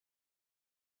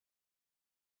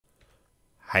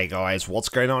Hey guys, what's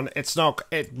going on? It's Nock.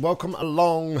 Welcome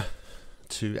along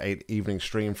to an evening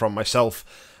stream from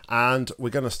myself, and we're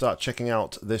going to start checking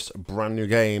out this brand new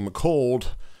game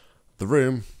called The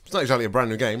Room. It's not exactly a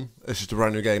brand new game, it's just a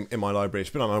brand new game in my library. It's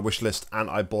been on my wish list, and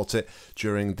I bought it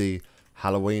during the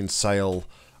Halloween sale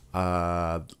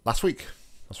last week.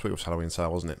 Last week was Halloween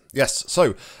sale, wasn't it? Yes,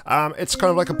 so it's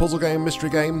kind of like a puzzle game, mystery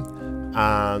game,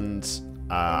 and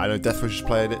I know Deathwish has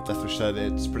played it. Deathwish said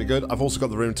it's pretty good. I've also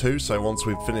got The Room 2, so once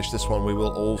we've finished this one, we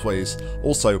will always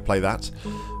also play that.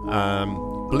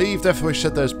 Believe Deathwish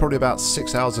said there's probably about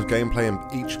 6 hours of gameplay in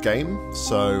each game,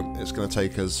 so it's going to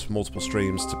take us multiple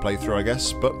streams to play through, I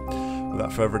guess. But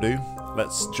without further ado,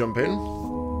 let's jump in,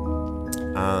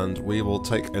 and we will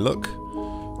take a look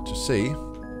to see.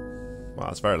 Wow,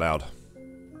 it's very loud.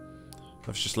 If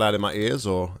it's just loud in my ears,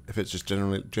 or if it's just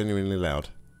genuinely loud.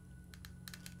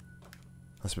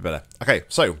 That's a bit better. Okay,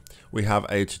 so we have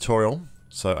a tutorial.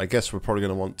 So I guess we're probably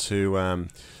going to want to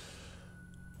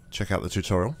check out the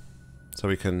tutorial. So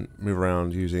we can move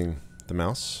around using the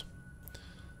mouse.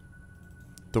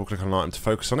 Double click on an item to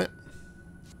focus on it.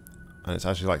 And it's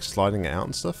actually like sliding it out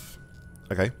and stuff.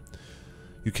 Okay.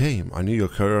 You came. I knew your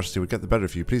curiosity would get the better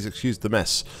of you. Please excuse the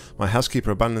mess. My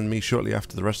housekeeper abandoned me shortly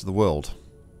after the rest of the world.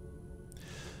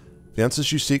 The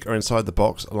answers you seek are inside the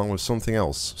box, along with something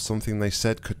else, something they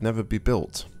said could never be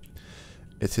built.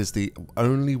 It is the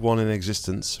only one in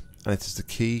existence, and it is the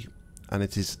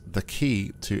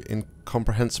key to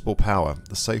incomprehensible power.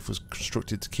 The safe was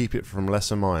constructed to keep it from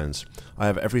lesser minds. I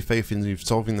have every faith in you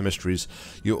solving the mysteries.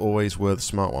 You always were the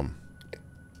smart one.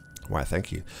 Why,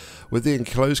 thank you. With the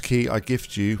enclosed key, I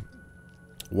gift you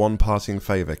one parting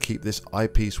favour. Keep this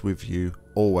eyepiece with you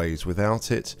always. Without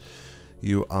it,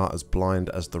 you are as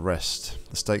blind as the rest.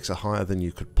 The stakes are higher than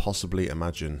you could possibly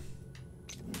imagine.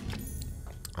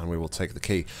 And we will take the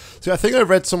key. So I think I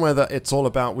read somewhere that it's all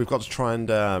about, we've got to try and,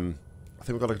 I think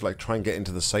we've got to like try and get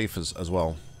into the safe as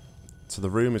well. So the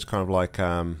room is kind of like,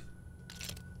 there's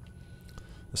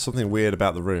something weird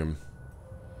about the room.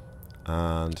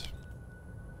 And,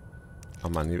 oh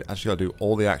man, you've actually got to do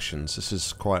all the actions. This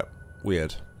is quite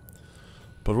weird.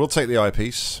 But we'll take the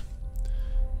eyepiece.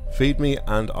 Feed me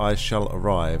and I shall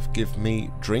arrive. Give me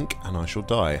drink and I shall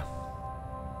die.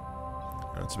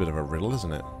 That's a bit of a riddle,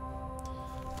 isn't it?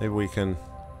 Maybe we can...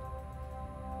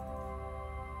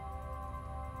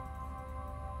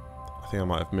 I think I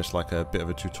might have missed like a bit of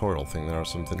a tutorial thing there or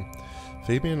something.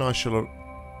 Feed me and I shall...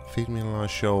 Feed me and I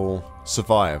shall...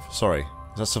 Survive. Sorry.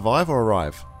 Is that survive or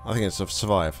arrive? I think it's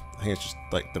survive. I think it's just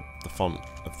like the font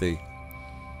of the...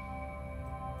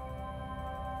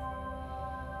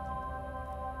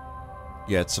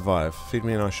 Yeah, it's survive. Feed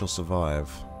me and I shall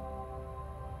survive.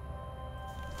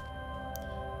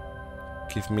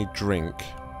 Give me drink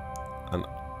and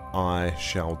I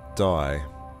shall die.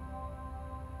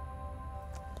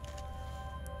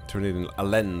 Do we need a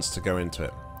lens to go into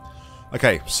it?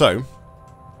 Okay, so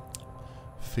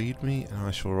feed me and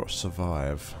I shall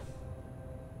survive.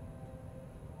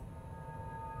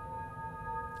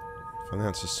 Find the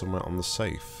answer somewhere on the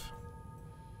safe.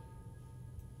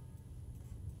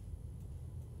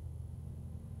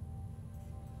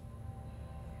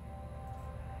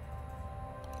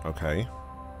 Okay.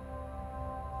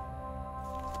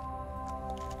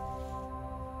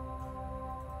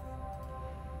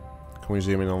 Can we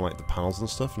zoom in on like the panels and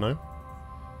stuff? No?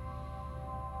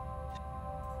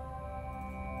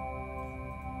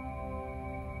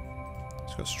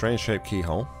 It's got a strange shaped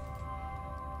keyhole.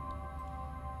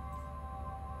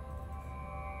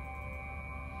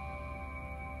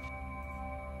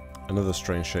 Another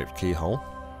strange shaped keyhole.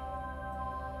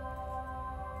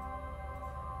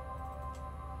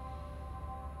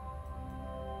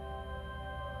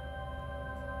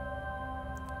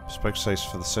 Spoke safe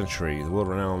for the century, the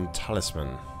world-renowned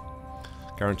talisman.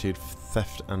 Guaranteed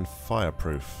theft and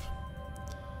fireproof.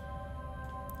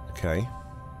 Okay.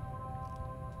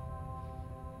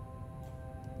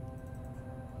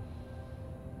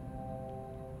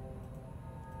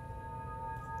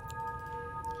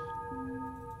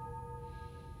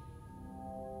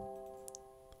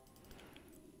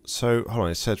 So, hold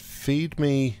on, it said, feed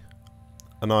me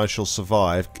and I shall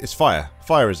survive. It's fire.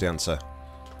 Fire is the answer.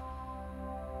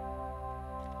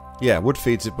 Yeah, wood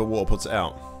feeds it, but water puts it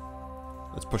out.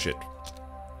 Let's push it.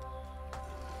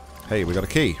 Hey, we got a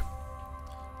key.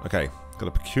 Okay, got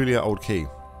a peculiar old key.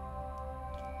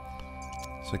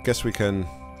 So I guess we can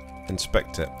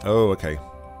inspect it. Oh, okay.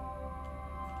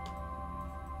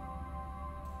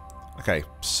 Okay,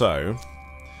 so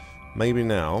maybe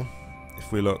now,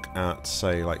 if we look at,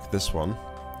 say, like this one,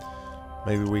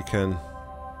 maybe we can...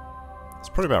 It's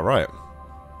probably about right.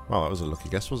 Wow, that was a lucky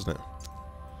guess, wasn't it?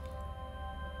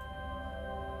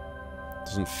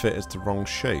 Doesn't fit, it's the wrong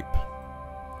shape.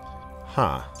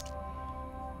 Huh.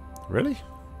 Really?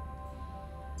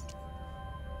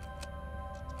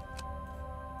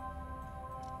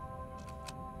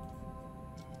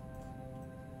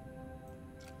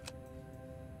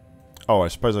 Oh, I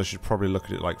suppose I should probably look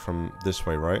at it like from this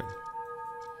way, right?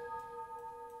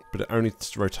 But it only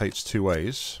rotates 2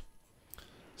 ways.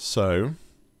 So...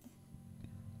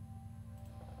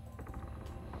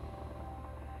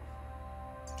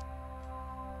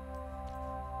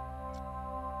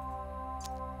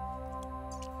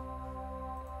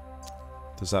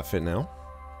 does that fit now?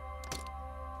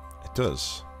 It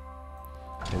does.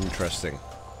 Interesting.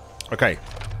 Okay.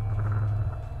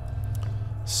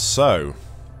 So...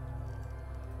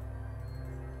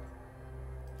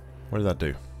 what did that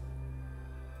do?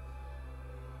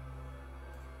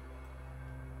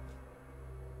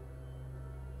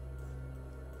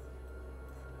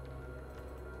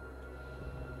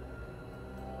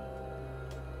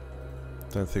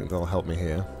 Don't think they'll help me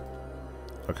here.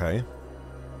 Okay.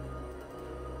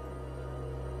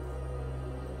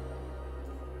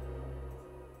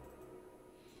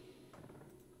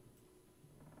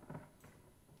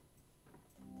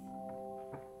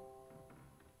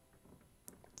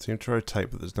 Seem to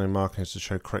rotate, but there's no markings to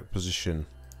show correct position.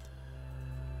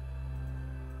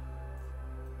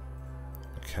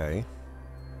 Okay.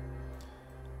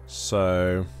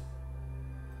 So...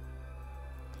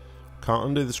 can't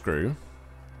undo the screw.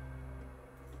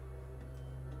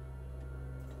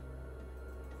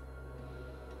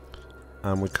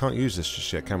 And we can't use this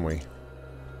just yet, can we?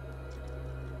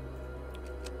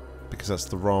 Because that's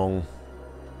the wrong...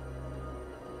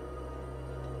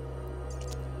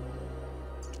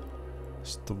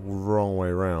 it's the wrong way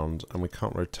around, and we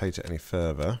can't rotate it any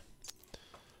further.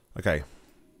 Okay.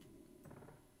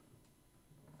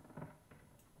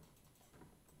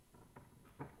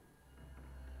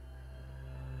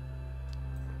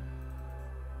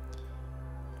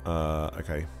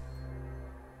 Okay.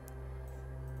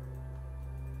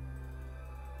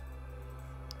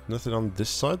 Nothing on this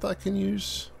side that I can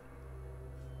use?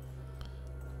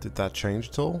 Did that change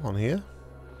at all on here?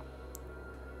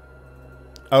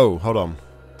 Oh, hold on.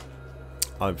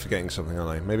 I'm forgetting something, aren't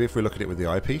I? Maybe if we look at it with the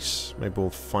eyepiece, maybe we'll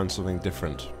find something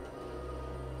different.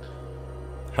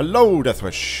 Hello,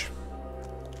 Deathwish!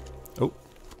 Oh.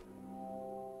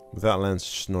 Without a lens,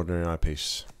 just an ordinary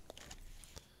eyepiece.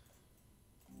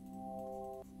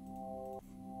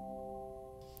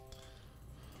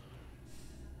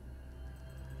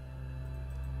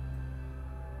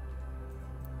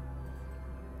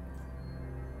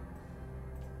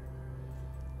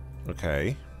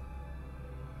 Okay.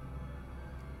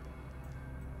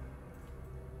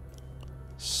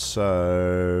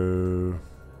 So...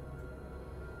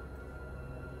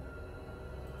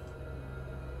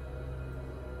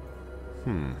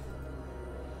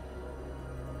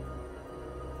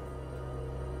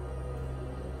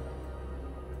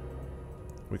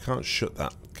 we can't shut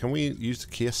that. Can we use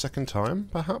the key a second time,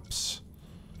 perhaps?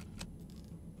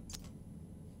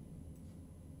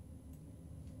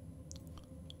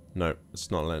 No, it's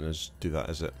not letting us do that,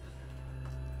 is it?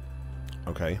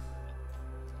 Okay.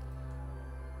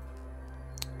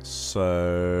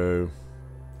 So...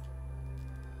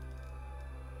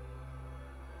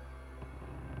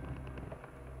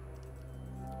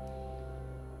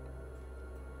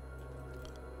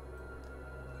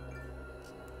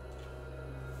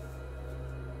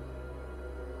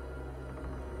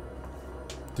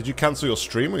 did you cancel your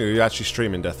stream, or are you actually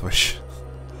streaming, Deathwish?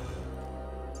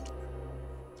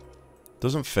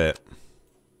 Doesn't fit.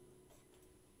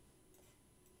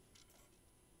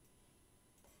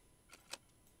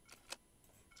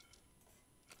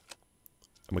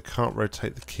 And we can't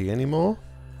rotate the key anymore?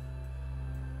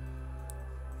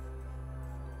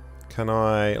 Can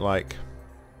I, like...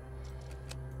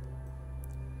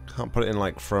 can't put it in,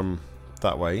 like, from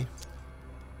that way.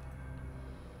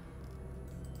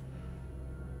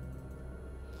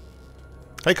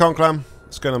 Hey, Conclam.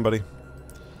 What's going on, buddy?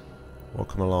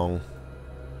 Welcome along.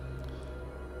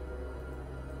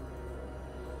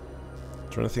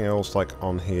 Is there anything else, like,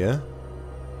 on here?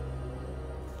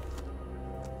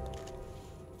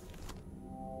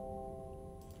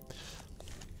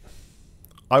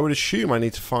 I would assume I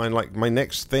need to find, like, my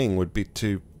next thing would be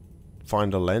to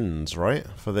find a lens, right?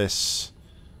 For this.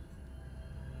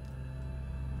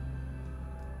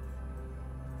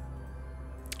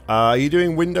 Are you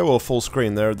doing window or full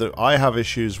screen? I have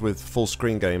issues with full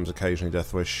screen games occasionally,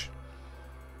 Deathwish.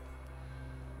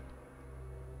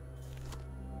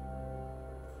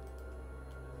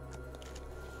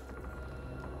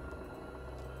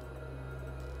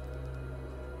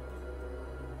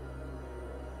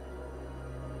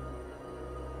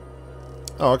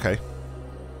 Oh, okay.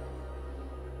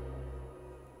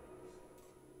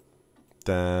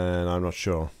 Then I'm not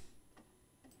sure.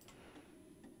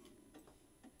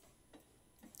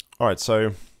 Alright,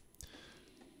 so...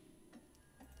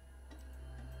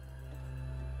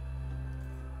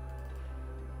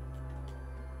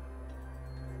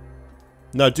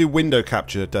 No, do window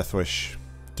capture, Deathwish.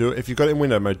 If you've got it in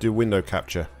window mode, do window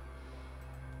capture.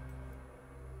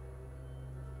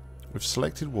 We've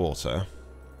selected water.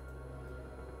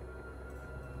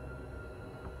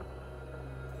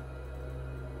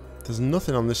 There's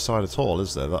nothing on this side at all,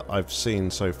 is there, that I've seen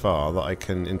so far that I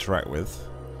can interact with?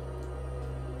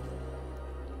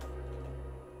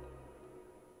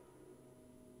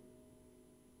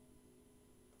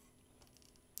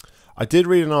 I did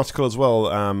read an article as well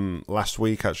last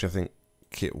week, actually, I think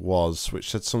it was, which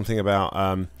said something about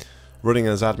running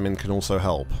as admin can also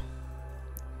help.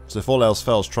 So if all else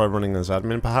fails, try running as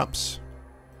admin, perhaps?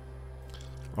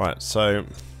 Alright, so...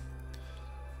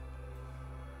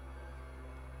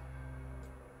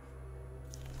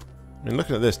 I mean,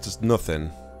 looking at this, there's nothing.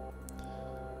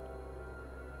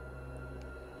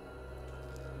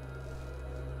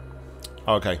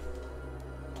 Okay.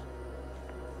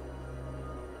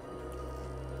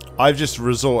 I've just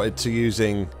resorted to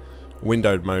using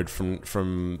windowed mode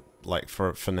from like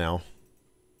for now.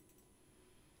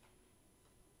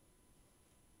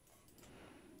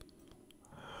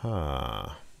 Huh.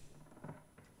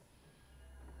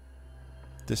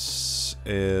 This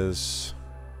is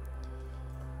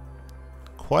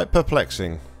quite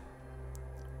perplexing.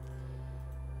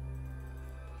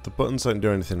 The buttons don't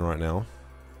do anything right now.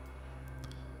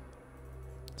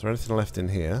 Is there anything left in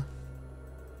here?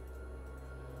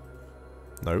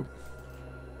 Nope.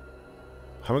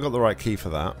 Haven't got the right key for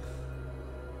that.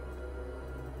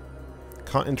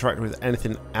 Can't interact with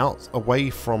anything out away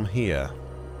from here.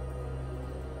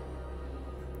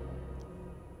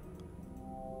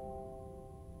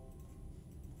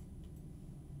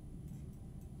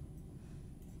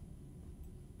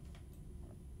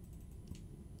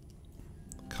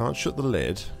 Can't shut the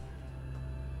lid.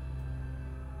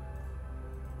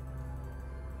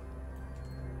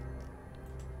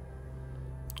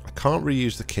 I can't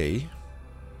reuse the key.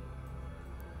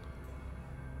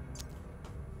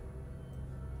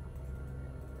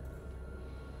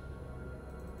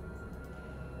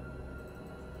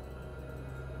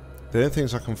 The only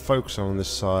things I can focus on this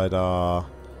side are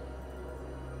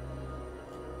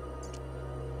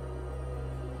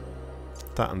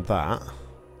that and that.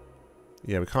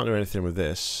 Yeah, we can't do anything with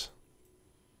this.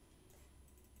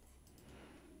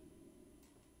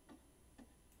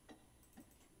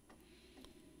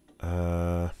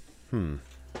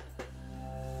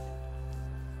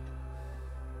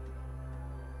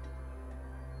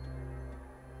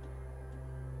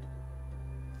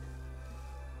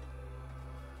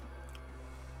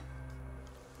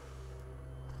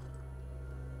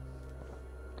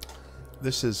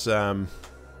 This is,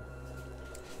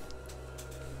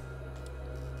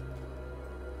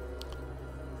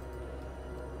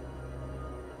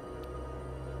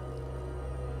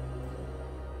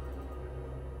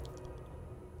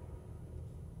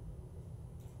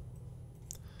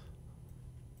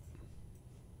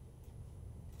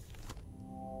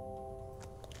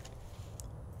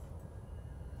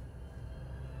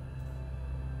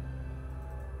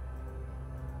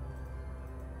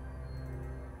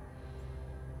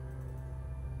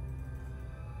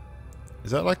 is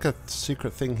that like a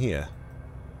secret thing here?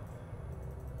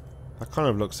 That kind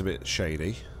of looks a bit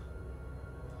shady.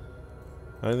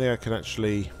 I don't think I can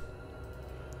actually...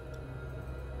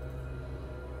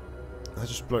 That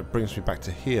just brings me back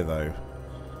to here, though.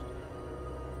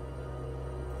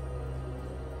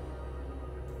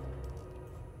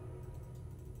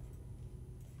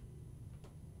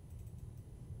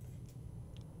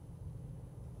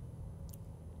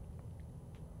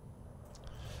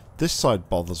 This side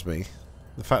bothers me.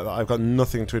 The fact that I've got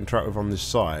nothing to interact with on this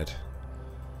side.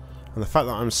 And the fact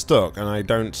that I'm stuck and I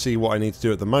don't see what I need to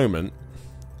do at the moment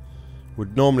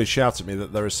would normally shout at me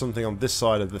that there is something on this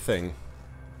side of the thing.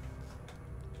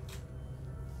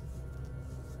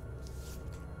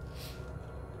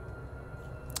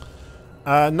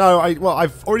 No,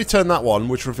 I've already turned that one,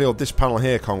 which revealed this panel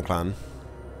here, Conclan.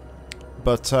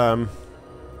 But,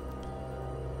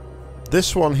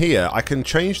 this one here, I can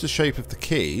change the shape of the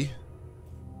key.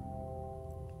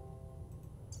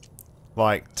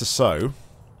 Like, to so.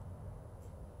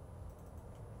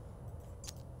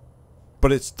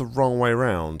 But it's the wrong way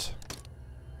round.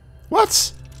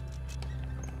 What?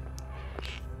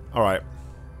 Alright.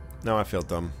 Now I feel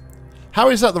dumb. How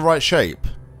is that the right shape?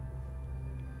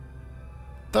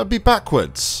 That'd be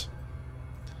backwards.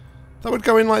 That would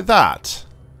go in like that.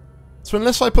 So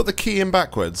unless I put the key in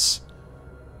backwards...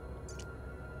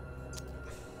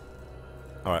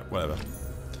 Alright, whatever.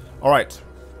 Alright.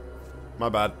 My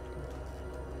bad.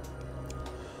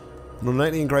 An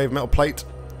ornately engraved metal plate.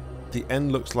 The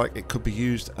end looks like it could be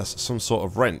used as some sort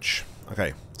of wrench.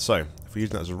 Okay, so if we're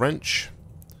using that as a wrench,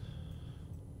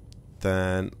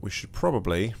 then we should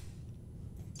probably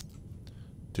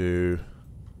do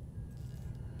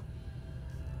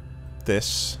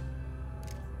this.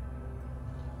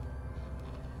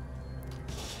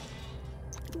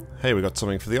 Hey, we got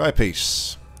something for the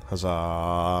eyepiece.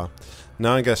 Huzzah.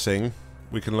 Now I'm guessing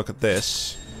we can look at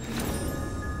this.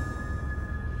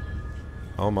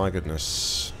 Oh my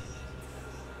goodness.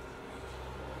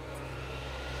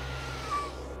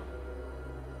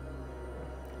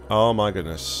 Oh my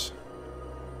goodness.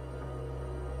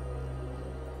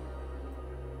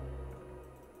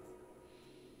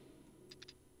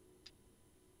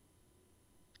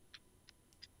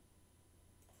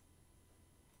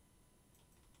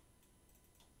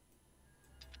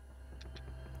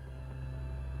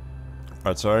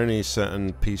 Right, so only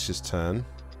certain pieces turn.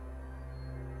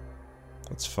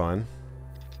 That's fine.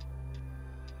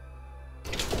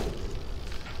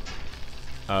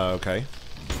 Okay.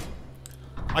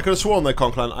 I could have sworn though,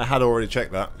 Conclan, I had already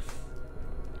checked that.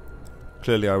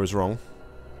 Clearly I was wrong.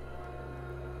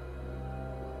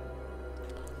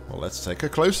 Well, let's take a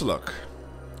closer look.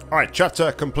 Alright,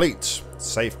 chapter complete.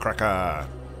 Safe cracker.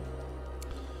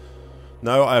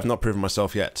 No, I have not proven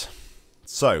myself yet.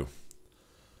 So.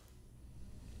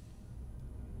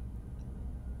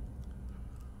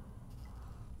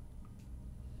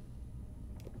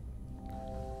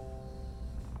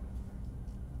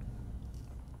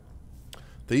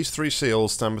 These 3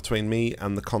 seals stand between me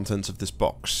and the contents of this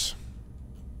box.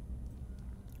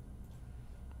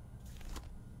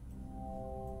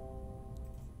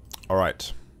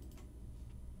 Alright.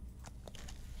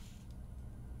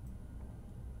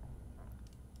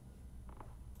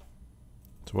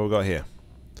 So what have we got here?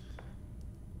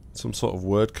 Some sort of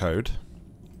word code.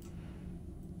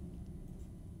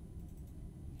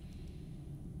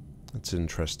 That's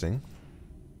interesting.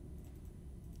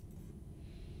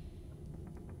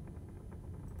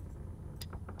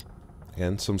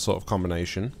 Again, some sort of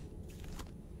combination.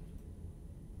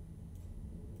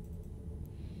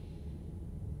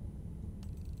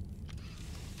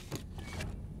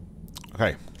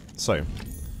 Okay, so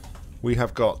we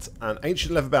have got an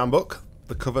ancient leather-bound book.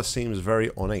 The cover seems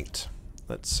very ornate.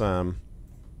 Let's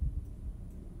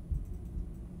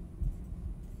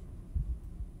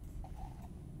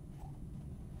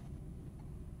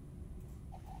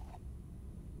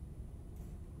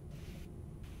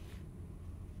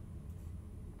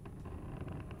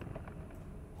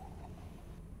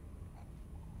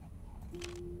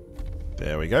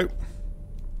there we go.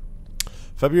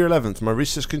 February 11th. My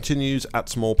research continues at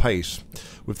small pace.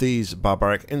 With these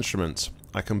barbaric instruments,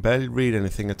 I can barely read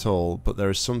anything at all, but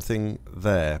there is something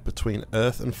there, between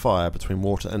earth and fire, between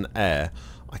water and air.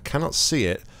 I cannot see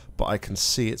it, but I can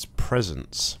see its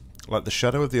presence. Like the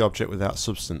shadow of the object without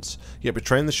substance, yet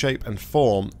betraying the shape and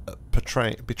form,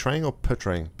 betraying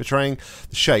the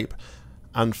shape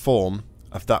and form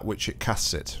of that which it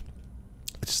casts it.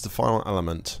 It is the final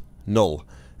element, null.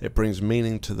 It brings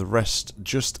meaning to the rest,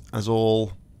 just as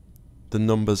all the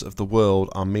numbers of the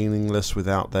world are meaningless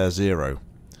without their zero.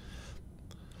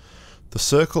 The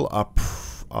circle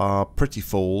are pretty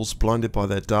fools, blinded by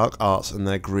their dark arts and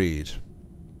their greed.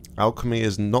 Alchemy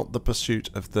is not the pursuit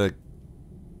of the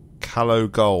callow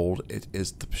gold, it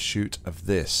is the pursuit of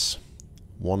this.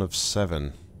 1 of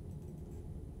 7.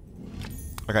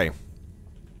 Okay.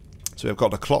 So we've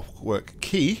got a clockwork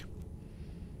key.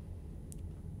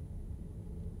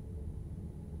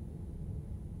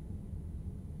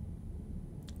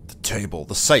 Table,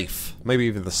 the safe, maybe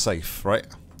even the safe, right?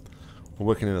 We're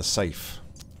working in a safe.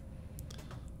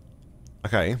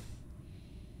 Okay.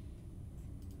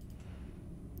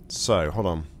 So, hold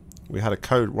on. We had a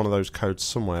code, one of those codes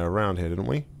somewhere around here, didn't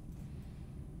we?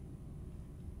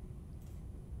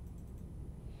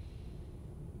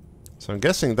 So I'm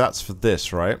guessing that's for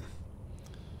this, right?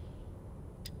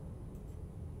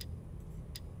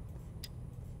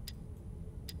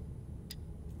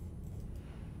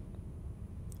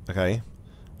 Okay,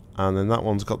 and then that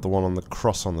one's got the one on the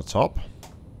cross on the top.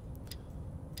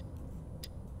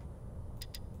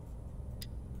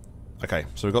 Okay,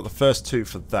 so we've got the first 2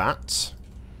 for that.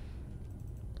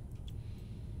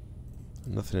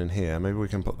 Nothing in here. Maybe we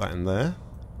can put that in there.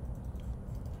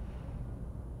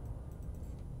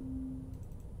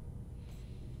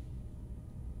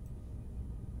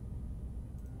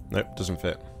 Nope, doesn't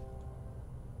fit.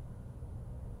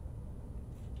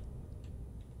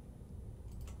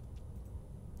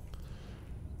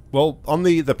 Well, on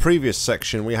the previous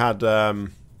section we had oh,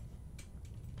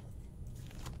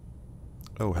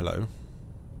 hello.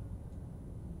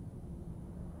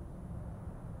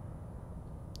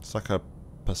 It's like a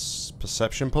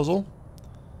perception puzzle.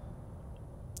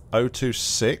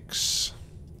 026.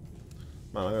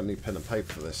 Man, I'm gonna need pen and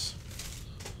paper for this.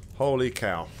 Holy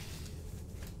cow.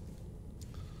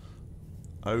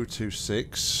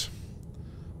 026.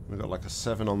 We've got like a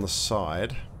 7 on the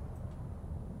side.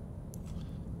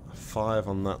 A 5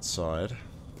 on that side.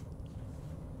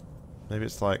 Maybe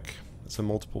it's like... it's a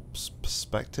multiple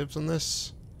perspectives on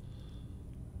this.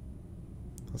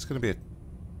 That's gonna be a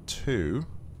 2.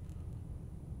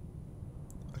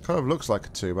 It kind of looks like a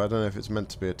 2, but I don't know if it's meant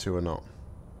to be a 2 or not.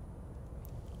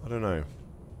 I don't know.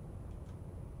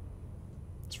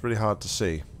 It's really hard to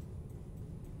see.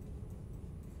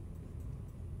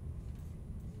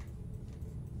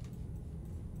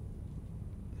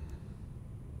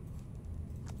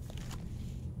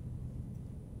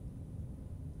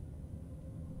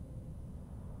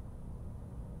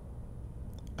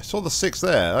 I saw the 6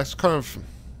 there. That's kind of...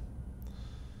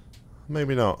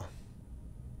 maybe not.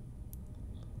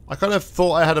 I kind of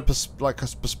thought I had a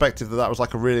perspective that was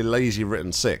like a really lazy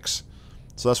written 6.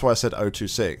 So that's why I said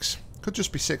 026. Could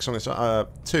just be 6 on its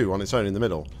 2 on its own in the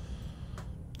middle.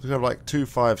 We have like 2,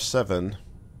 5, 7.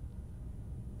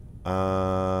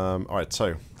 Alright,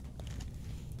 so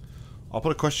I'll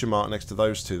put a question mark next to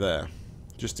those 2 there,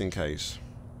 just in case.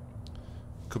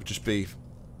 Could just be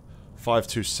 5,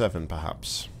 2, 7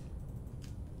 perhaps.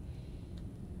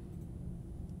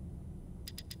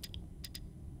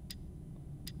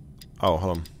 Oh,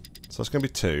 hold on. So it's going to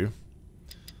be 2,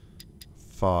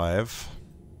 5,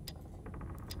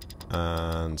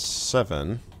 and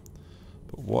 7.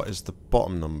 But what is the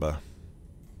bottom number?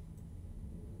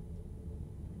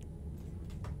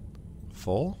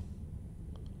 4?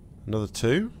 Another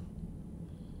 2?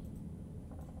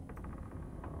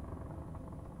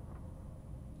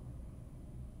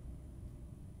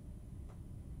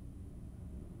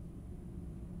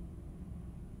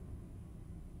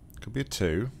 Could be a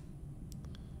 2.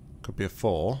 Could be a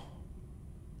 4.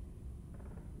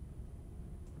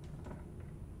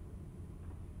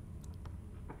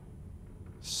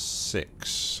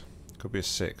 Six. Could be a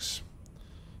 6.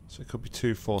 So it could be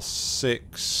 2, 4,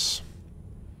 6.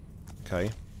 Okay.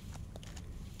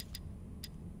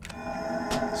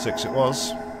 6 it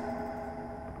was.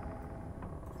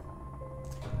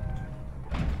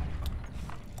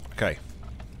 Okay.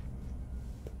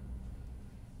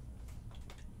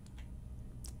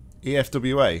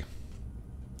 EFWA.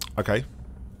 Okay.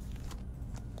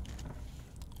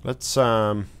 Let's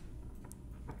head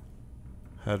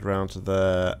round to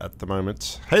there at the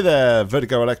moment. Hey there,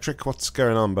 Vertigo Electric. What's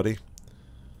going on, buddy?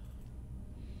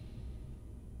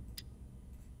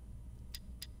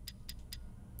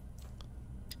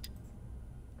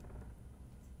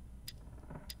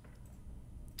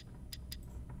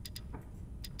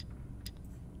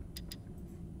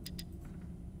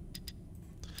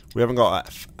 We haven't got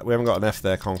an F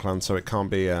there, Conclan, so it can't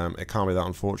be that,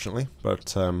 unfortunately.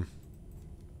 But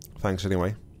thanks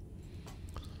anyway.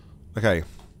 Okay.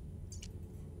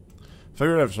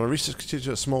 Very relevant. My research continues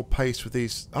at a small pace with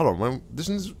these. Hold on, this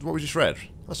is what we just read.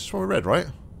 That's just what we read, right?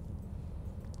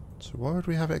 So why would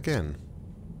we have it again?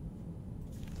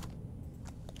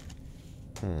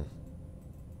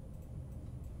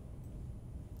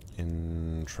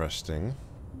 Interesting.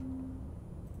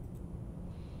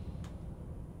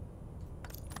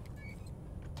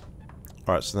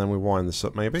 Alright, so then we wind this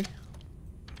up, maybe?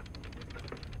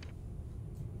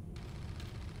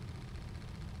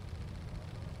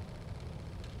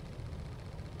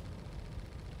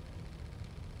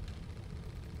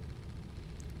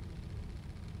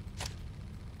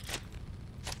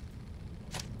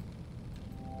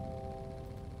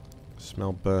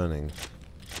 Smell burning.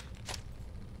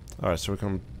 Alright, so we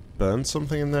can burn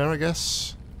something in there, I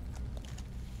guess?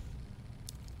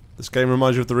 This game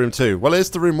reminds you of the room 2. Well, it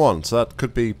is the room 1, so that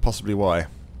could be possibly why.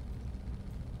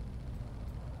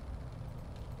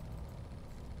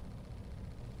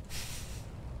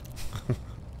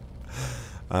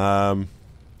 Oh,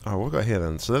 what have we got here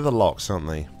then? So they're the locks, aren't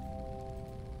they?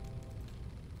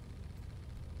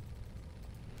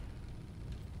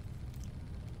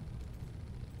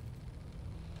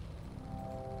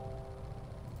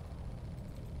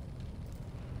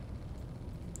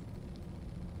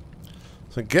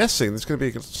 So I'm guessing there's going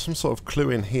to be some sort of clue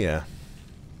in here.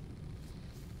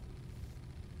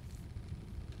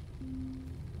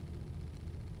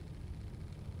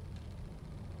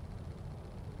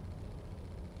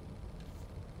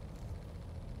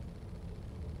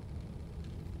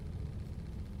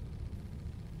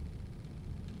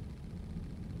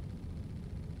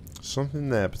 Something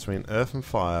there between earth and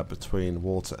fire, between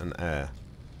water and air.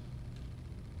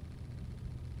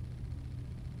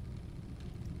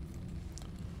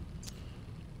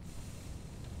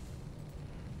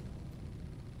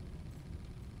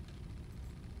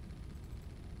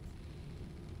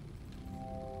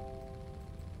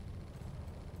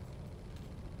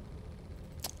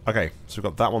 Okay, so we've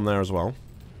got that one there as well.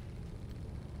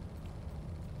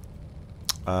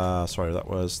 Sorry, that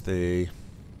was the...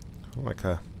 like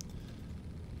a...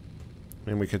 I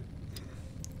mean, we could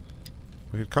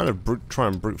kind of try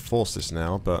and brute force this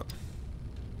now, but...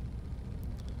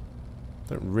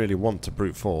 don't really want to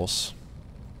brute force.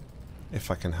 If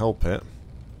I can help it.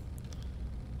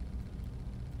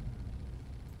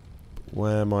 But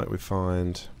where might we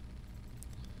find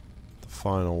the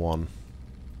final one?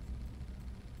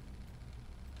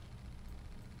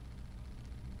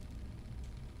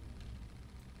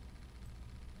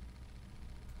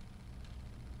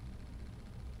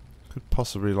 Could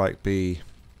possibly like be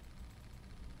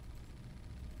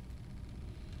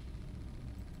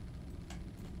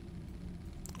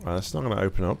it's not going to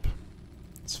open up.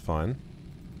 It's fine.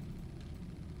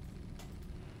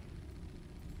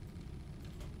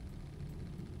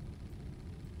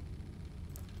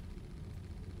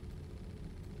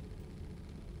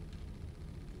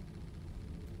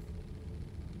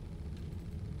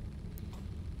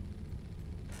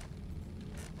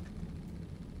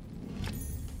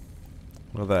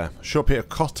 Well, there. A short bit of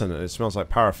cotton and it smells like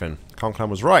paraffin. Conclan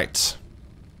was right.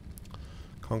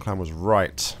 Conclan was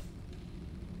right.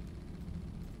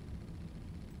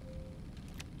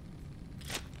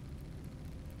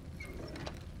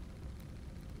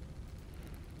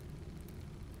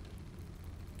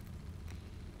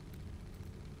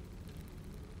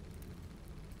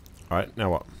 Alright,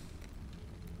 now what?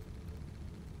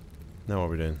 Now what are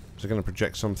we doing? Is it going to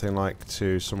project something like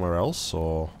to somewhere else,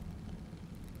 or...?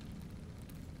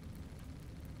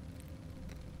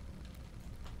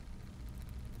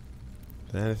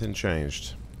 Has anything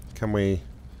changed? Can we...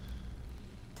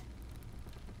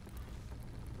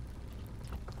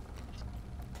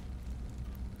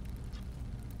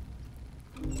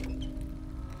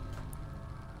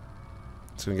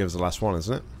 It's going to give us the last one,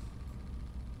 isn't it?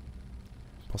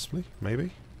 Possibly?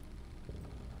 Maybe?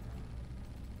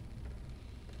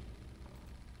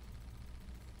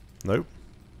 Nope.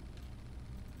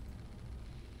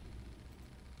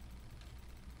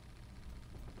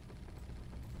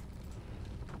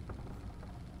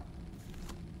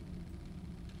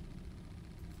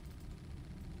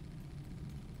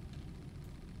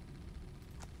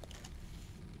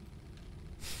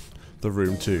 The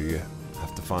room too, you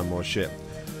have to find more shit.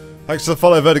 Thanks for the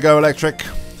follow, Vertigo Electric.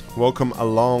 Welcome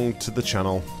along to the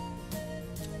channel.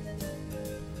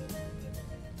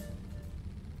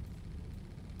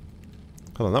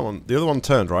 Hold on, that one, the other one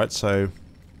turned, right? So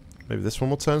maybe this one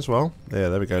will turn as well. Yeah,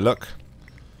 there we go. Look.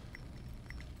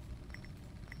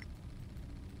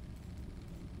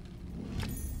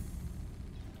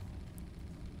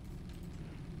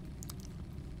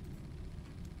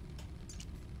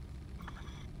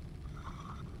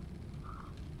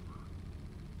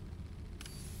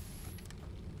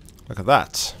 Look at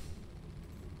that.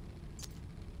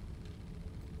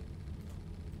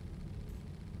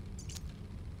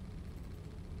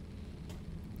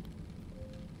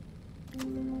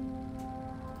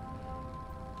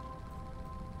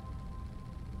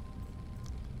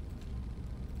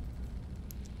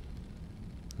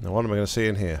 Now what am I going to see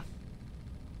in here?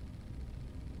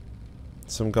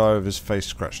 Some guy with his face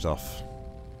scratched off.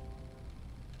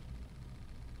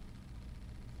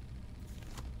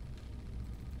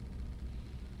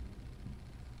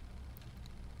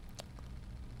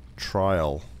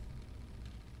 Trial.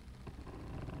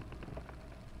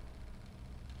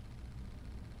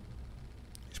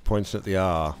 He's pointing at the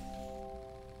R.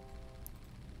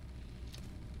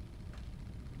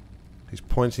 He's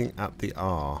pointing at the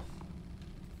R.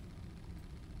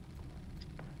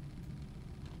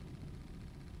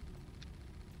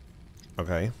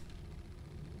 Okay.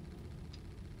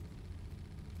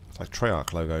 It's like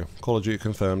Treyarch logo. Call of Duty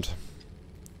confirmed.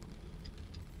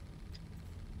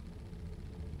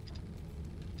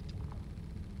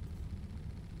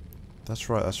 That's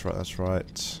right, that's right, that's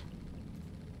right.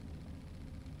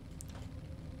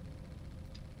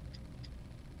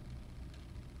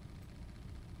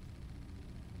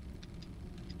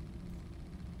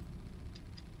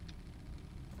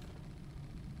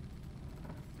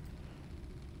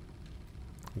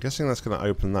 I'm guessing that's going to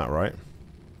open that, right?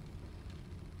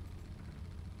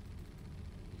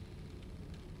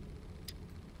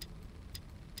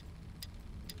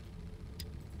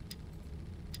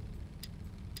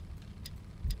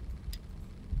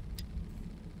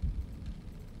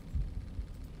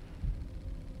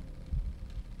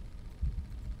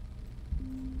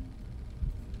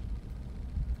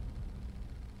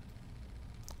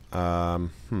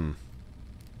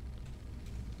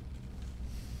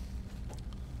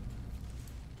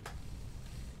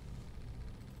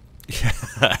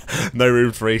 Yeah, no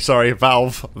room 3. Sorry,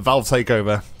 Valve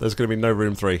takeover. There's going to be no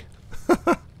room 3.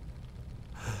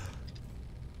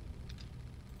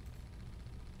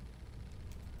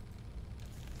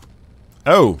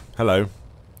 Oh, hello.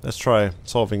 Let's try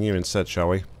solving you instead, shall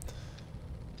we?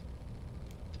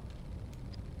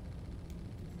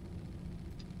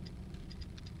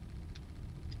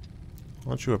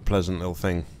 Aren't you a pleasant little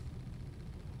thing?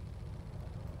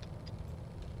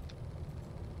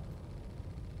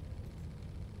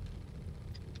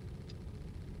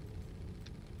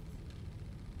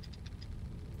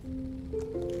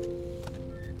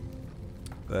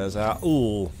 There's our...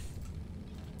 Ooh.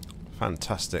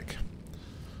 Fantastic.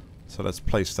 So let's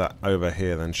place that over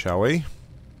here then, shall we?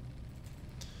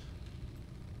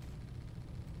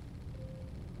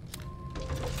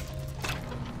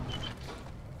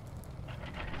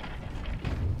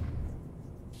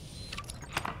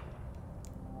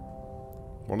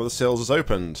 One of the seals is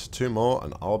opened. 2 more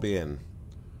and I'll be in.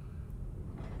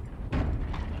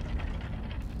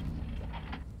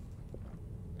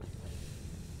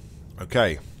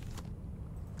 Okay.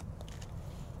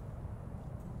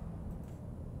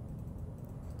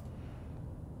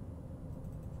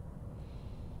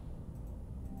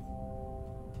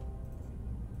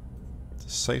 The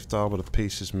safe dial, but a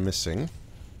piece is missing.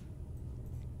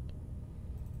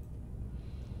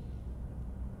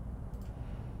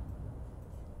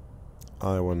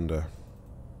 I wonder.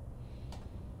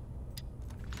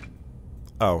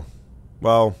 Oh.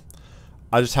 Well,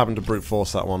 I just happened to brute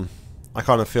force that one. I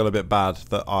kind of feel a bit bad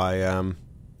that I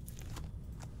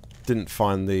didn't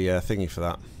find the thingy for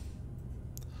that.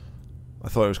 I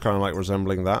thought it was kind of like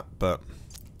resembling that, but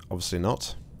obviously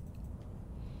not.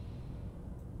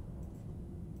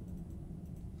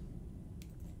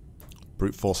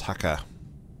 Brute force hacker.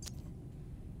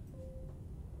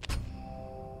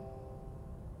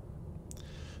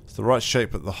 It's the right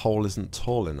shape, but the hole isn't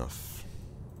tall enough.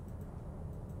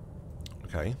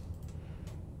 Okay.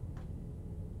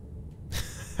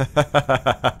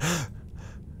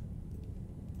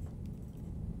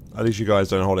 At least you guys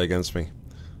don't hold it against me.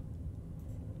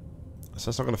 So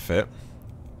that's not going to fit.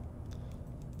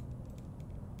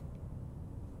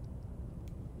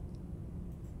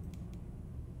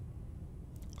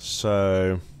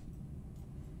 So...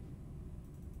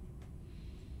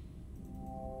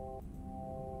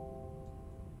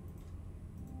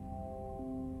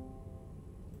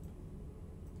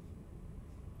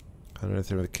 Can't do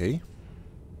anything with a key.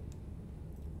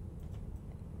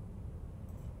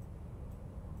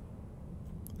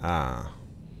 Ah.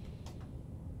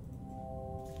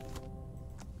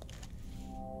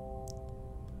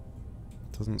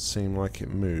 Doesn't seem like it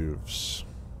moves.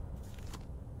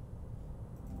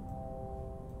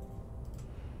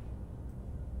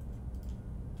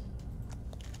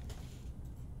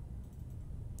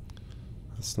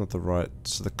 That's not the right...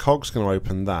 So the cog's going to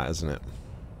open that, isn't it?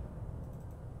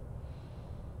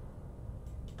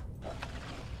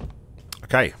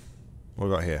 Okay. What have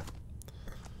we got here?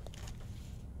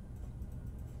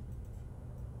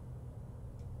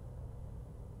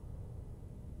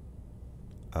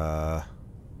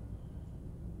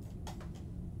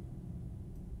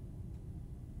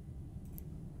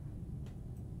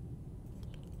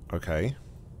 Okay.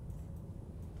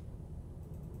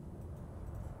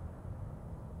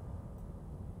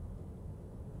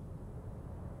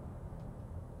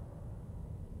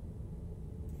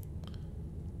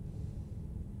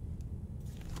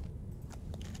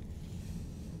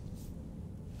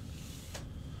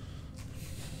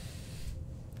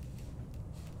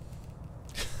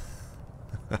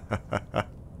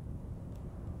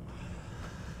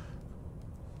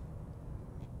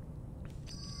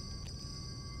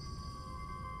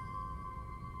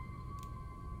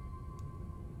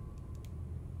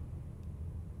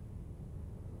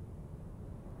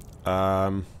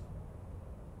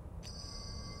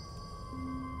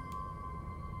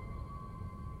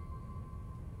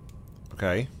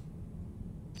 Okay.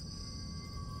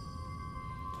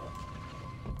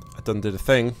 I done did a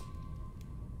thing.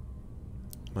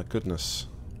 My goodness.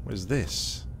 What is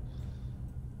this?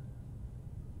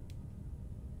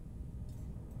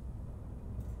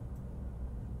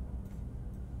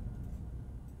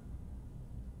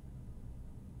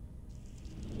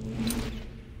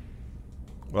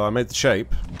 Well, I made the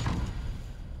shape.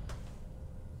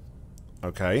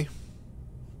 Okay.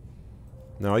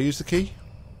 Now I use the key.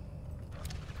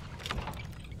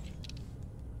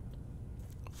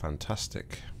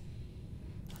 Fantastic.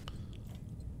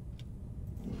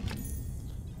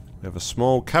 We have a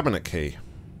small cabinet key.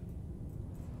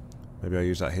 Maybe I'll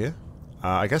use that here.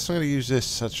 I guess I'm going to use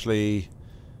this actually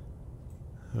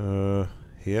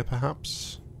here,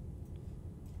 perhaps.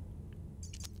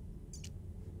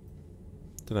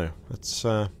 Don't know. It's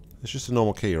just a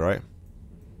normal key, right?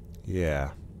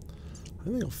 Yeah. I don't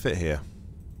think it'll fit here.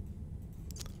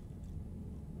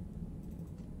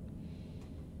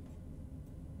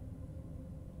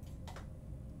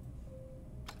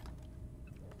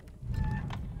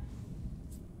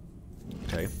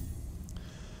 Okay.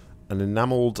 An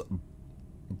enameled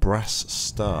brass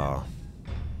star.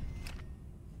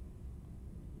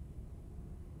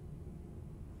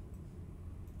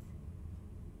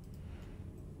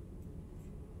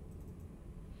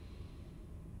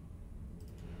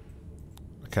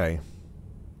 Okay.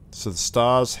 So the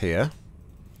star's here.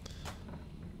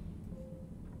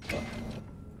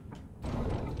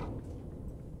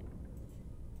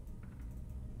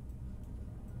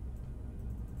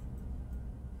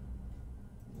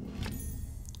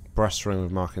 Brass ring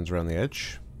with markings around the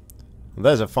edge. And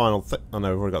there's a final thing. Oh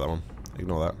no, we've already got that one.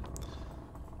 Ignore that.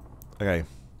 Okay.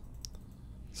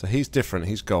 So he's different.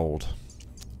 He's gold.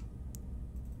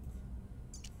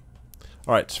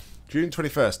 Alright. June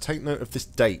 21st. Take note of this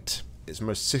date. It's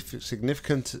most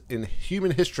significant in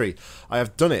human history. I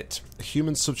have done it. A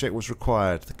human subject was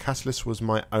required. The catalyst was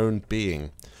my own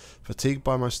being. Fatigued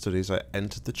by my studies, I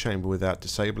entered the chamber without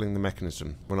disabling the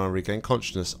mechanism. When I regained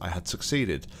consciousness, I had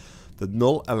succeeded. The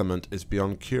null element is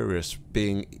beyond curious,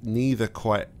 being neither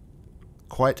quite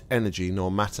energy nor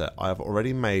matter. I have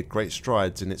already made great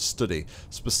strides in its study,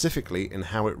 specifically in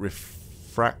how it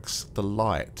refracts the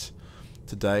light.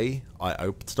 Tonight I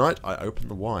open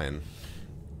the wine.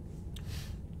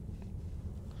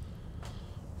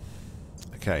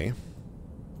 Okay.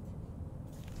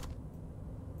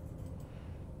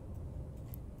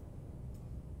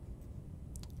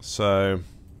 So,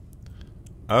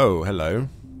 oh, hello.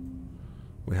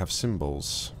 We have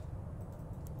symbols.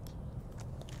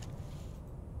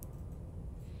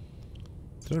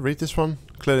 Did I read this one?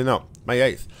 Clearly not. May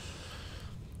 8th.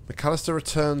 McAllister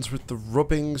returns with the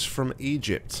rubbings from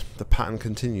Egypt. The pattern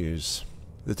continues.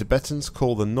 The Tibetans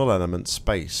call the null element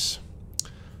space.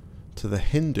 To the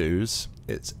Hindus,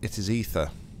 it is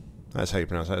ether. That's how you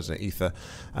pronounce that, isn't it? Ether.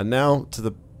 And now to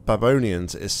the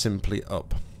Babylonians, it is simply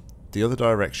up. The other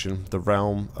direction, the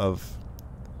realm of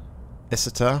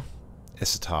Isitar.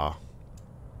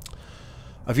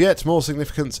 Of yet more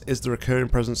significance is the recurring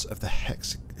presence of the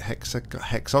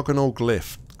hexagonal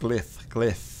glyph.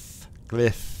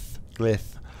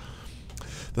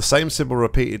 The same symbol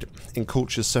repeated in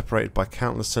cultures separated by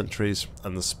countless centuries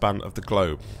and the span of the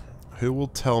globe. Who will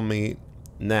tell me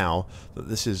now that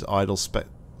this is idle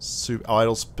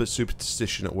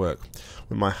superstition at work?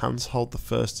 When my hands hold the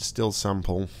first distilled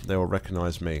sample, they will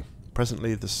recognize me.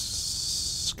 Presently, the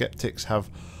skeptics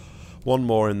have one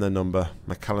more in their number.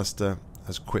 McAllister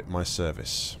has quit my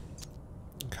service.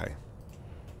 Okay.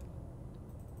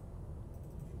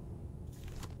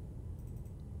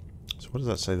 So what does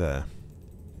that say there?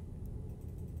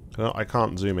 I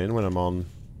can't zoom in when I'm on.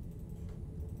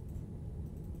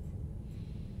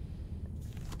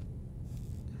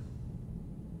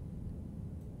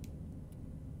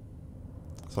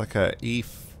 It's like a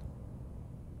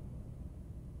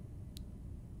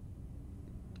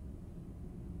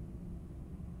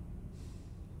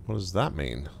What does that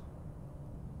mean?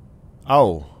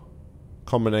 Oh,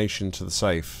 combination to the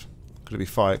safe. Could it be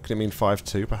 5? Could it mean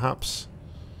 5-2 perhaps?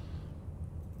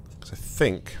 Because I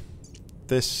think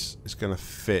this is going to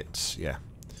fit. Yeah.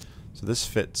 So this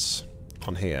fits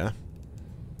on here.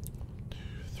 1, 2,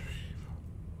 3, 4.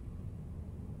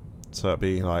 So it'd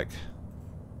be like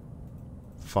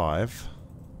 5.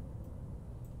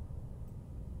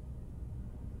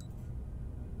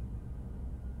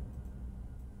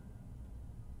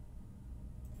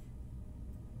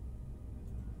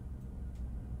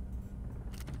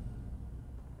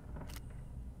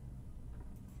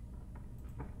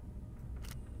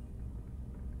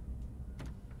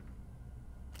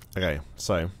 Okay,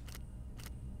 so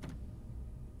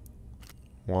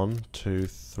 1, 2,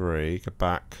 3, go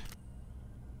back.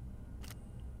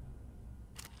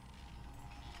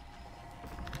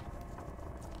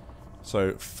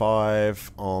 So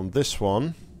 5 on this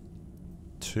one,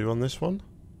 2 on this one.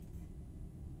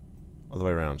 Other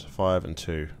way around, 5 and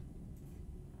 2.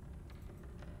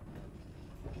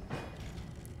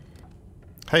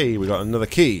 Hey, we got another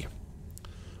key.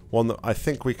 One that I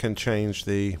think we can change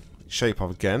the shape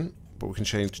of again, but we can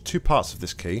change 2 parts of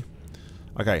this key.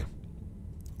 Okay,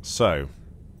 so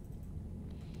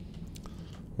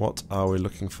what are we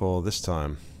looking for this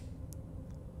time?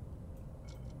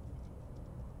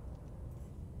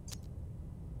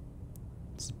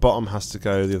 So the bottom has to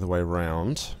go the other way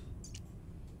around.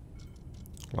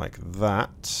 Like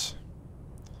that.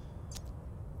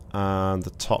 And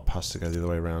the top has to go the other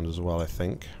way around as well, I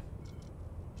think.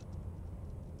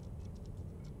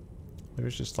 Maybe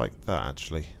it's just like that,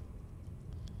 actually.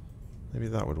 Maybe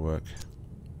that would work.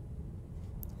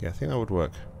 Yeah, I think that would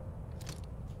work.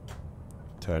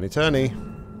 Turny, turny.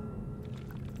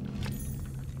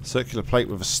 Circular plate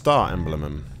with a star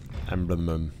emblem.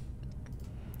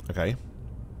 Okay.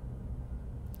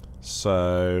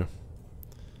 So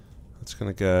that's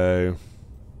going to go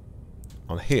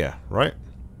on here, right?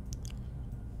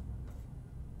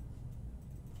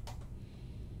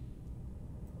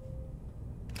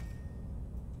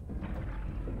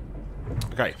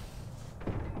 Okay.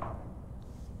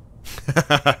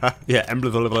 Yeah,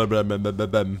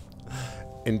 emblem.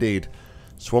 Indeed.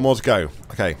 So one more to go.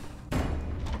 Okay.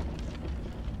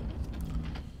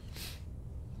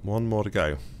 One more to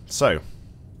go. So,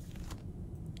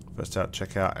 first out,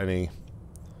 check out any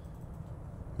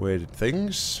weird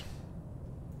things.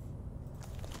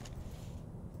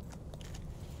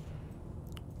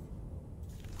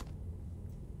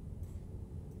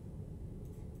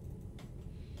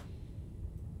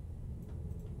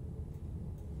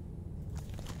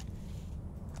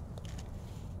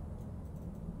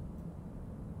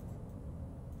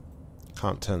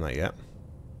 Can't turn that yet.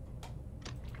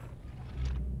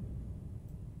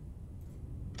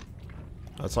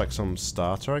 That's like some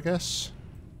starter, I guess.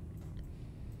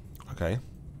 Okay.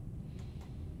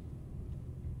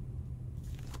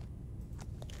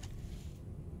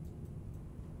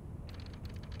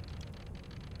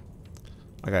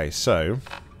 Okay, so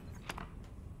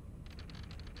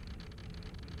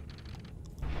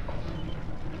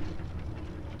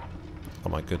oh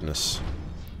my goodness.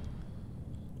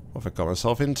 What have I got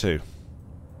myself into?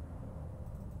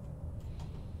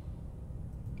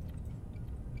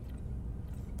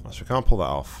 So we can't pull that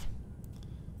off.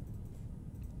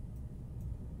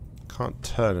 Can't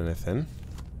turn anything.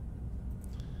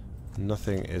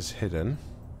 Nothing is hidden.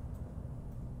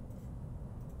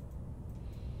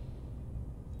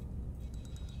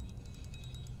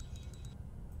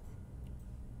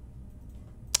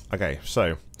 Okay,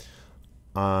 so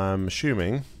I'm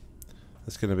assuming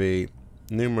there's going to be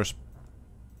numerous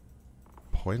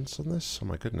points on this. Oh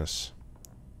my goodness.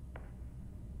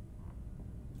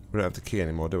 We don't have the key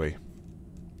anymore, do we?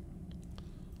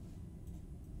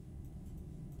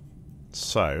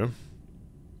 So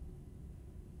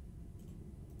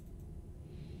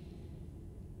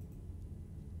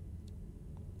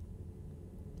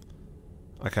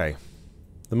okay.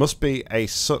 There must be a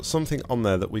something on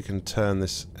there that we can turn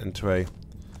this into at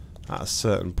a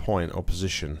certain point or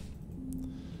position.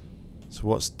 So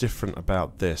what's different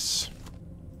about this?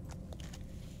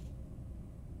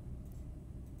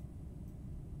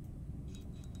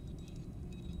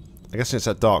 I guess it's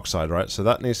that dark side, right? So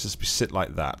that needs to be sit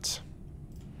like that.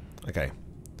 Okay.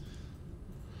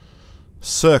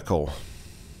 Circle.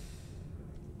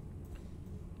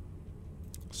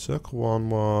 Circle one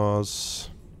was...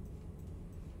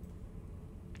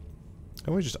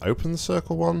 Can we just open the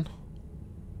circle one?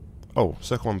 Oh,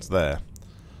 circle one's there.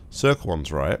 Circle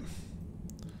one's right.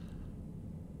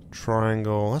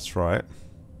 Triangle, that's right.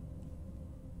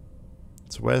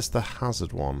 So where's the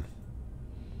hazard one?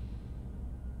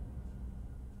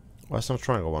 Why it's not a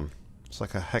triangle one? It's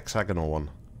like a hexagonal one.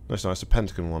 No, it's not. It's a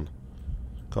pentagon one.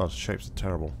 God, shapes are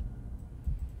terrible.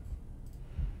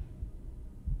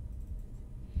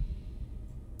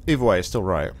 Either way, it's still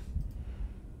right.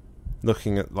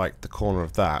 Looking at, like, the corner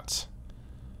of that.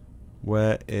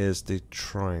 Where is the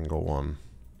triangle one?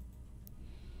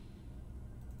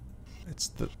 It's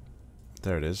the...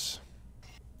 There it is.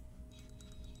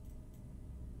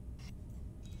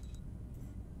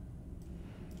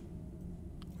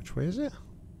 Which way is it?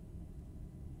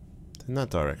 In that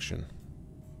direction.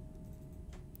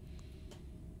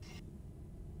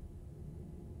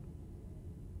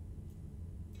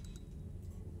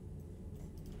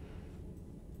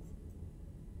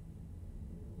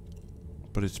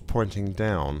 But it's pointing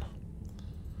down.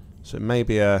 So it may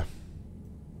be a...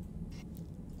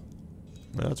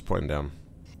 Well, it's pointing down.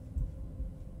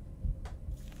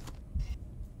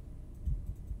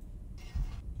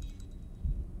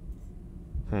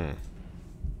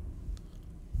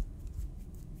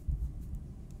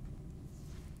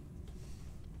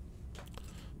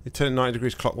 You turn 90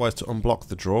 degrees clockwise to unblock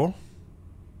the drawer.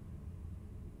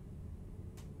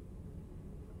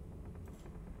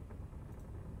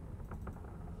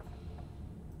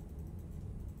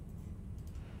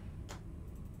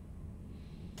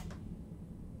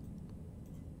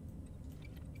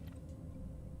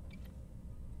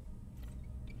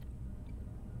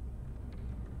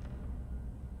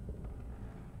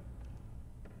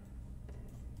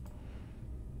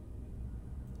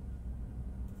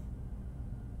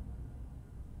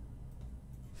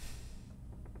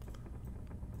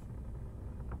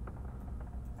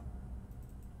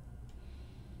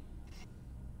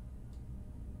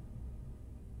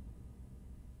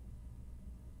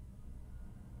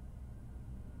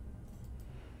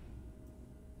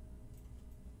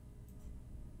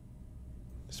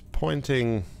 It's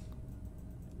pointing...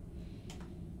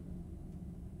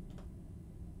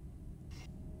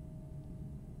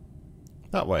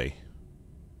 that way.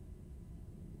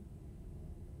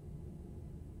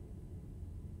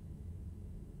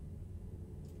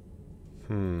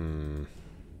 Is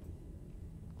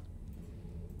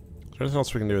there anything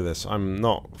else we can do with this? I'm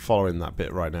not following that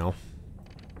bit right now.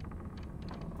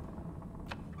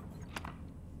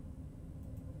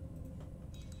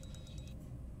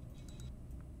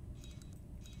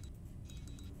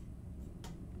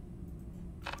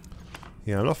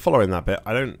 Yeah, I'm not following that bit.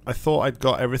 I thought I'd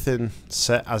got everything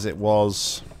set as it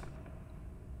was.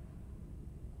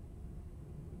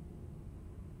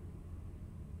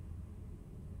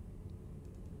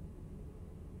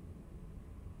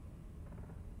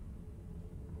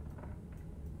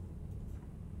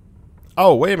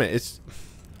 Oh, wait a minute.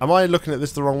 Am I looking at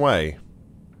this the wrong way?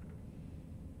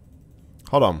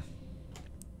 Hold on.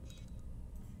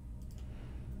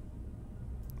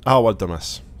 Oh, what a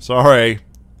dumbass. Sorry.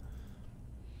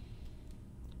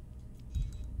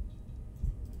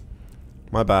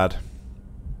 My bad.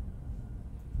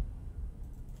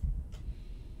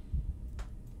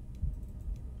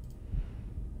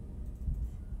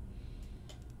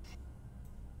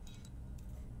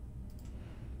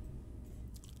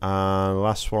 And the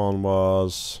last one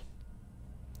was...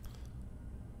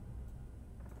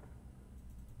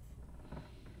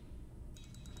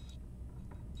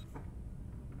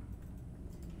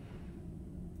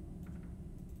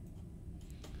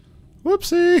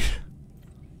 whoopsie!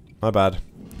 My bad.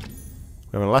 We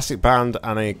have an elastic band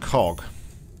and a cog.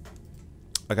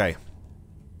 Okay.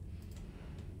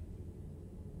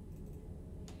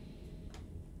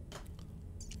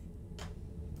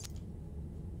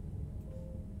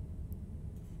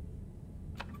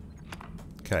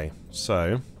 Okay,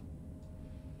 so...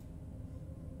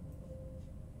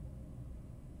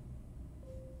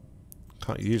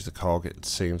 can't use the cog, it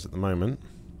seems, at the moment.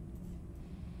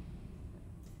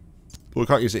 Well, we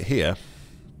can't use it here,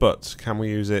 but can we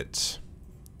use it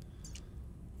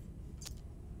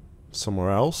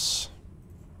somewhere else?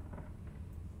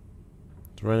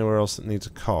 Is there anywhere else that needs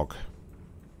a cog?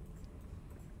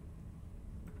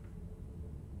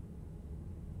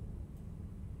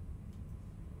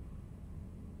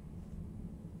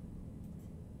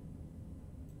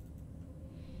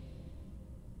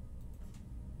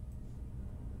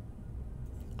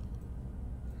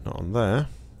 Not on there.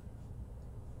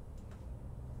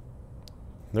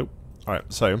 Nope.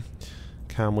 Alright, so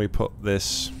can we put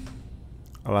this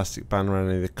elastic band around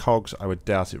any of the cogs? I would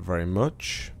doubt it very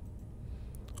much.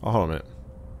 Oh, hold on a minute.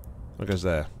 What goes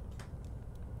there?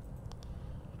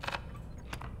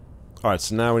 Alright,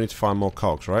 so now we need to find more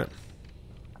cogs, right?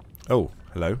 Oh,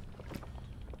 hello.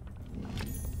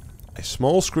 A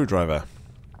small screwdriver.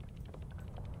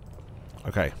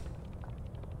 Okay.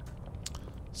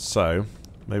 So,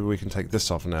 maybe we can take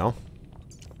this off now.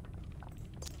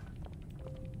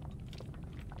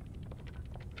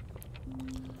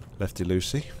 Lefty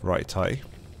loosey, righty tighty.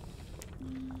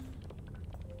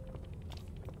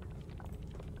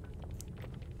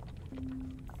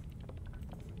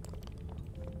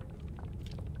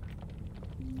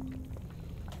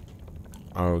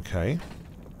 Okay.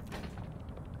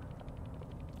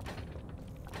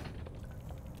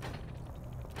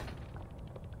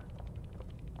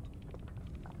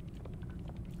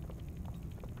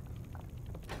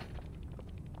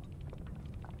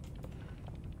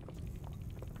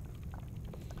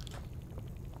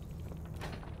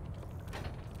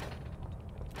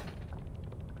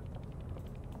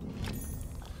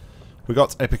 We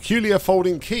got a peculiar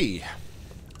folding key.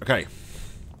 Okay.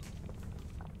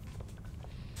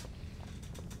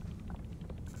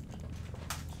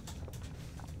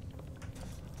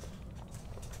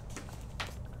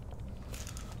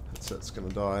 Headset's going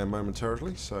to die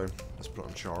momentarily, so let's put it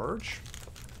on charge.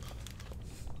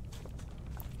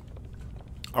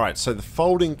 Alright, so the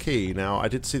folding key. Now, I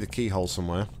did see the keyhole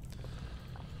somewhere.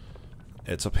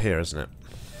 It's up here, isn't it?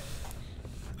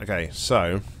 Okay,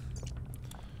 so...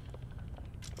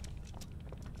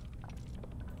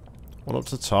 one up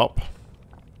to the top.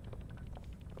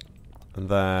 And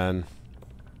then...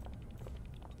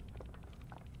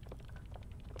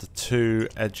 the two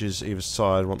edges either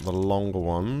side want the longer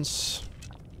ones.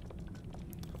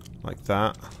 Like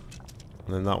that.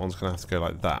 And then that one's going to have to go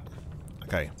like that.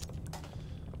 Okay.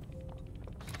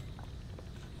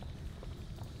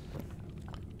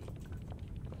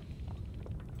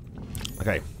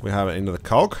 Okay, we have it into the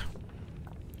cog,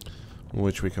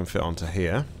 which we can fit onto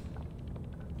here.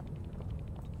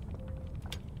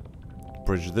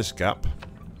 Bridge this gap.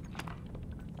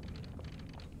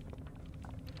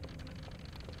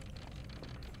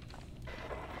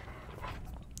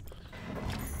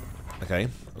 Okay,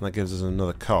 and that gives us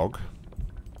another cog.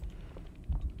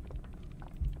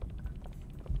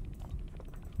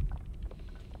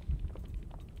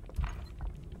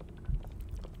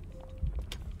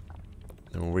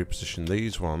 Then we'll reposition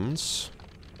these ones.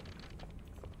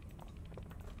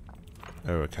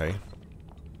 Oh, okay.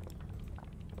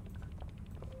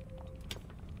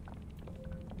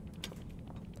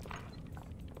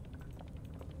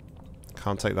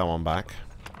 Can't take that one back.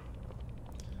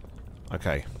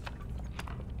 Okay.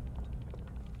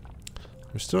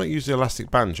 We still don't use the elastic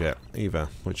band yet, either,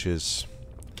 which is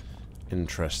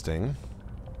interesting.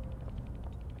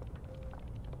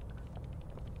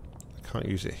 Can't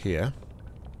use it here.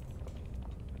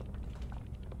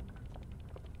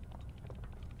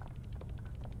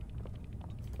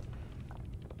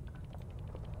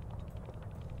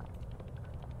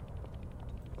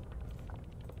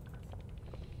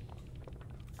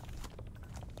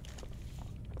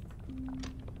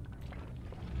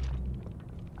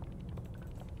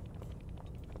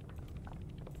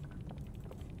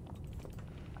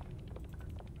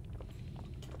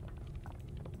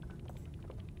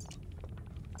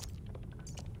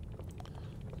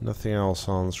 Nothing else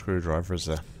on the screwdriver, is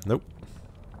there? Nope.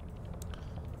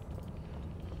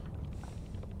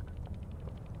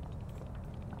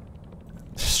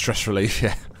 Stress relief,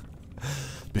 yeah.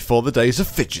 Before the days of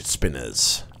fidget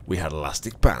spinners, we had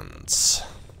elastic bands.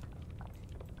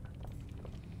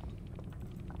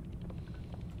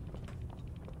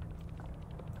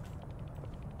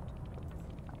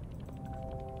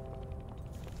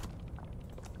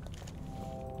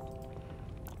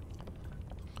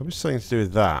 Probably something to do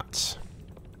with that.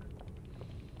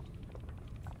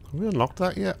 Have we unlocked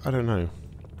that yet? I don't know.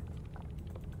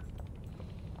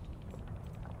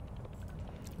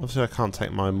 Obviously I can't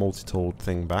take my multi-tool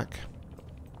thing back.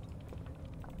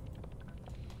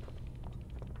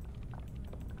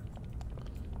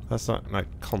 That's not like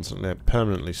constantly,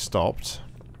 permanently stopped.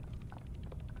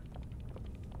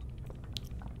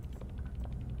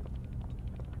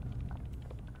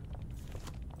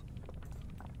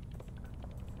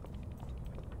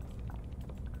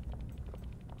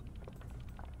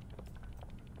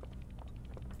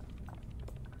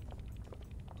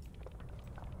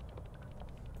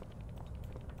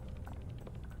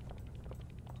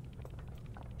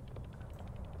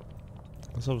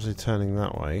 It's obviously turning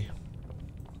that way.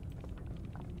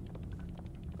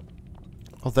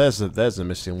 Oh, there's the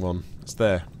missing one. It's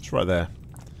there. It's right there.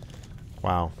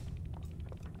 Wow.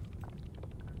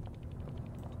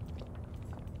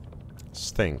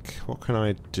 Let's think. What can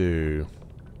I do?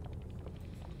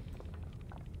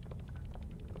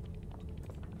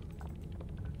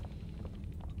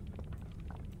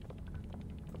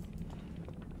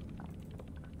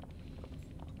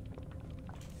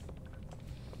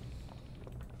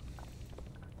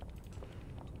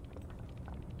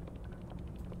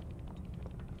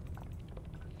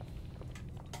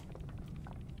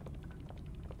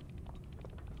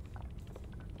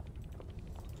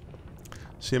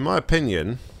 See, in my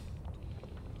opinion,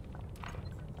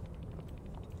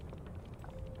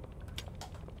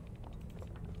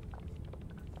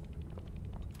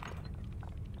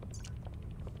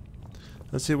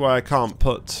 let's see why I can't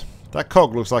put... That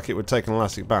cog looks like it would take an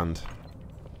elastic band.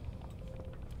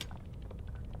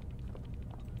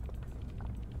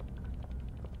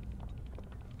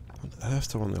 What on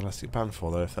earth do I want the elastic band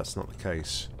for, though, if that's not the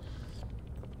case?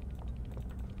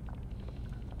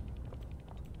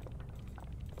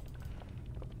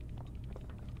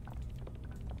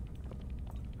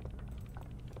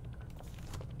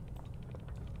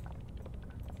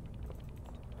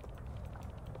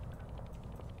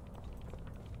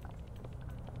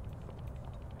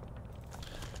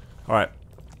 Alright.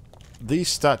 These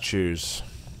statues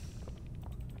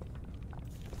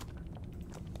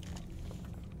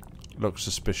look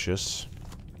suspicious.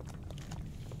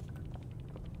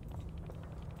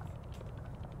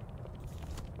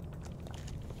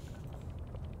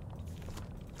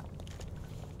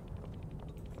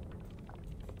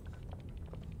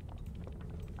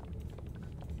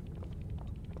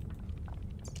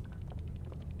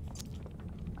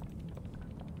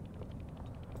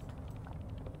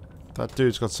 That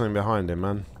dude's got something behind him,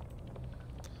 man.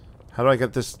 How do I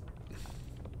get this?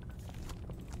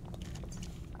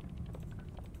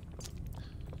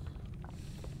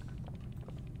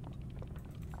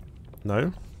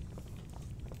 No?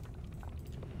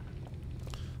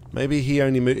 Maybe he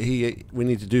only we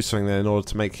need to do something there in order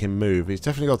to make him move. He's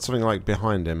definitely got something like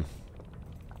behind him.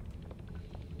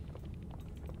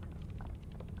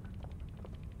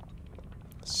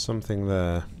 Something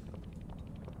there.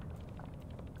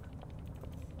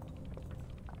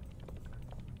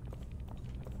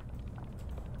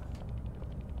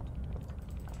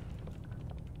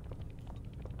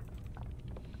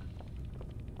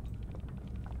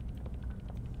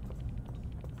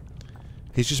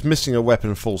 He's just missing a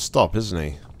weapon full stop, isn't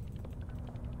he?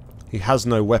 He has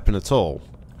no weapon at all.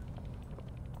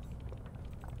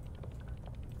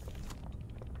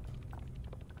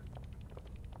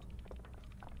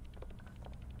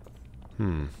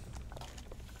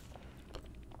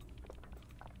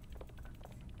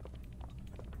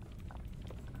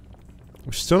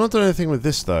 We've still not done anything with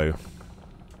this, though.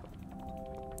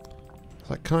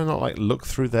 Like, can I not, like, look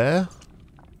through there?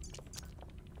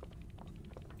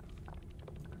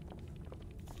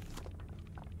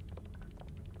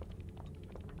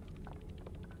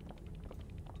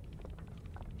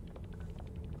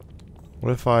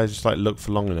 What if I just, like, look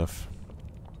for long enough?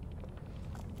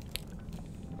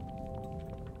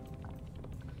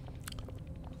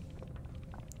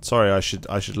 Sorry, I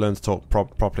should learn to talk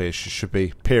properly. It should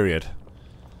be period.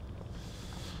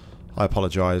 I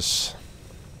apologise.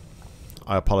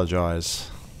 I apologise.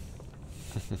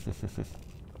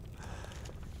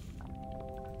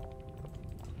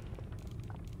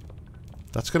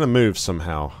 That's going to move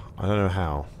somehow. I don't know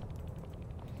how.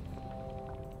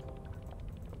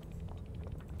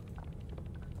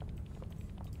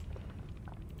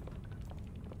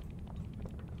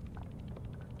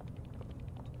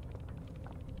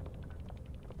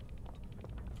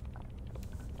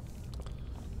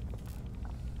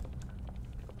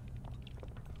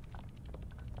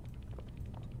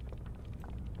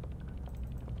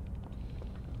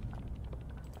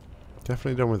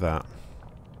 Definitely done with that.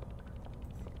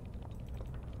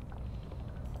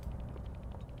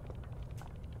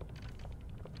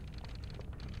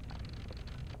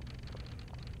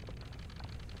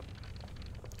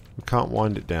 We can't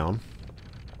wind it down.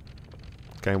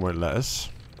 Game won't let us.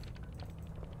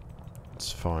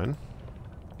 It's fine.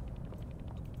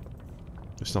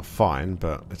 It's not fine,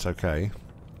 but it's okay.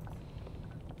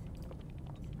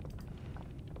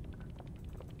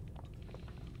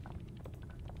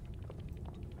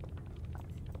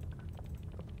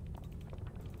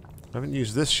 I haven't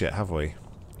used this yet, have we? I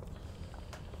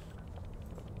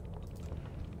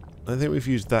don't think we've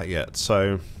used that yet,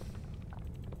 so...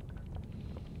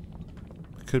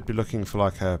 I could be looking for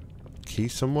like a key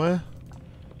somewhere.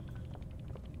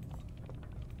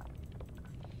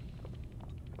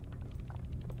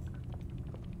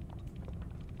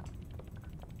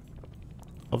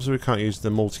 Obviously we can't use the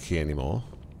multi-key anymore.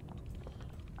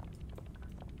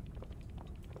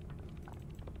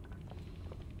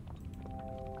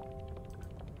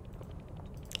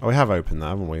 Oh, we have opened that,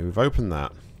 haven't we? We've opened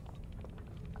that.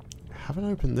 We haven't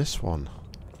opened this one.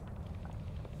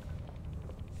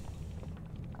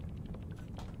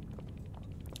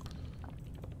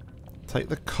 Take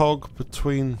the cog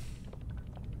between...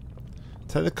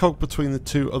 Take the cog between the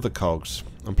two other cogs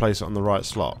and place it on the right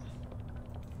slot.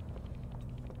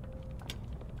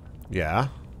 Yeah.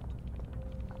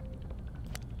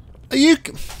 Are you...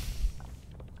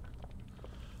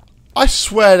 I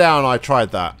swear down I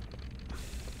tried that.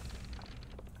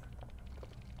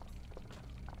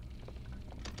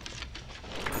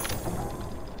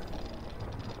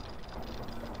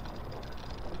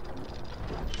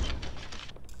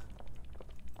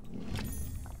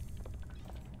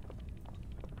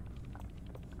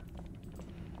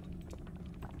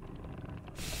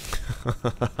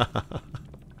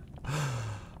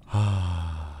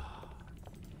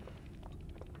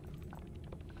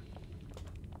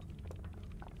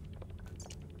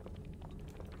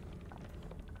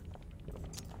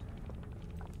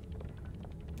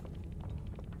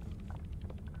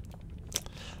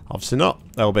 Obviously not,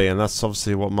 LB, and that's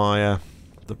obviously what my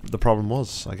the problem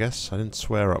was, I guess. I didn't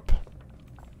swear up.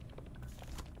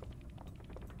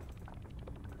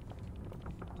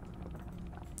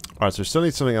 Alright, so we still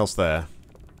need something else there.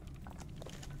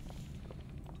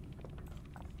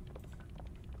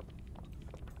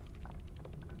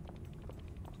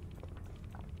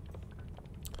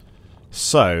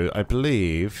 So, I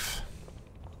believe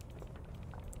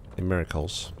in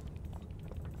miracles.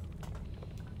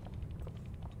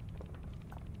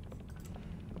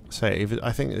 So,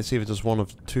 I think it's either does one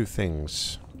of two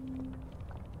things.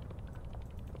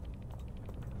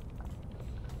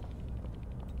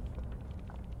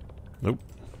 Nope.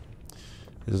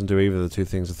 It doesn't do either of the two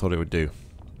things I thought it would do.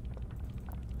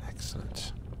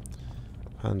 Excellent.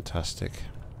 Fantastic.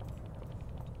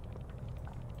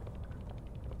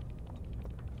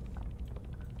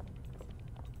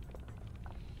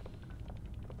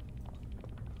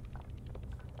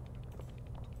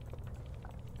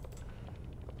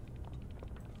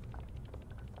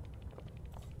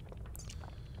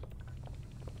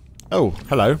 Oh,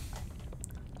 hello.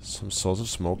 Some sort of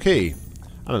small key.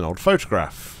 And an old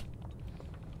photograph.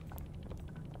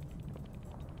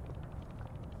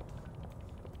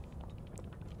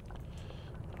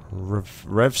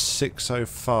 Rev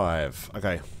 605.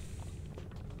 Okay.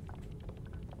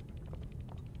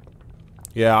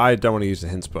 Yeah, I don't want to use the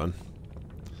hints button.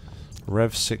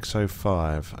 Rev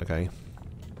 605. Okay.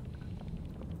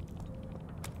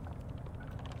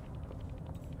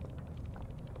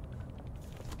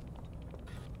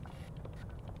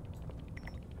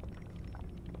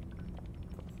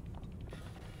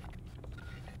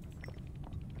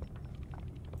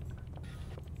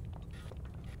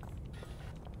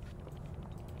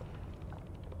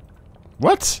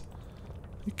 What?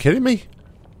 Are you kidding me?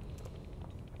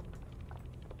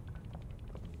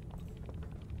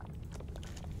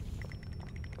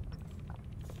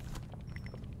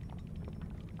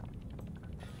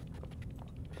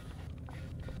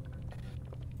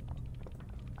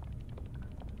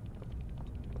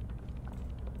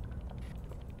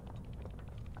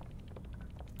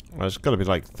 Well, it's got to be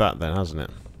like that then, hasn't it?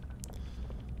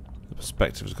 The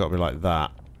perspective's got to be like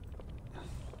that.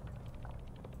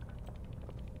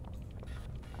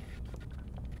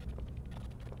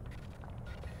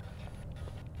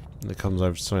 And it comes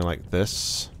over to something like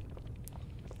this.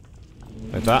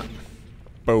 Like that.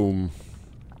 Boom.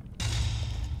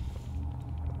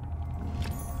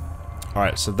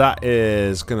 Alright, so that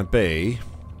is going to be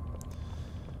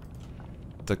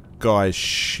the guy's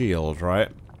shield, right?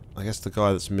 I guess the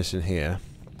guy that's missing here.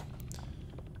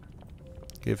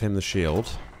 Give him the shield.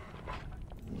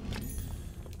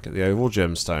 Get the oval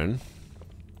gemstone.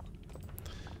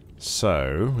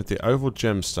 So, with the oval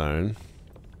gemstone,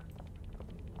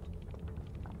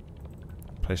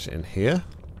 place it in here.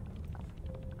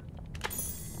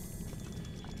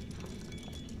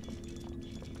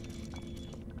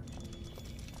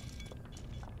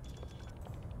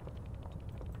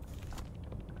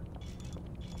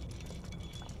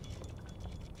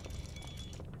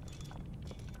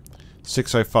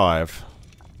 $605.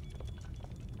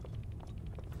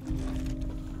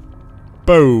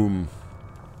 Boom.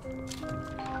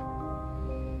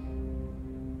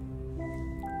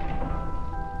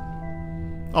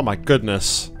 Oh my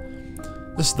goodness.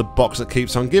 This is the box that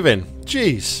keeps on giving.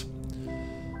 Jeez.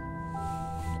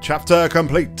 Chapter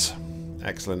complete.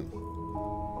 Excellent.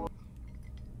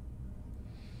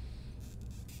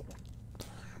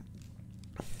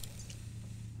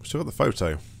 Still got the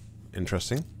photo.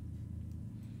 Interesting.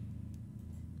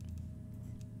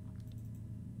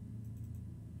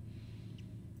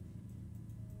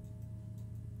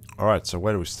 Alright, so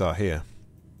where do we start here?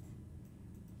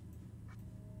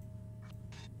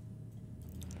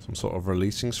 Some sort of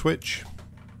releasing switch.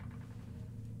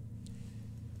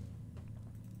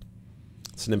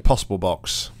 It's an impossible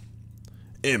box.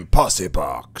 Impossible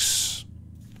box.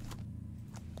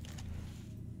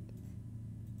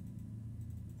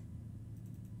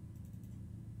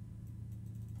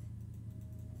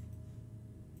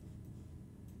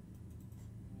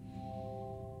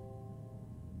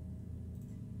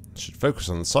 Should focus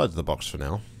on the side of the box for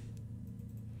now.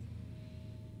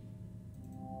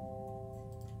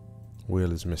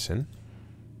 Wheel is missing.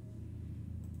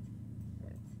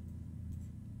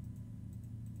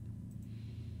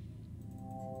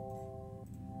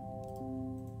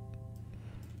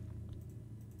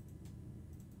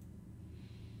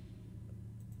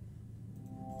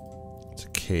 It's a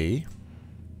key.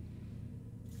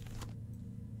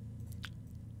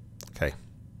 Okay.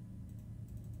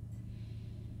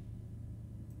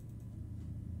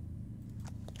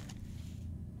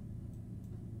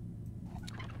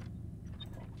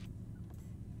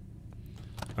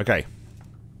 Okay.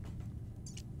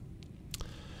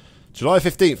 July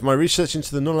 15th. My research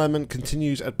into the non-element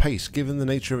continues at pace. Given the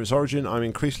nature of its origin, I'm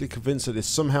increasingly convinced that it's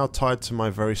somehow tied to my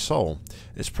very soul.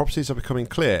 Its properties are becoming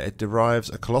clear. It derives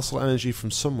a colossal energy from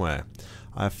somewhere.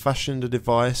 I have fashioned a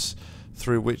device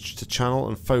through which to channel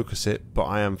and focus it, but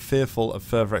I am fearful of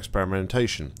further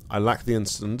experimentation. I lack the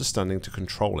understanding to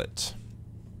control it.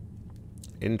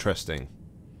 Interesting.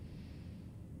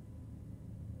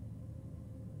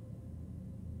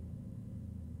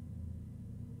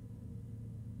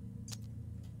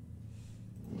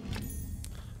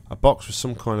 A box with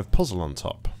some kind of puzzle on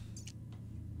top.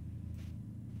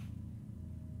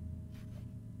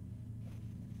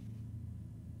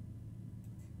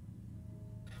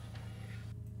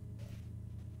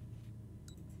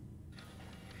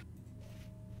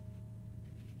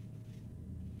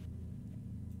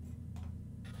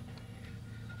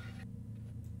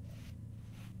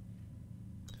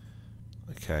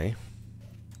 Okay.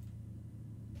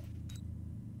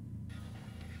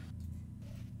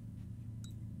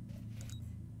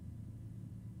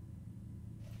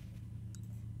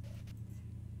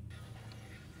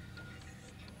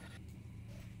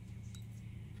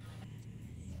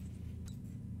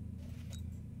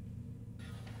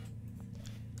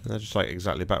 They're just like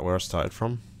exactly back where I started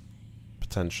from,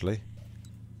 potentially.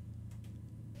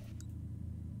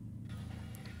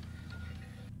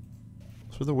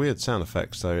 It's with the weird sound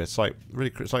effects though. It's like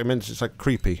really, it's like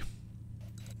creepy,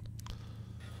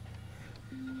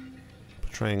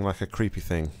 portraying like a creepy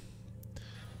thing.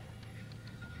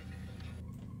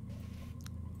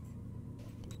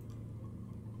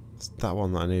 It's that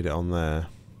one that I need it on there.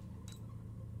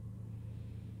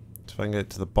 So if I can get it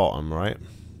to the bottom, right?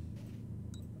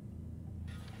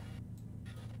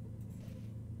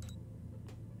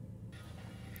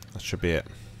 That should be it.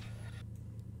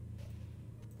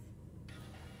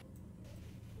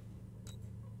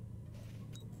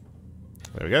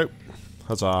 There we go.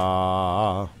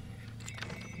 Huzzah!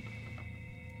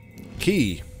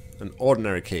 Key! An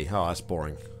ordinary key. Oh, that's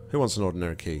boring. Who wants an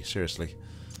ordinary key? Seriously.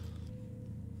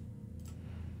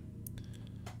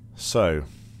 So.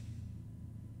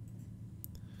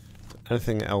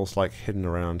 Anything else like hidden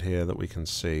around here that we can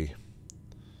see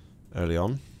early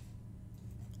on?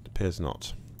 It appears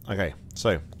not. Okay,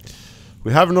 so.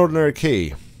 We have an ordinary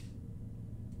key.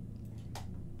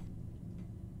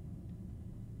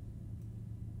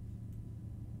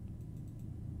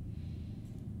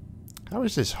 How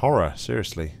is this horror?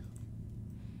 Seriously.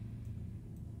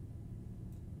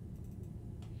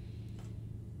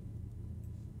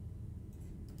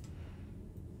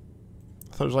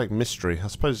 I thought it was like mystery. I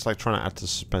suppose it's like trying to add to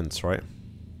suspense, right?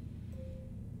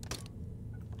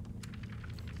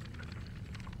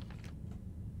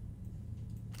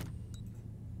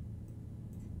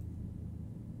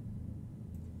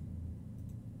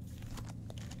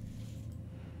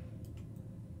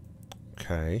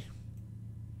 Okay.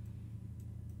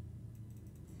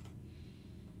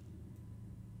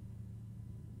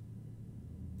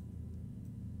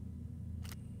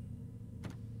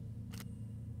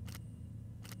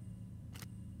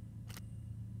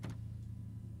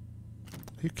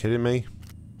 Are you kidding me?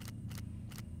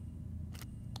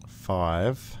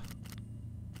 5.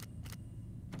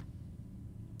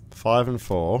 5 and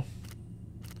 4.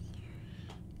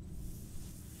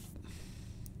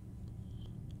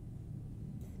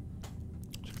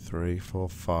 2, 3, 4,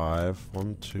 5.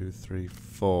 1, 2, 3,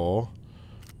 4.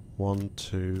 1,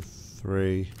 2,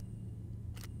 3.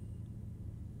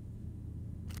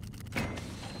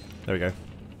 There we go.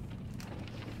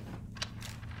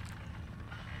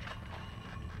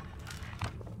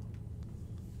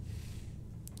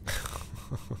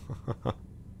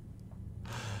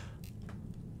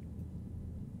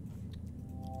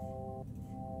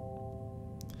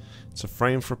 It's a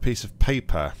frame for a piece of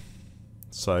paper.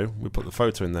 So, we put the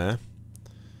photo in there.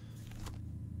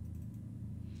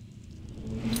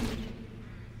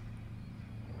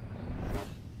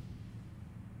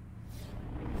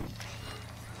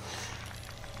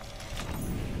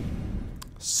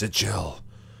 Sigil.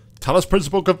 Talos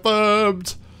principle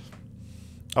confirmed!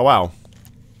 Oh wow.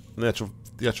 The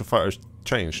actual photo's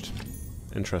changed.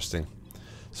 Interesting.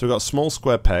 So we've got a small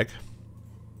square peg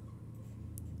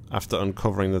after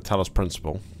uncovering the Talos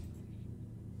principle,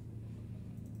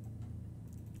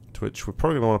 to which we're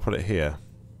probably going to want to put it here.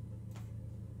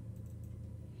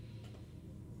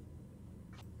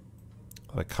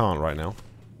 I can't right now.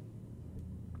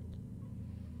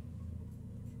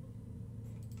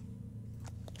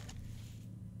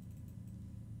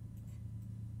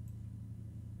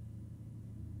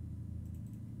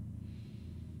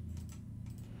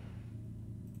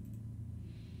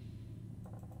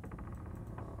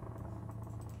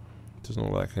 Doesn't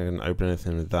look like I can open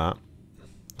anything with that.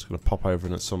 It's going to pop over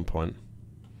in at some point.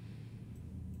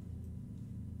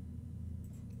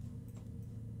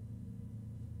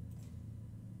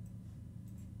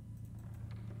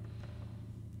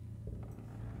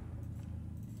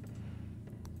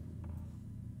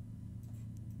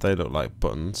 They look like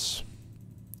buttons.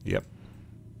 Yep.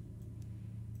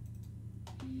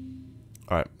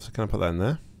 Alright, so can I put that in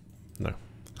there? No,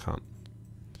 can't.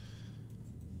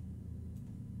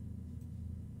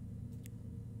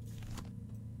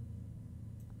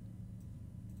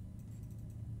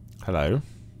 Hello.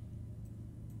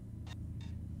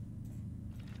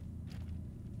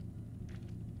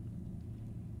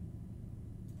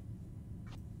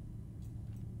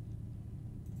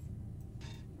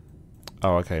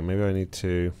 Oh, okay, maybe I need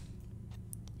to...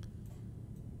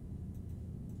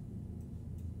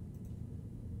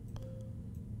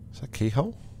 Is that a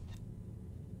keyhole?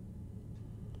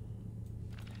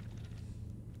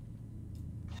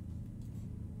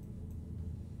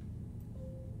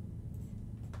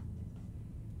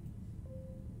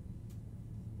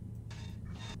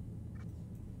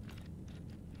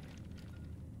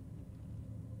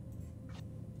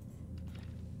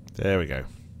 There we go.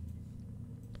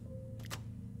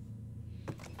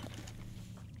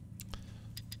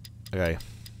 Okay.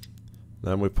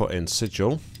 Then we put in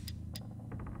sigil.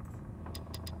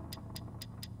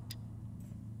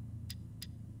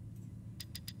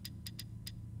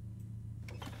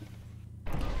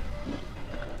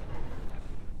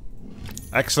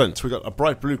 Excellent. We got a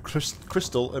bright blue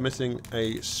crystal emitting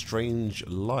a strange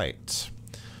light.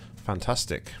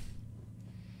 Fantastic.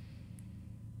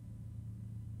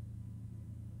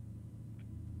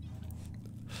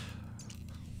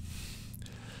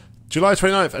 July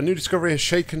 29th, a new discovery has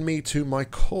shaken me to my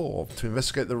core. To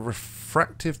investigate the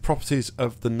refractive properties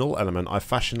of the null element, I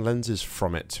fashion lenses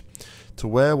from it. To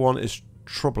wear one is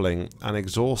troubling and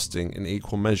exhausting in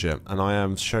equal measure, and I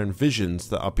am shown visions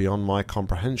that are beyond my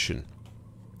comprehension.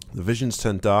 The visions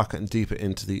turn darker and deeper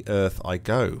into the earth I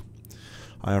go.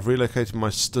 I have relocated my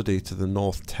study to the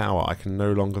North Tower. I can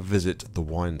no longer visit the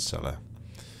wine cellar.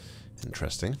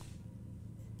 Interesting.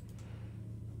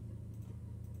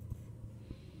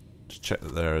 Just check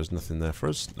that there is nothing there for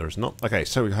us. There is not. Okay,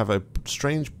 so we have a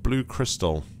strange blue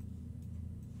crystal.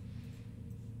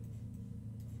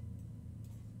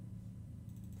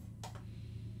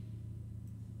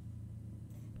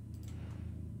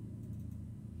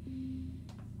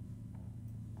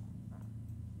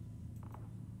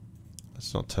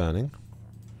 It's not turning.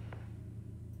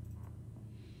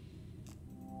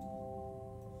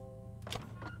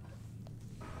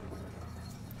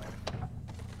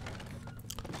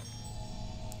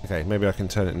 Okay, maybe I can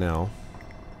turn it now.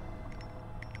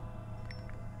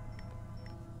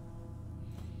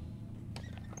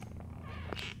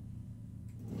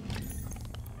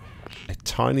 A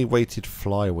tiny weighted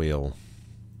flywheel.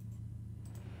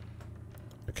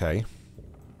 Okay.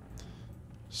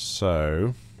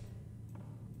 So...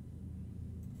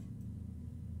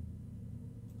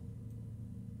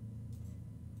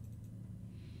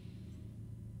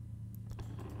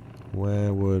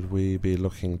 where would we be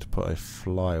looking to put a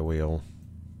flywheel?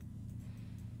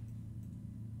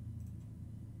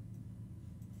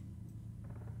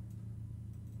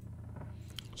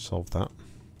 Solve that.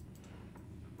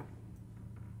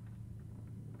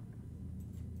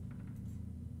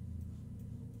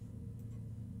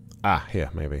 Ah, here,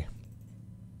 maybe.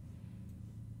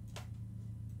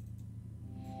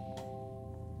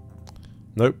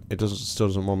 Nope, it doesn't. Still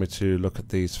doesn't want me to look at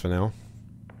these for now.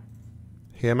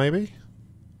 Here, maybe?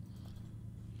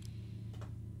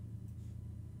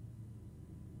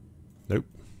 Nope.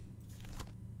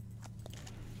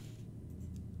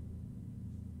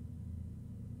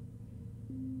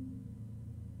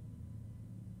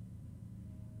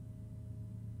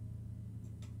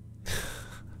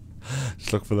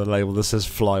 Just look for the label that says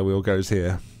flywheel goes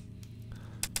here.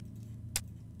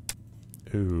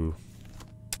 Ooh.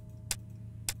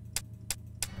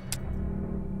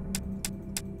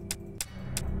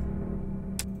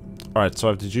 Alright, so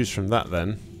I've deduced from that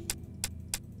then.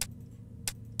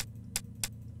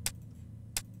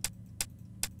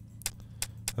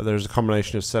 That there's a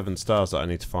combination of 7 stars that I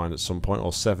need to find at some point,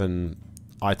 or 7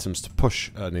 items to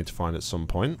push I need to find at some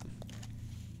point.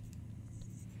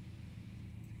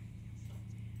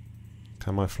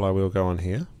 Can my flywheel go on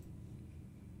here?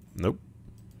 Nope.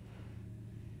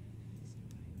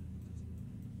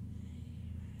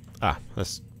 Ah,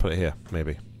 let's put it here,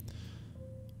 maybe.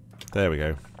 There we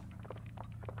go.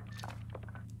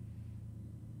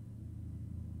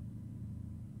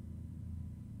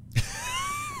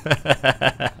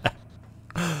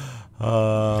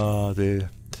 Oh dear.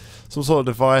 Some sort of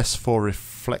device for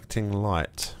reflecting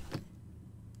light.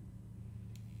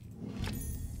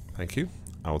 Thank you.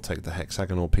 I will take the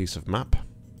hexagonal piece of map.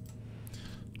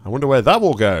 I wonder where that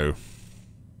will go.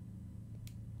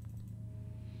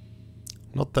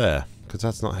 Not there, because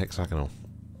that's not hexagonal.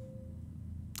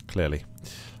 Clearly.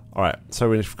 Alright,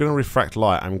 so if we're going to refract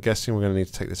light, I'm guessing we're going to need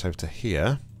to take this over to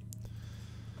here.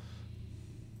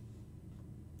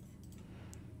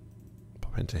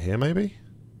 Pop into here, maybe?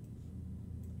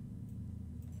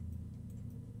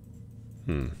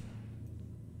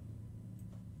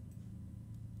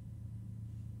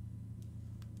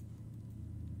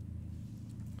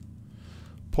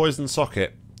 Poison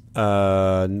socket.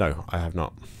 No, I have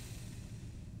not.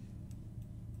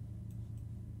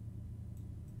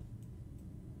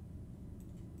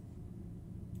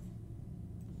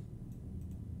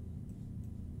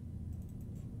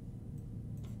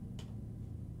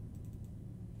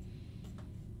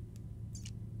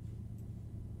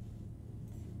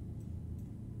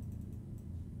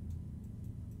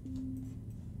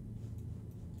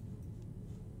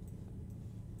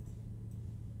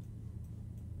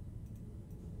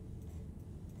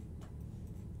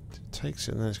 Takes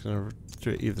it and then it's going to do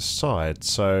it either side,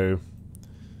 so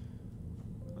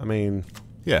I mean,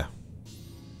 yeah.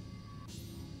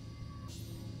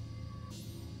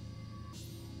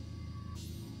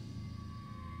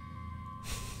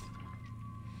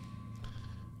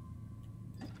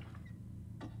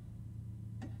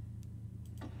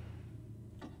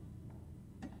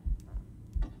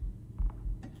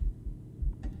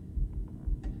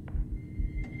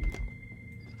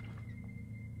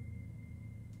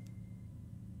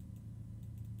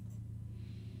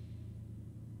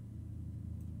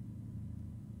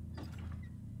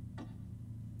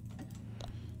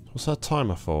 What's that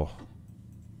timer for?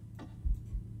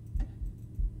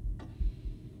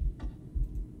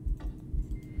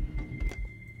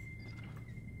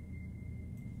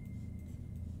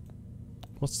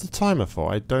 What's the timer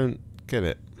for? I don't get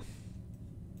it.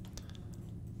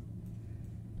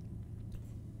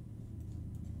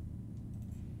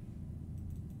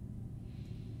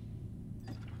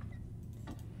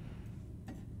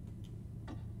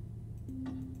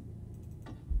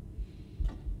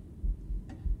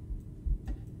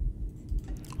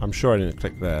 I'm sure I didn't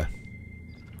click there.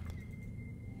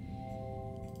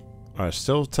 Alright,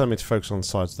 still telling me to focus on the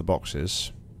sides of the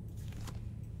boxes.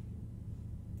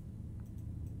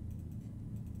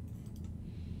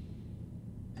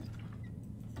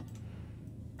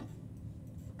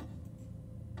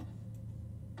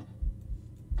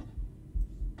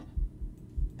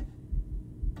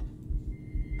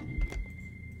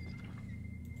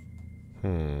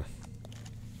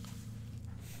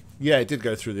 Yeah, it did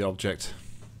go through the object.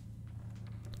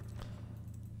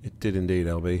 It did indeed,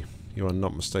 LB. You are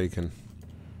not mistaken.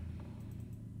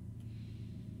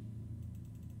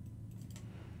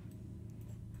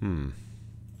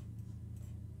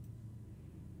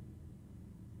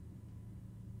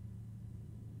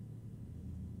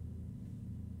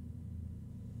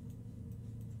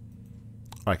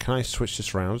 Alright, can I switch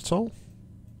this round at all?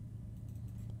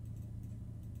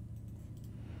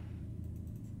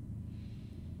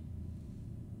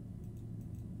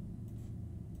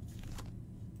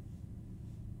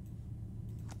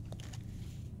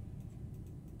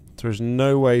 There is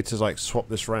no way to, like, swap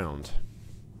this round.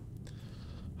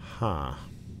 Huh.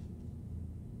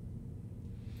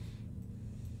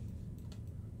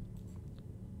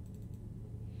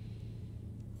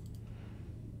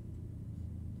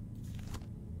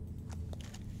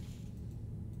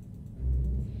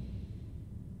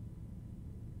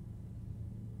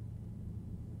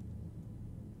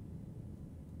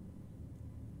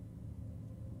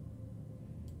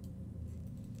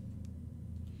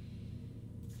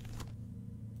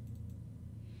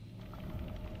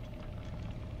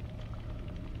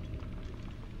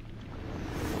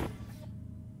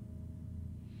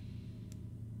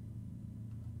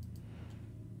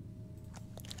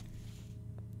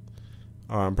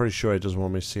 Oh, I'm pretty sure it doesn't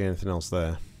want me to see anything else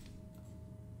there.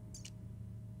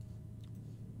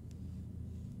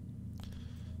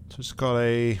 So it's got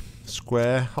a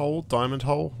square hole, diamond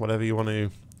hole, whatever you want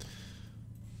to...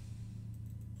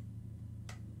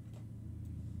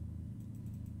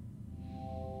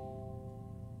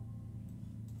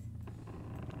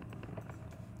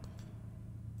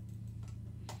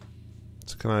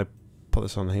 So can I put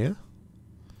this on here?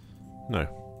 No.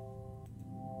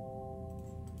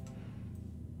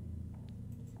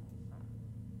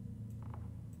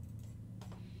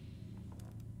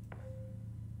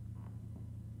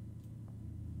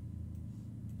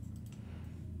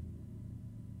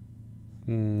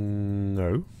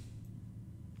 No.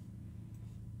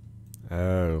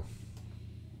 Oh.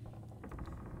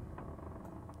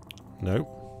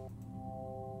 Nope.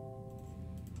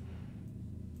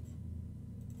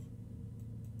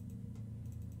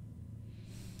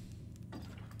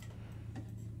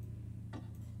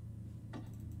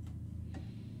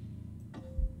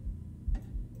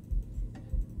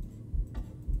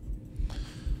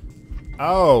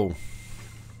 Oh.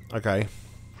 Okay.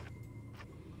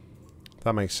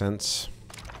 That makes sense.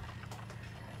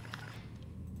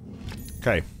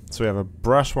 Okay, so we have a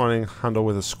brass winding handle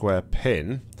with a square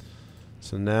pin.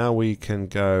 So now we can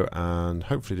go and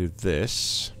hopefully do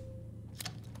this.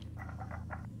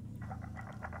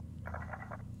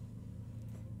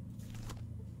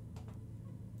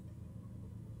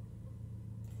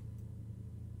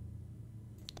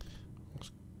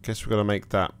 Guess we've got to make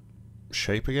that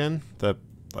shape again. The,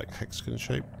 like, hexagon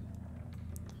shape.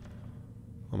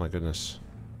 Oh my goodness.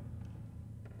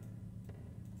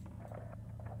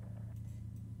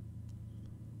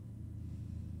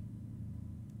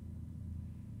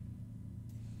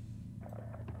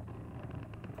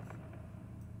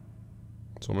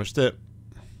 It's almost it.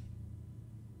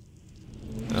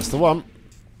 That's the one.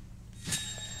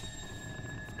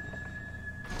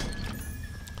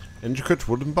 Intricate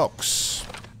wooden box.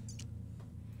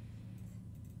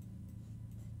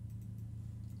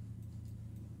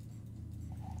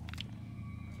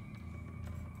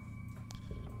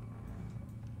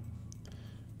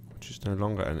 Which is no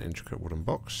longer an intricate wooden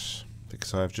box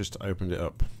because I've just opened it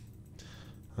up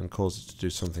and caused it to do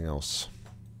something else.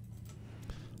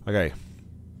 Okay.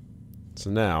 So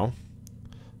now,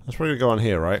 that's probably going to go on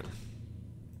here, right?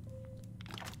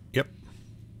 Yep.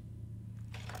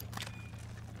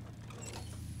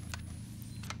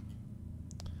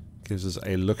 Gives us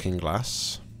a looking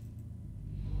glass.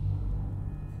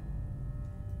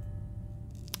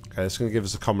 Okay, it's going to give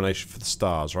us a combination for the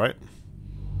stars, right?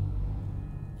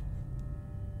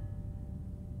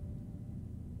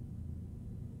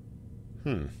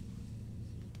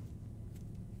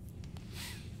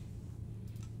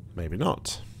 Maybe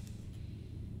not.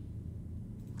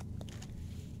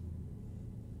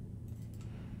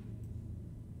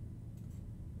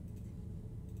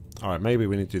 Alright, maybe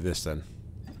we need to do this then.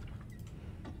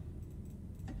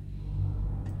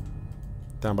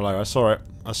 Down below, I saw it.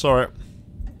 I saw it.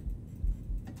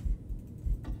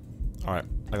 Alright,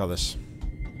 I got this.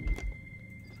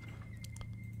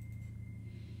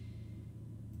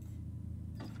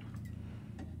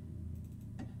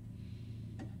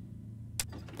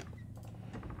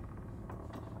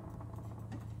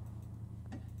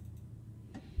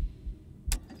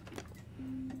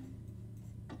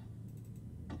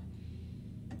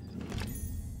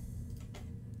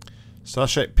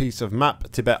 Star-shaped piece of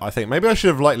map, Tibet, I think. Maybe I should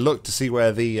have like looked to see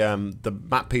where the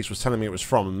map piece was telling me it was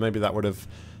from, and maybe that would have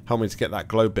helped me to get that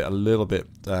globe bit a little bit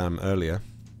earlier.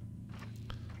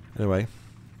 Anyway,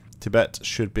 Tibet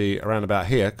should be around about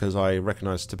here, because I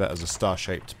recognise Tibet as a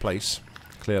star-shaped place,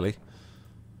 clearly.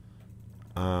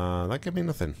 That gave me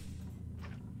nothing.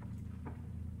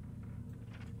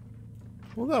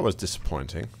 Well, that was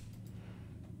disappointing.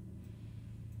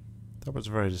 That was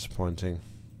very disappointing,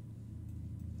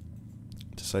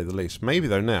 to say the least. Maybe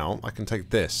though now I can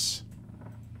take this.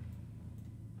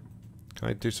 Can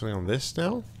I do something on this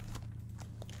now?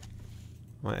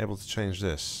 Am I able to change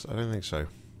this? I don't think so.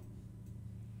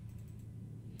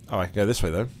 Oh, I can go this way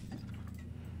though.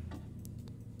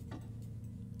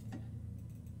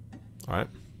 Alright.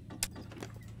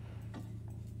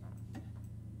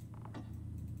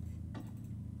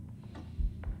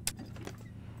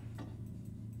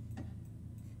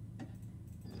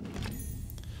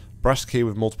 Brass key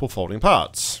with multiple folding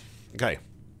parts. Okay.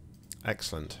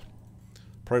 Excellent.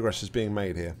 Progress is being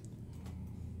made here.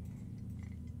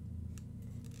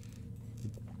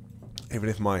 Even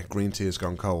if my green tea has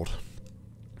gone cold.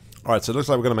 Alright, so it looks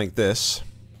like we're going to make this.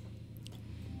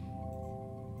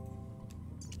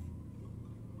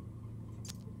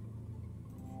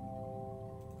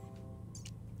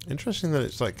 Interesting that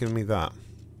it's like giving me that.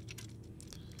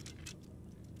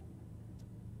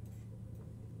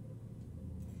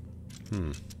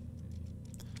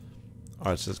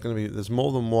 Alright, so it's going to be, there's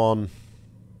more than one.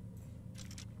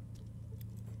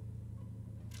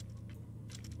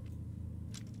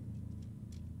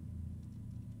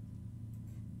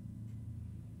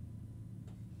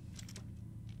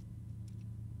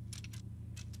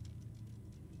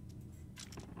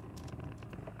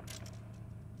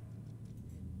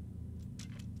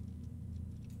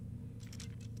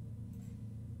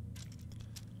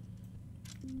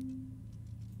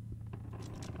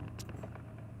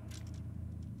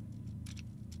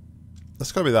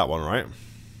 That's got to be that one, right?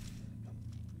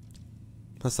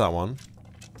 That's that one.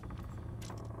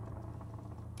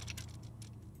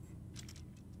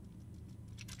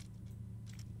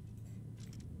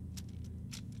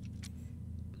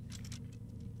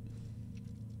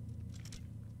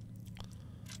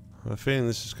 I have a feeling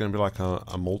this is going to be like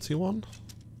a multi one.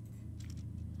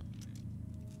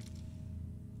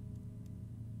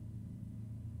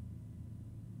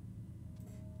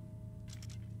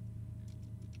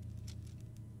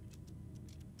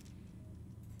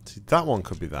 See, that one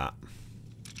could be that.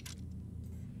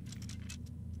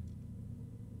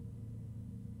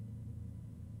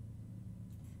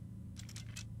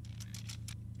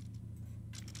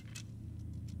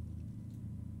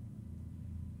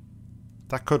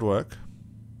 That could work.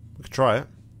 We could try it.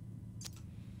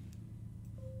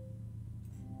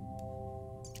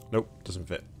 Nope, doesn't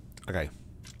fit. Okay.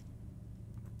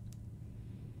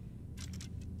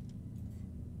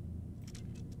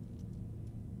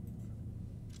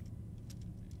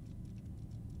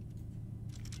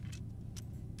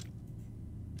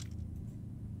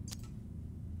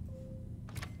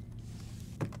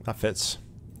 That fits.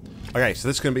 Okay, so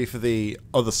this is going to be for the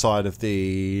other side of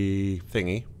the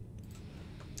thingy.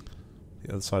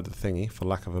 The other side of the thingy, for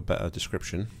lack of a better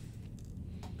description.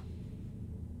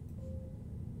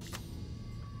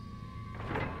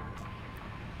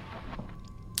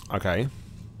 Okay.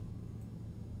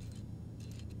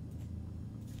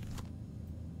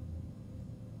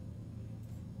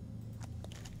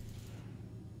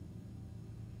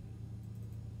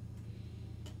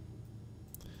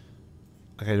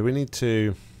 Okay, do we need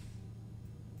to...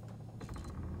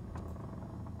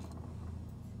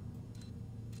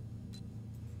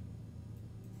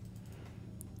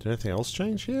 Did anything else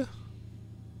change here?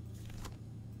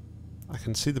 I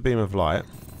can see the beam of light.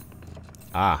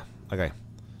 Ah, okay.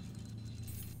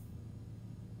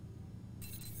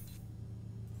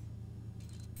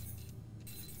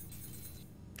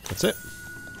 That's it.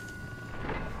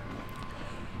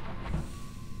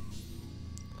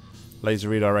 Laser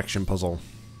redirection puzzle.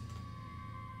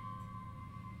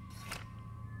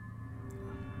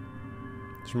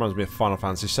 This reminds me of Final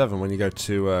Fantasy VII when you go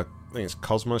to, I think it's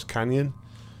Cosmos Canyon.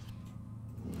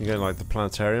 You go like the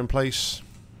planetarium place.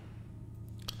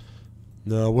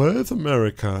 Now, where's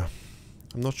America?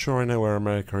 I'm not sure I know where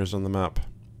America is on the map.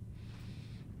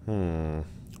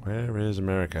 Where is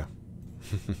America?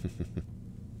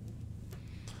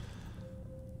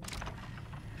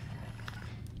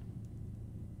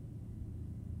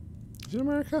 Is it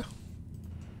America?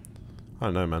 I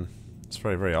don't know, man. It's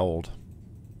very, very old.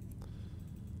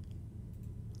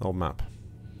 Old map.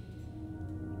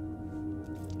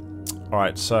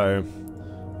 Alright, so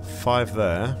 5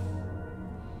 there.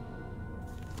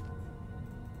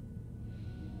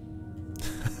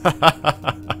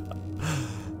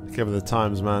 Give it the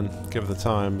times, man. Give it the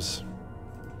times.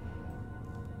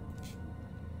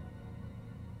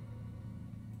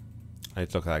 I need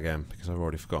to look at that again because I've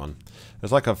already forgotten. It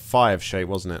was like a 5 shape,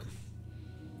 wasn't it?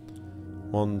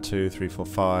 1, 2, 3, 4,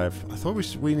 5. I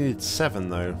thought we needed 7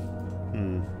 though.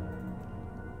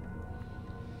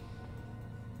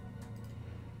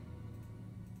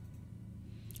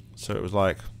 So it was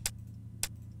like...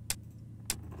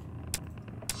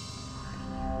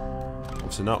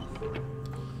 Obviously not.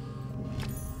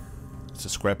 It's a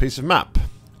square piece of map,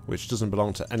 which doesn't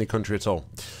belong to any country at all.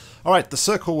 Alright, the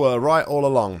circle were right all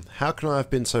along. How can I have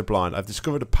been so blind? I've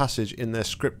discovered a passage in their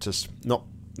scriptus, Nock,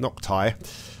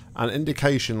 an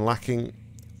indication lacking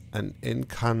an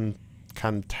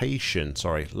incantation,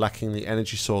 lacking the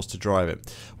energy source to drive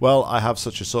it. Well, I have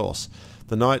such a source.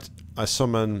 The night I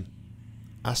summon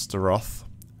Astaroth,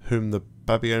 whom the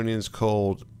Babylonians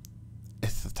called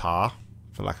Ithatar,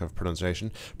 for lack of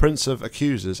pronunciation, Prince of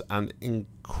Accusers and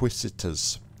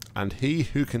Inquisitors, and he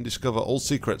who can discover all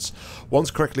secrets.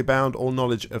 Once correctly bound, all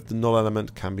knowledge of the null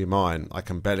element can be mine. I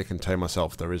can barely contain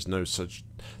myself. There is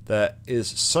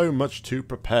so much to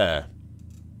prepare.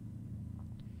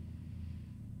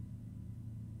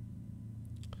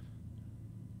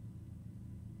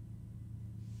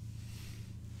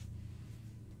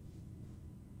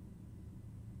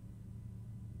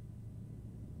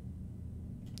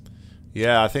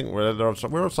 Yeah, I think we're up to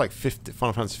like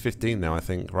Final Fantasy 15 now, I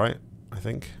think, right? I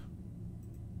think.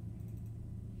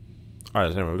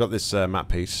 Alright, anyway, we've got this map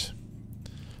piece.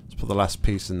 Let's put the last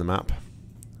piece in the map.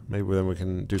 Maybe then we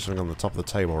can do something on the top of the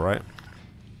table, right?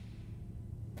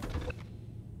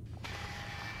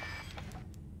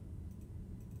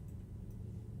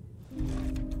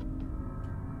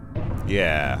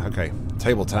 Yeah, okay.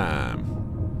 Table time.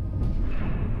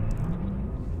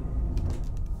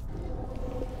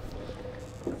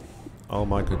 Oh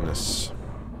my goodness.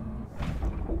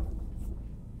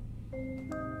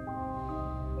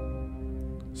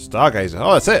 Stargazer.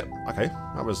 Oh, that's it. Okay,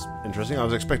 that was interesting. I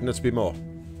was expecting there to be more.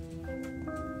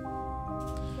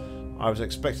 I was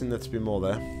expecting there to be more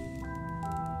there.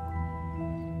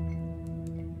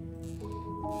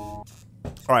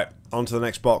 Alright, on to the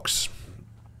next box.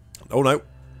 Oh no,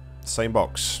 same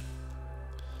box.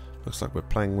 Looks like we're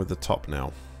playing with the top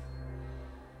now.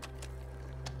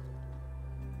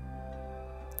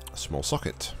 A small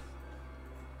socket.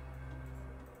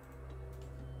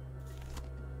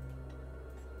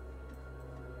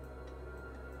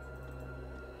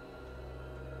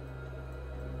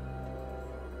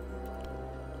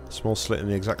 Small slit in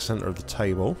the exact center of the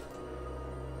table.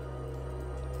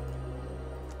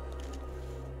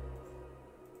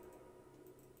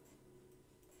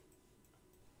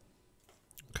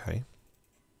 Okay.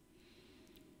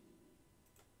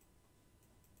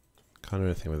 Can't do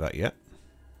anything with that yet.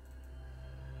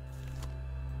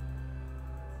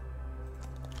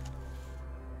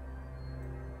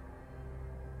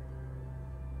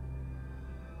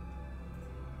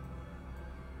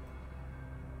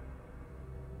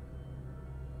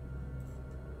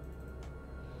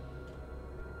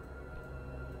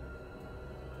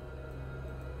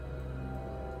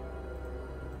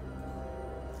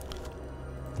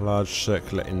 Large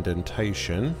circular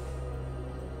indentation.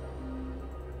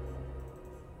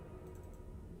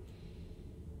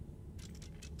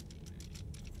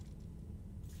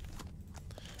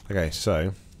 Okay,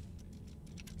 so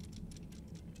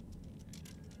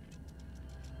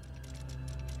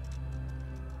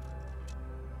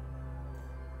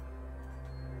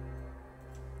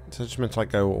is it just meant to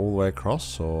like go all the way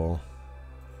across, or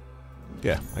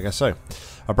yeah, I guess so.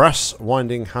 A brass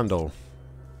winding handle.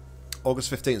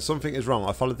 August 15th. Something is wrong.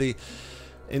 I followed the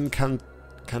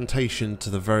incantation to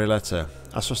the very letter.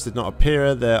 Astos did not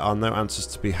appear. There are no answers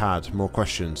to be had. More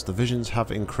questions. The visions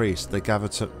have increased. They gather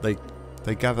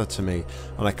to me,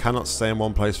 and I cannot stay in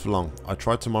one place for long. I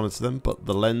tried to monitor them, but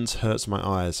the lens hurts my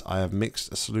eyes. I have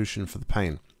mixed a solution for the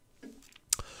pain.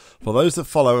 For those that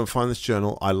follow and find this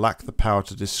journal, I lack the power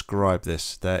to describe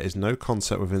this. There is no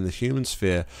concept within the human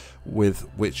sphere with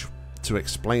which to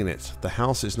explain it. The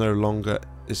house is no longer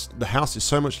the house is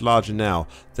so much larger now.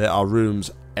 There are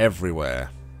rooms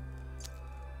everywhere.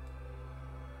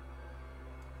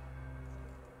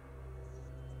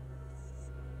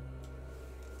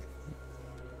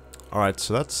 Alright,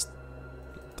 so that's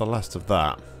the last of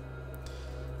that.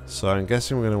 So I'm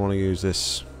guessing we're going to want to use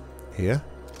this here.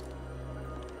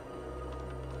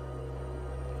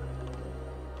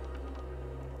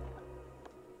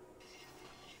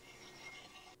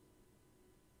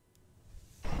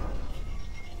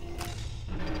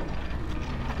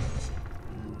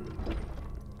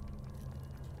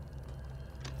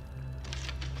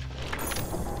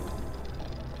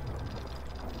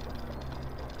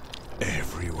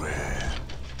 Everywhere.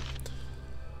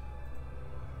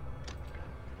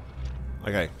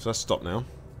 Okay, so let's stop now.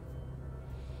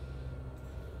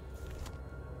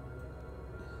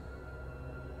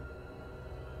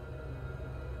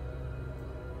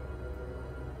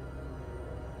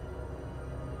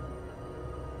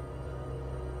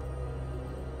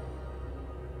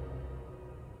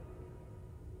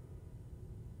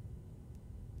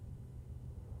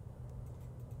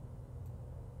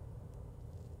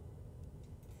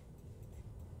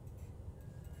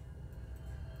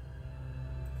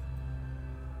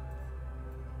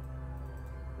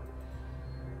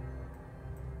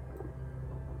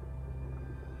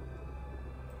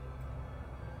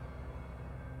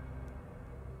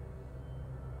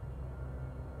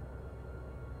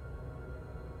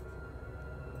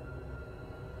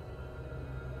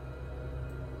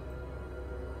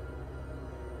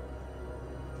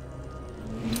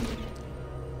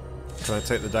 Can I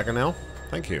take the dagger now?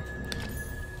 Thank you.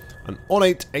 An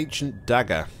ornate ancient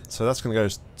dagger. So that's going to go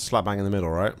slap bang in the middle,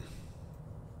 right?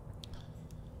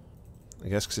 I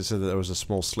guess because it said that there was a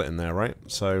small slit in there, right?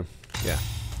 So, yeah.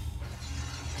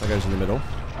 That goes in the middle.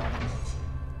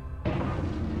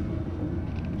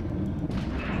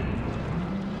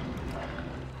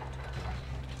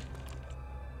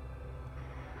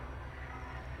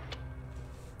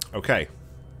 Okay.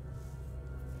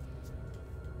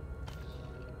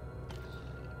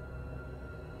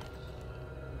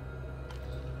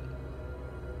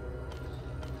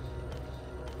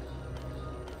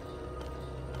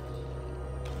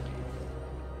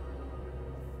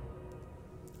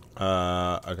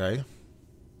 Okay.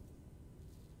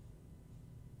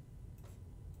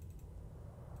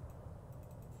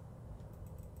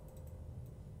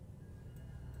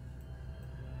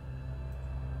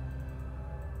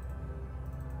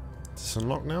 Is this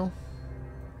unlocked now?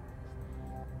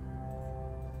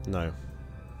 No.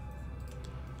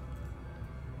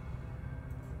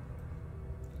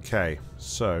 Okay,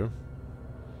 so...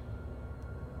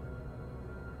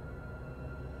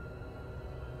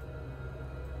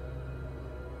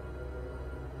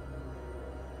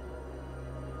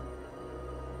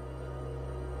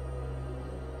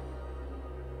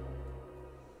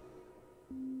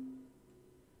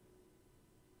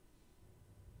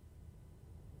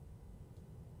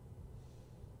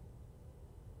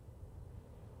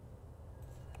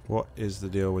 what is the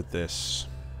deal with this?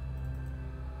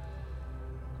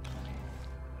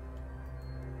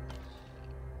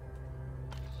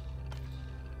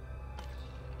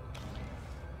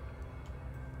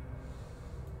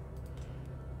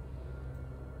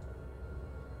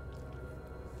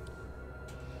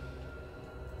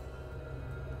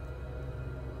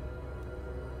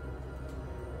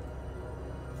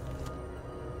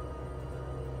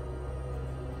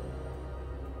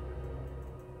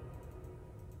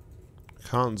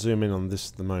 Can't zoom in on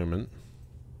this at the moment.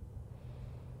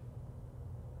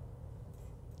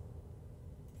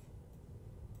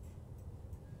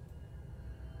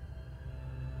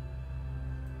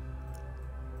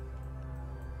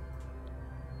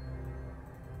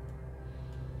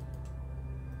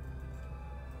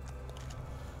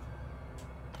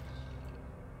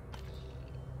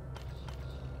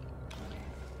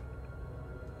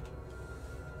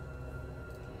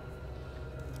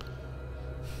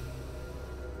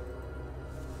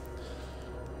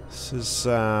 This is,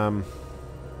 can't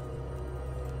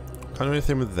do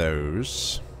anything with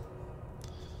those.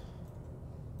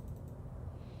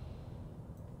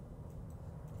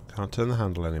 Can't turn the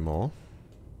handle anymore.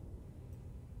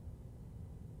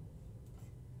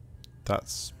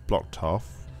 That's blocked off.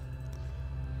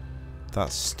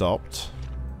 That's stopped.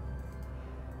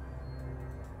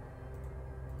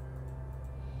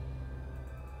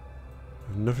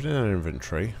 Nothing in our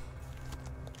inventory.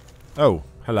 Oh,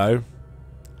 hello.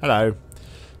 Hello.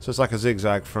 So it's like a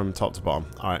zigzag from top to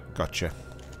bottom. Alright, gotcha.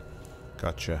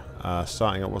 Gotcha.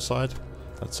 Starting at what side?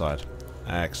 That side.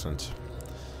 Excellent.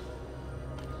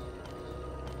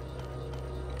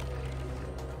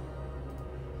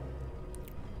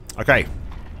 Okay.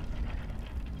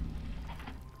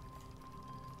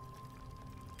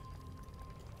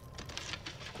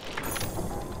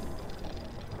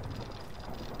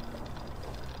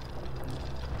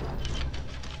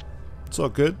 It's all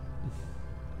good.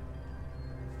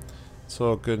 It's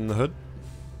all good in the hood.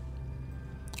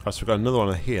 Alright, so we've got another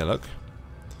one here, look.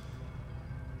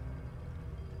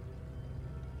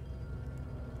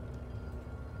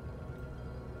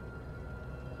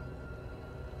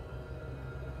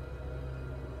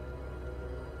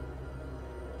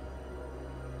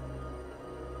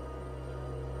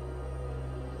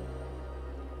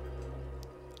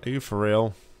 Are you for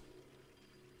real?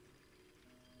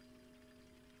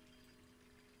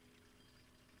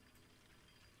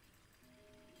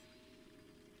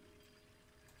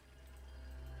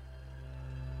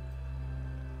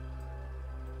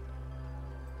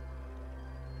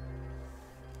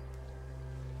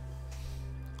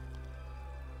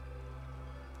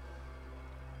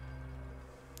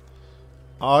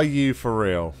 Are you for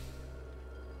real?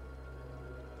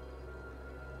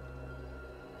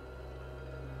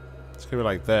 It's gonna be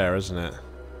like there, isn't it?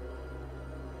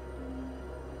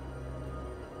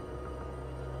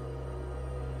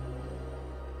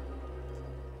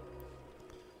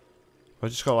 I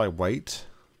just gotta like wait.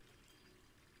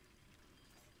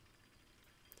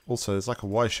 Also, there's like a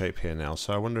Y shape here now,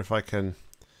 so I wonder if I can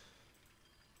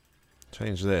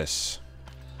change this.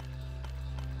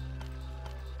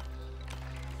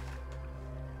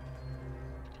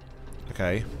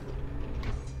 Okay.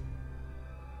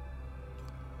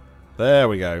 There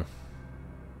we go.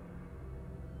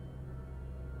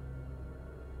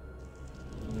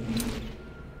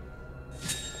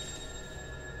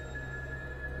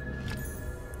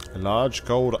 A large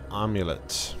gold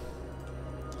amulet.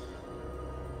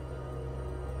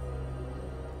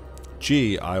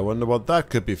 Gee, I wonder what that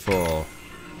could be for.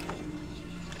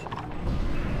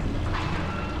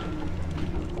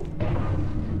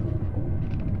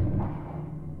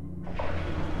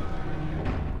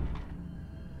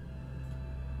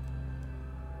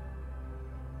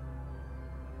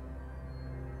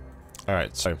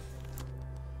 Alright, so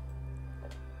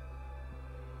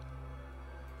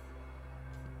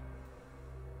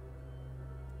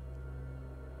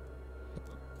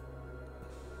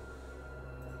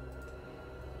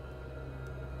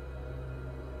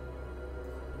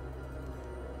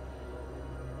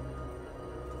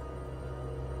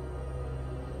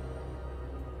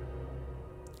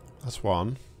that's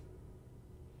one.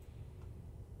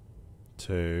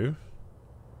 Two.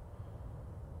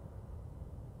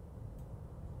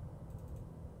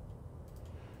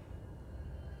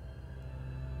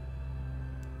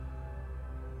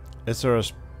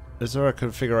 Is there a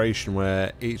configuration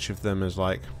where each of them is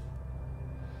like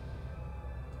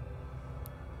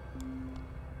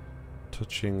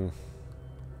touching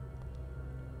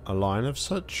a line of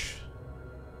such?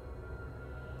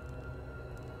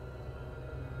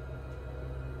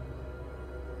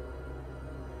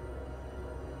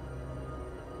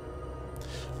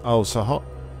 Oh, so hot.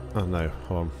 Oh no,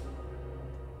 hold on.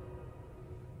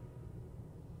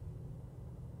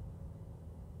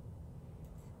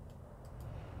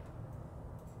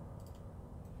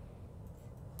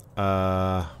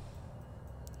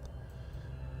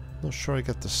 Not sure I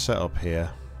get the setup here.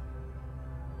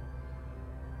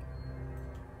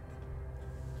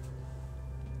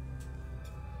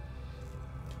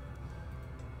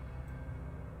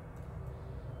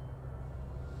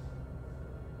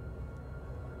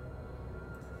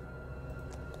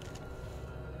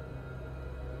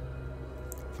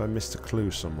 If I missed a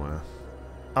clue somewhere.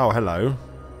 Oh, hello.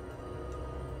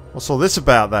 What's all this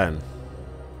about then?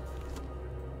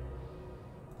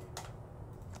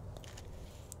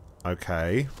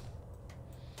 Okay.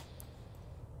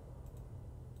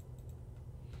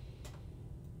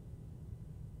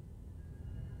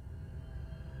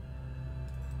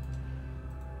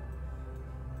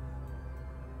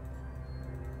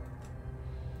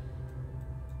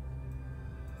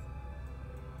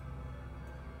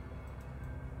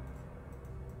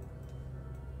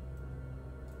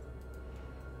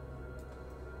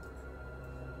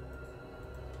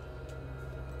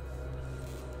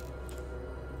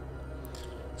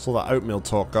 It's all that oatmeal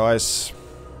talk, guys.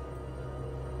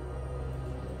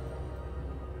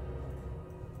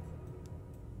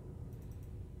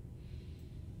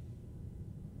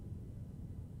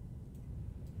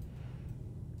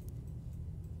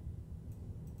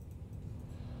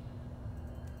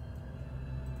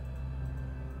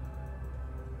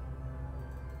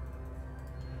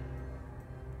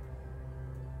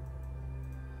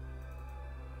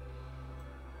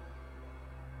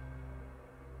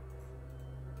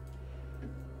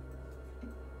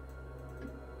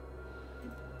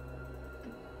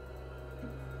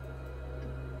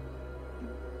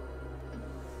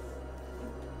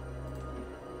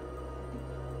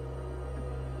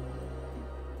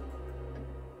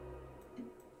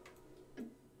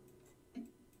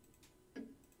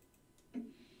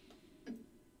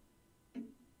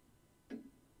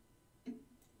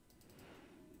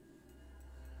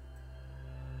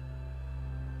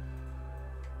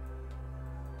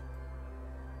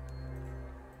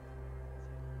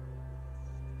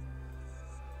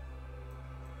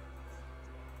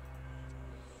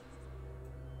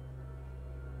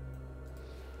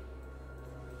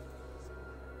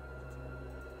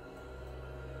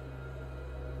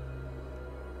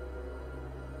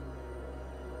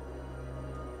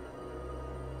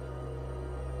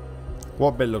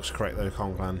 What bit looks correct though,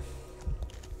 Conglan?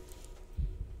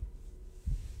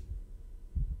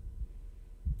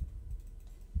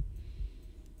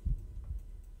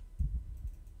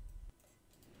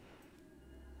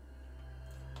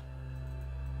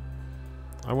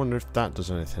 I wonder if that does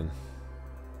anything.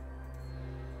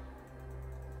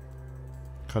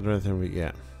 Can't do anything with it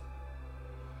yet.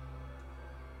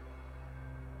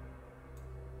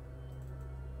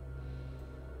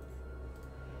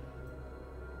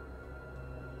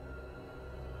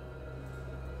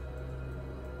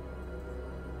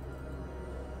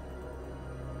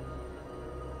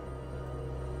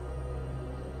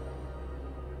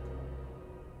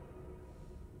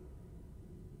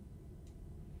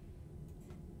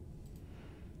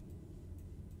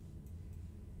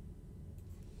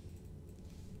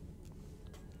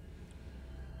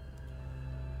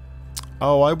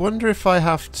 Oh, I wonder if I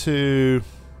have to...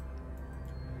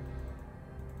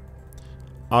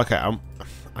 Okay,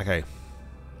 okay.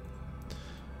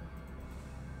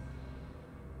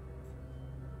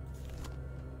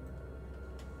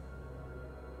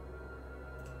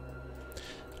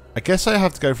 I guess I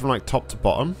have to go from like top to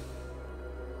bottom.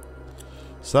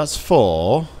 So that's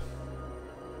 4.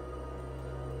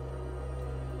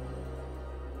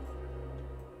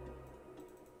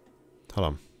 Hold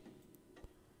on.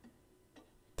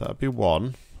 That'd be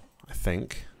 1, I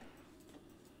think.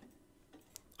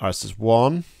 Alright, so there's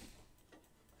 1.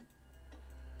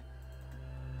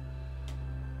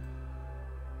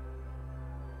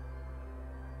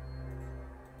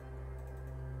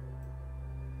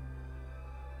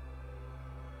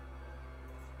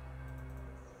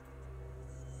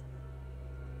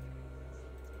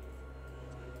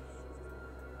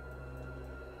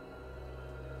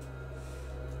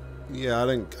 Yeah, I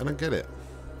don't get it.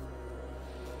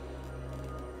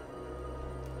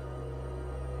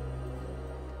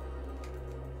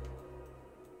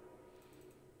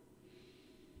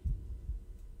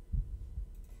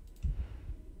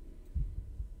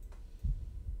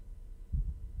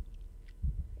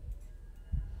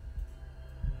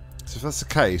 So if that's the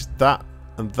case, that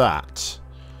and that,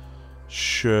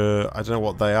 sure, I don't know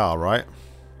what they are, right?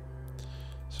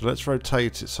 So let's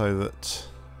rotate it so that...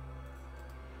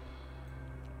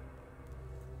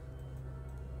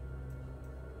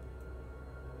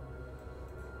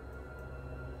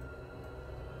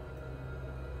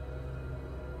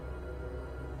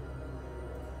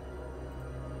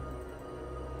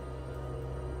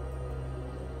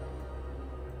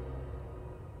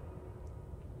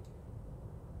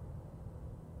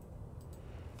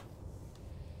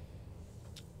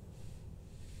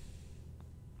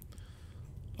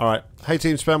 Alright. Hey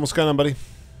Team Spam, what's going on, buddy?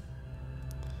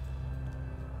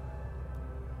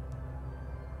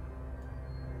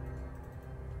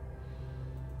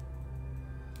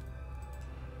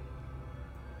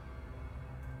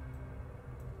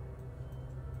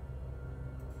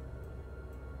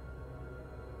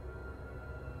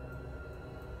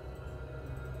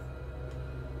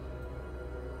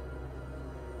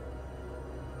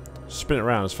 Spin it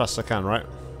around as fast as I can, right?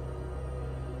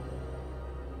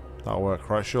 That'll work,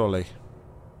 right? Surely.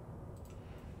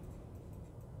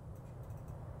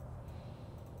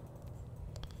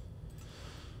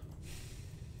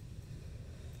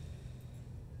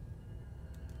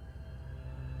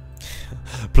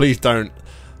 Please don't,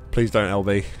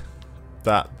 LB.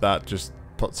 That just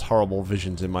puts horrible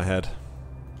visions in my head.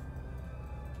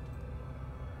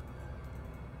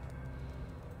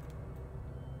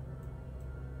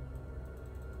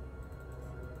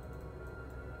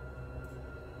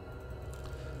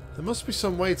 There must be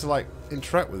some way to, like,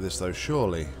 interact with this, though,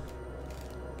 surely.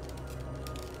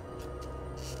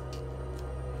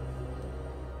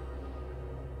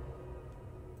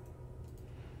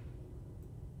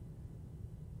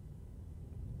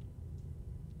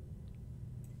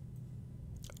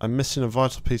 I'm missing a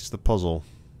vital piece of the puzzle.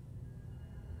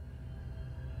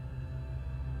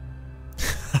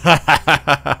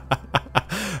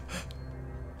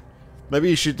 Maybe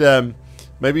you should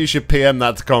PM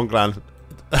that to Conclan.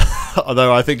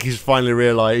 Although I think he's finally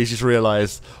realised, he's just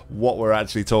realised what we're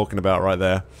actually talking about right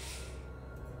there.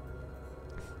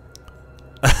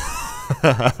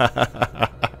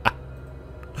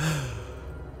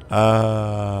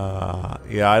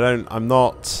 Yeah, I'm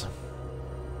not...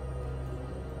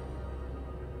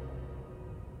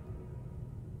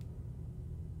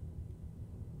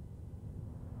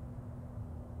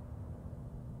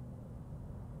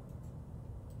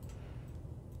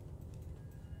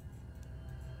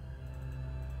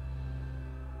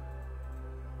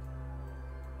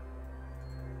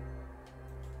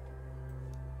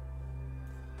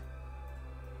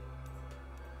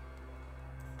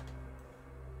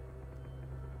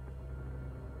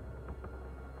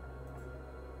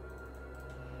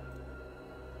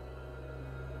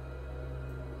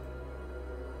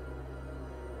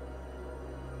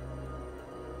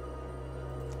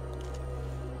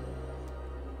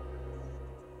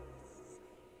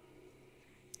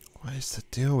 What is the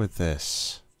deal with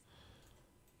this?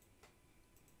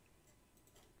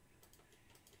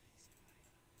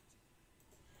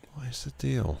 What is the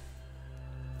deal?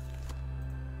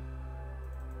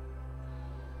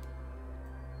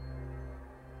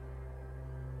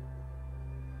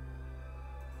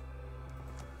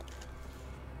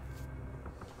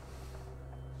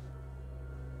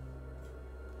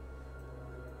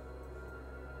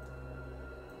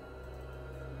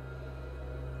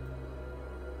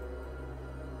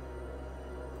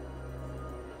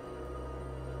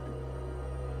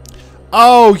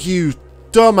 Oh, you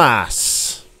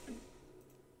dumbass!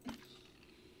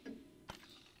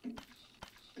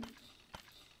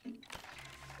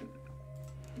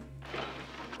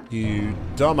 You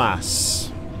dumbass.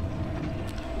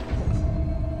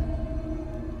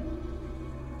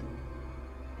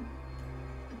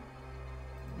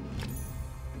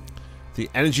 The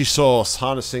energy source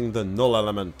harnessing the null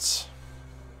element.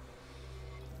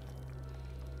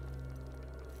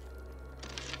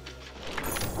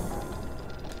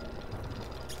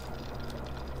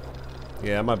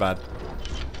 Yeah, my bad.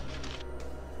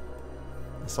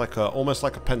 It's like almost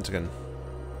like a pentagon.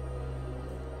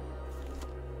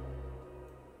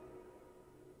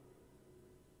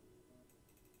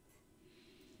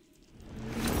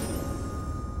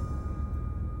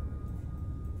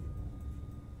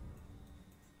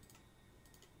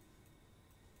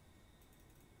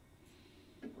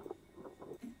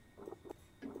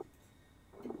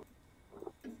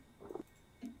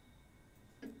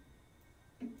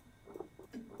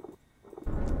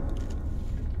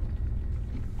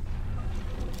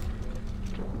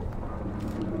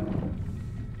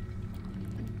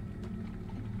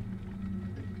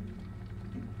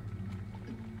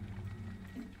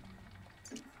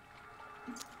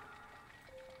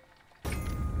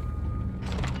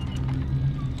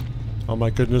 Oh my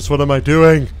goodness, what am I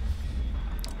doing?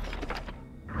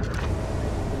 I'm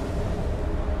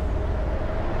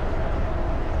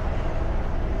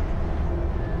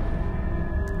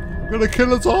gonna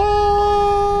kill us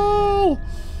all!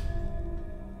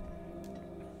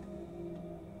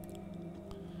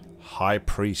 High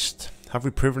Priest. Have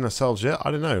we proven ourselves yet?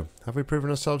 I don't know. Have we proven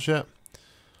ourselves yet?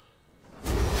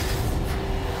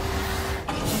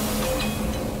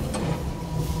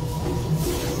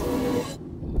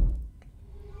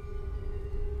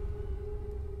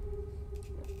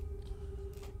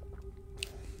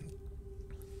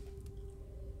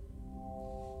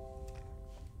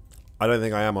 I don't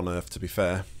think I am on Earth, to be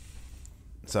fair.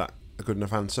 Is that a good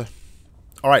enough answer?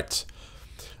 Alright.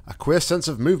 A queer sense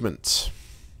of movement.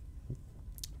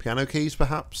 Piano keys,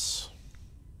 perhaps?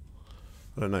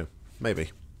 I don't know.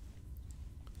 Maybe.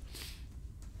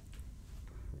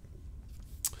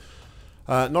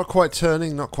 Not quite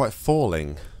turning, not quite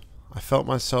falling. I felt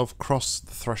myself cross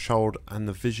the threshold and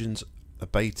the visions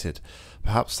abated.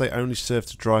 Perhaps they only serve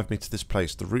to drive me to this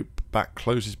place. The route back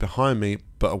closes behind me,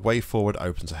 but a way forward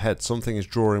opens ahead. Something is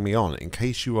drawing me on. In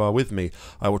case you are with me,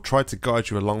 I will try to guide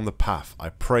you along the path. I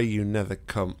pray you never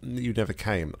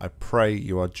came. I pray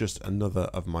you are just another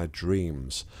of my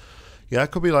dreams. Yeah,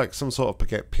 it could be like some sort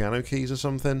of piano keys or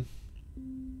something.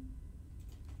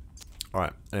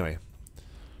 Alright, anyway.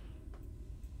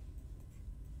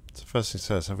 So first thing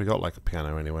says, have we got like a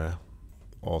piano anywhere?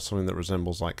 or something that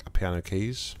resembles like a piano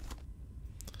keys.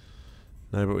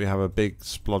 No, but we have a big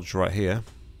splodge right here.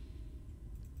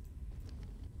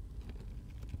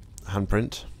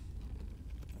 Handprint.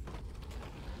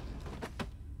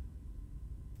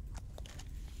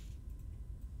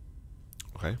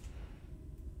 Okay.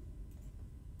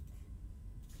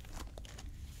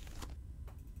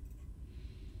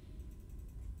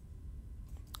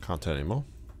 Can't turn anymore.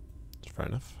 That's fair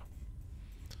enough.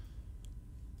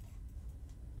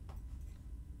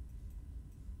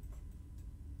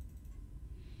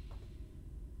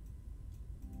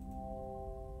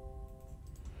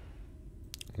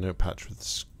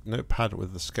 Notepad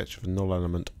with the sketch of a null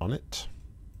element on it.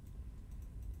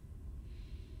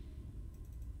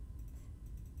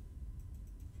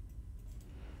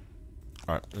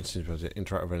 Alright, let's see if I can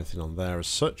interact with anything on there as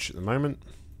such at the moment.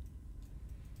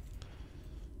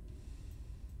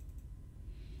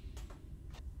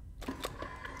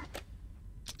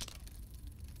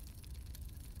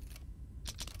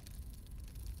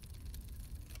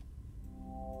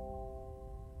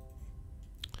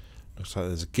 Looks like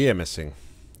there's a gear missing.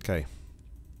 Okay.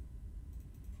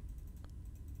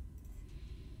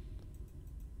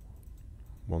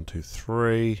 One, two,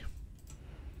 three.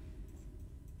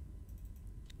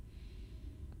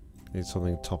 Need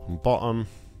something top and bottom.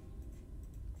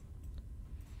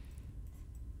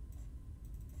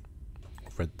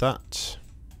 Read that.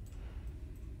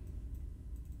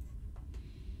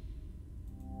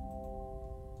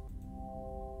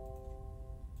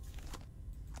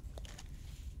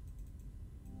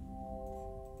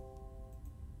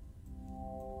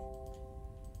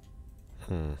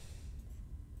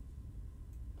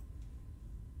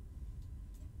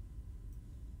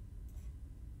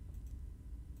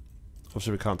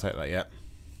 Obviously we can't take that yet.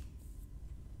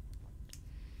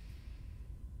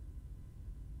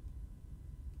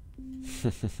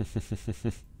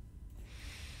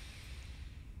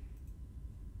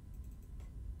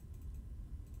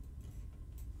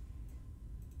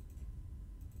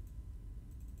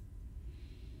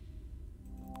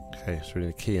 Okay, so we need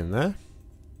a key in there.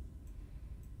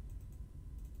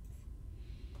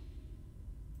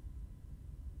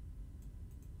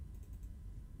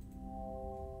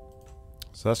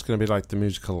 So that's going to be like the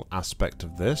musical aspect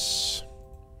of this.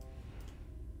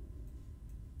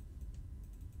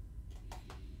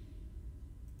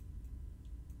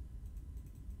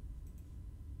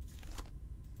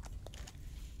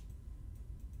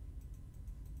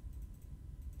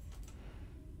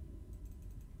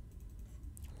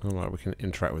 Alright, we can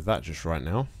interact with that just right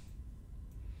now.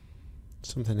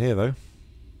 Something here though.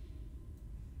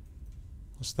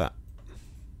 What's that?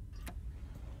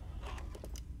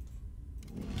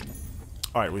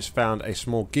 Alright, we've found a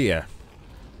small gear.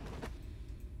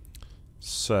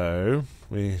 So,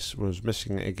 we was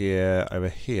missing a gear over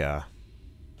here.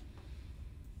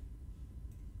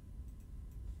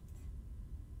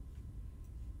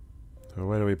 So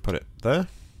where do we put it? There?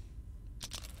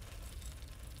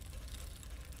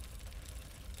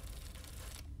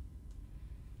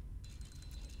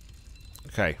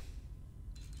 Okay.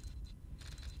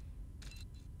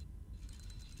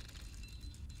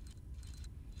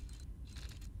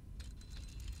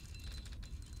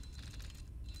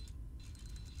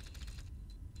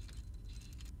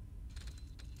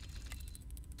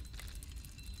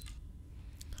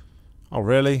 Oh,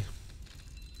 really?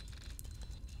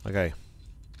 Okay.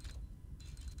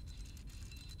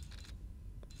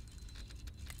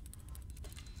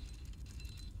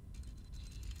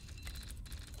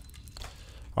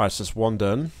 Alright, so that's one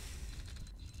done.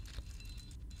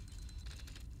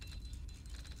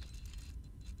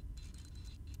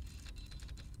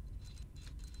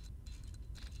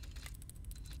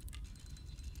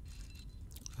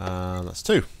 And that's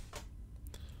two.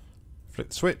 Flick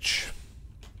the switch.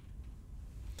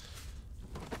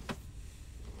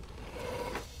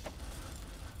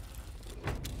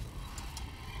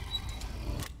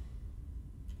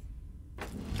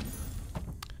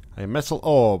 A metal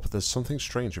orb. There's something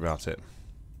strange about it.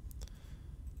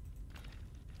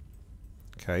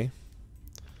 Okay.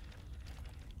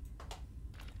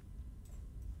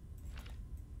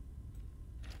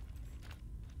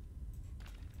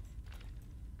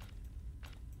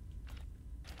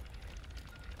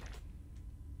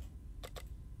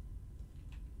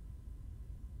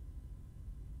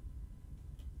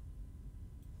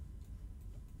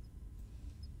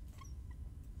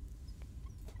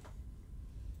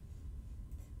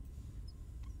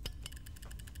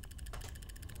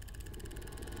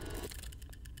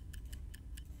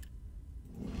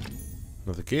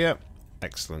 Another gear.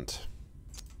 Excellent.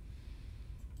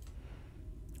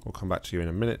 We'll come back to you in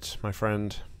a minute, my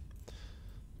friend.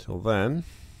 Till then,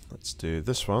 let's do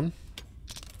this one.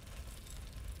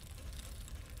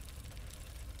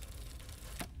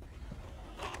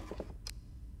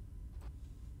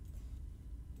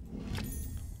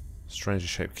 Strangely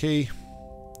shaped key.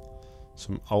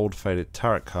 Some old faded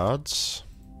tarot cards.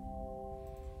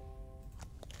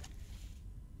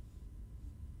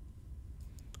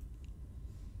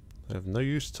 They have no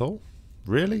use at all?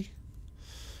 Really?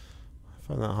 I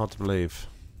find that hard to believe.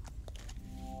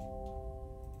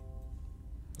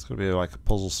 It's got to be like a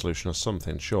puzzle solution or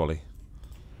something, surely.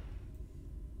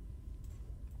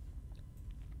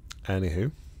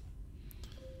 Anywho.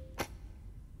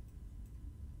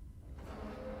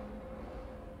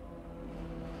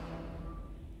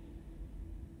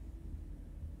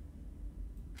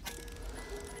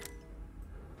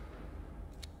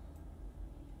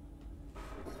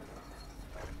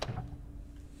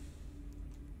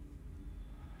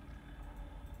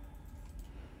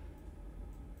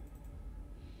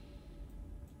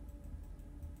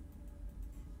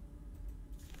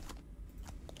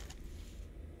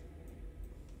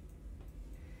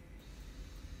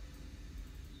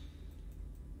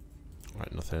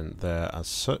 Right, nothing there as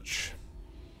such.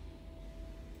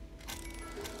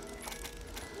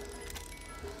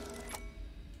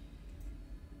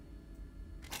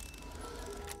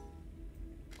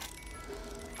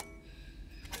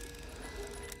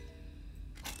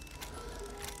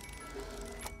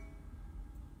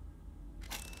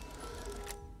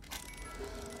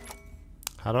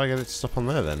 How do I get it to stop on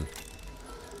there then?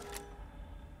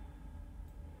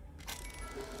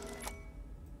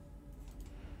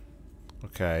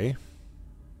 Okay.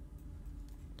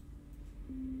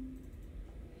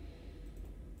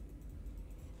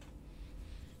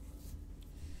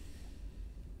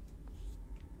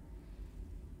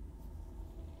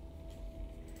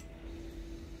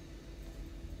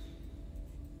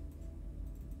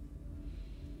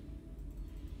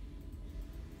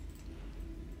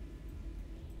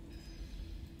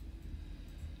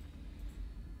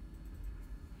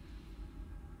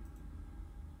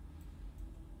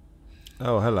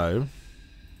 Oh, hello.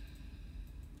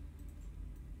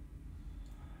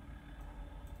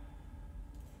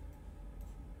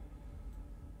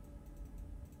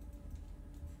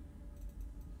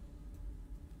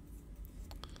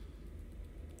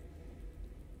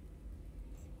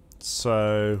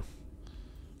 So,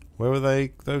 where were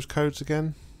those codes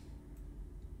again?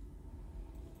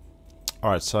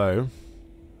 Alright, so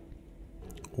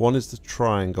 1 is the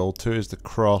triangle, 2 is the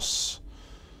cross,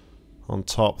 on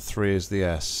top 3 is the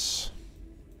S.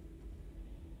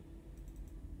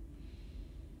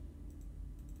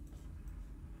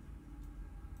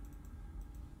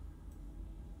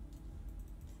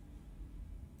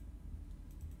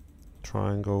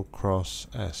 Triangle, cross,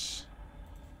 S.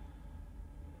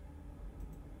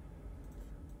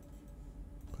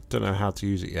 Don't know how to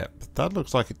use it yet, but that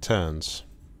looks like it turns.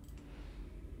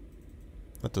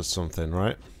 That does something,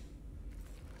 right?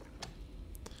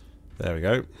 There we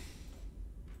go.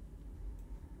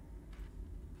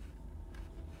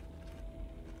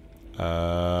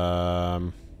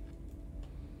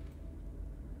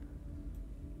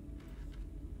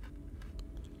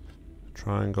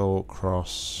 Triangle,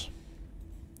 cross,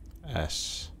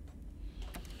 S.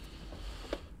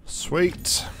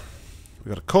 Sweet. We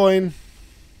got a coin.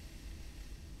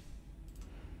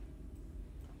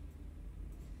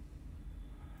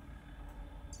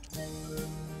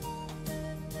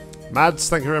 Mads,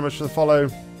 thank you very much for the follow.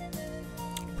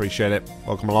 Appreciate it.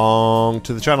 Welcome along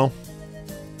to the channel.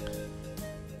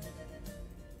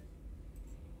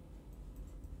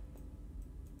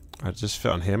 I just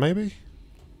fit on here, maybe?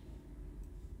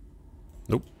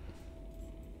 Nope.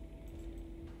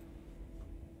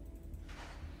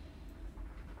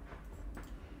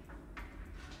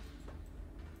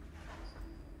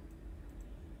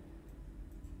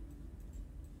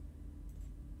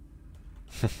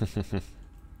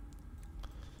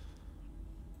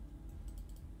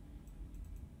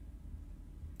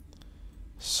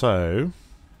 So,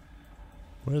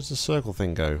 where does the circle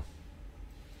thing go?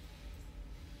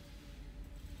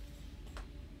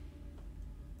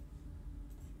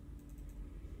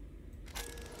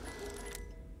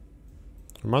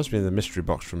 Reminds me of the mystery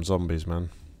box from Zombies, man.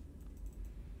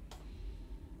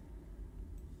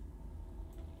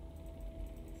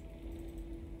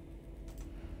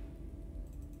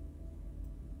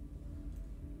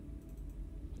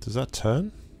 Does that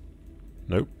turn?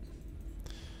 Nope.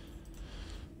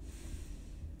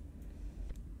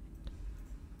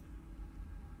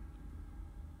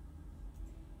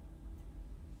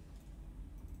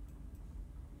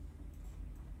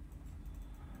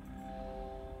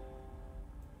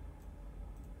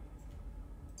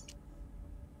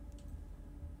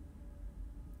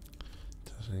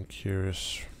 Anything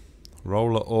curious?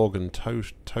 Roller organ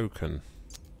token.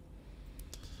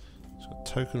 It's got a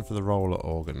token for the roller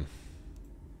organ.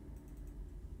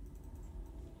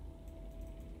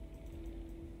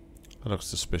 That looks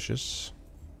suspicious.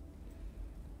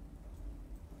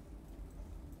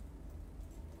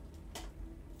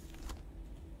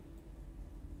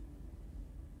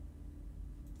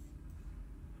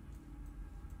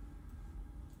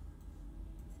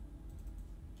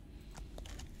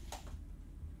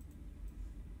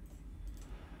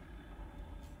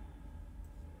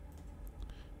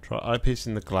 Try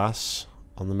eyepiecing the glass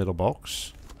on the middle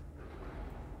box.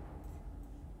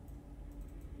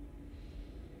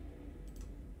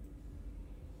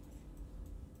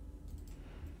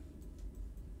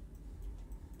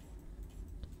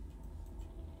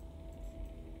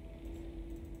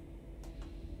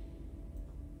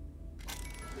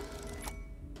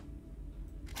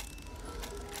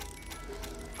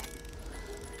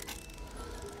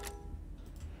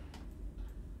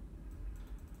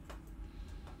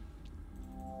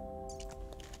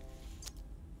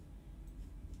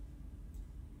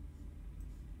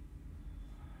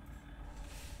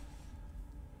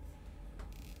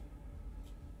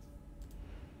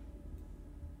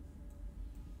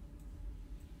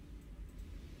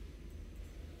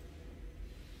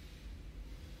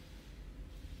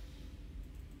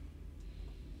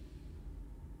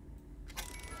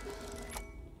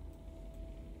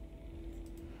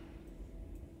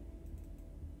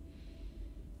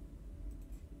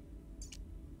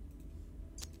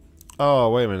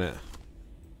 Oh, wait a minute.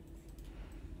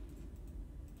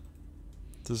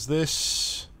 Does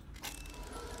this...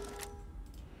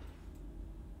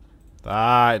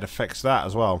 Ah, it affects that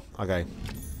as well. Okay.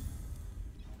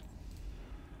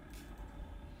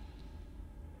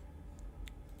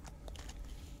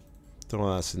 Don't know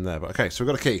why that's in there, but okay, so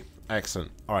we've got a key.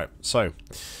 Excellent. Alright, so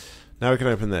now we can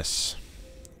open this,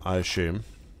 I assume.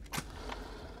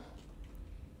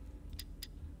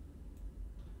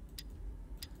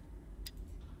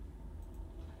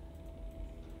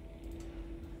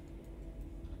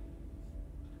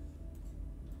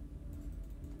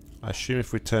 I assume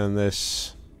if we turn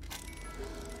this,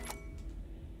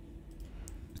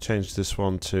 change this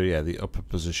one to, yeah, the upper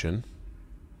position.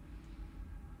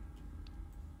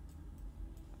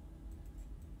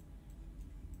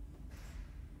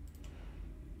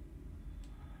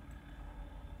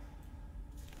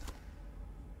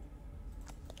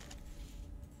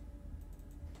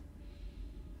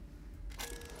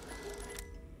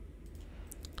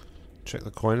 Check the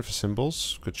coin for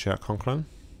symbols. Good shout, Conklin.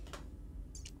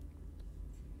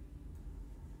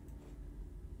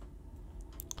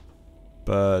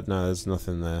 But no, there's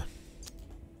nothing there.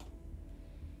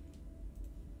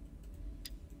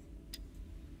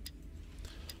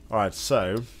 Alright,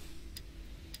 so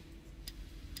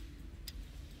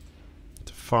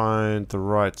to find the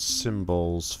right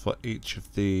symbols for each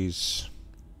of these.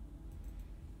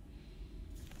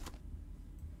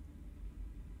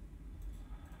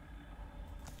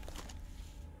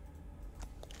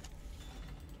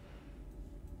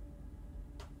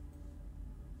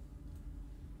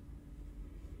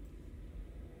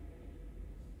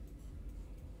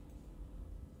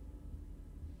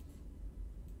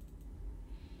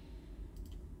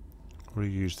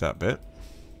 Reuse that bit.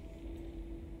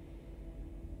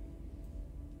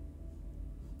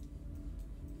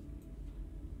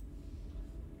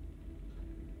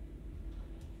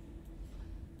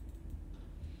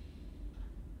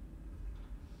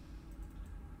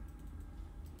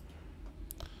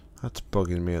 That's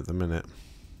bugging me at the minute.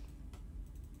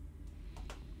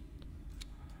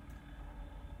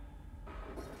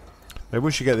 Maybe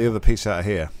we should get the other piece out of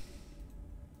here.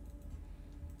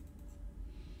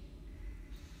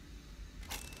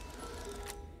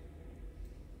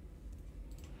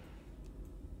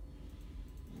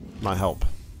 Might help.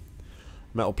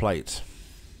 Metal plate.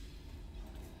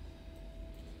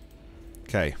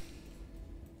 Okay.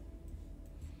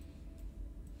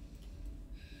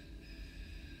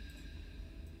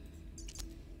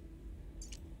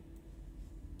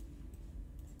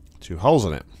 Two holes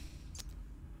in it.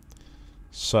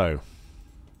 So.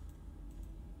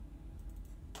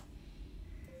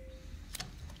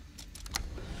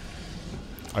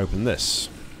 Open this.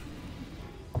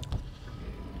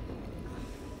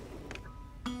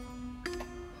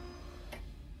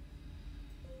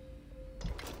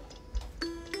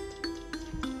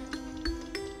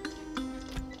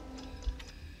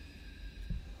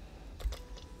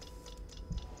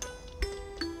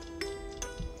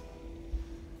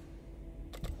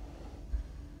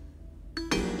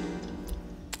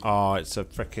 Oh, it's a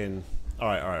freaking...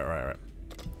 Alright.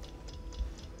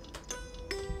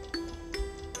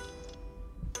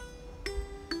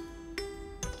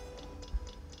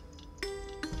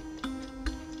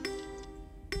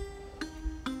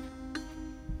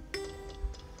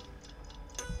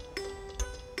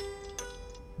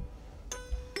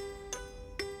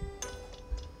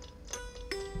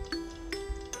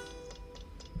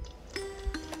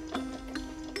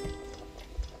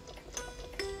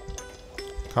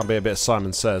 Can't be a bit of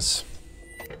Simon Says.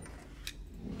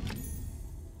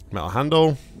 Metal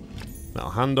handle. Metal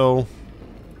handle.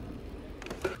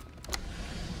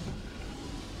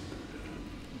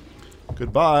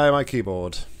 Goodbye, my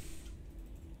keyboard.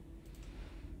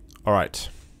 Alright.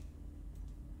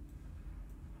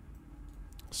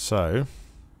 So.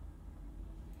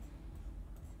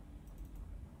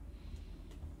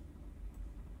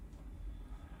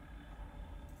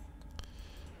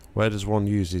 Where does one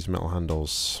use these metal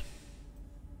handles?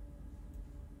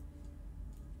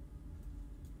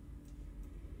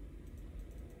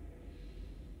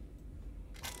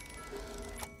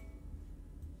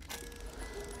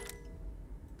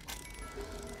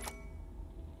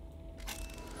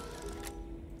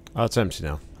 Oh, it's empty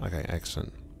now. Okay,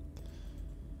 excellent.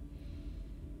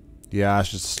 Yeah, it's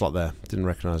just a slot there. Didn't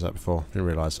recognise that before. Didn't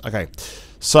realise. Okay,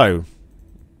 so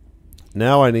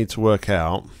now I need to work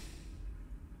out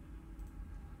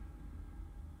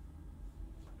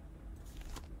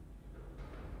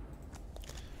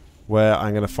where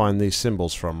I'm going to find these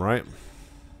symbols from, right?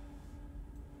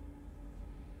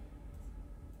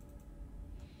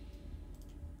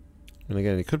 And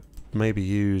again, you could maybe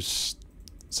use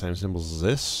the same symbols as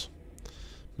this.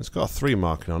 It's got a 3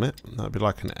 marking on it. That would be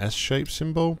like an S-shaped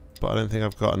symbol, but I don't think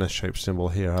I've got an S-shaped symbol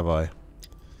here, have I?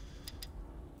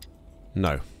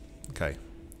 No. Okay.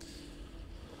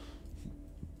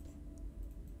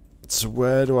 So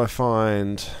where do I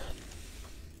find...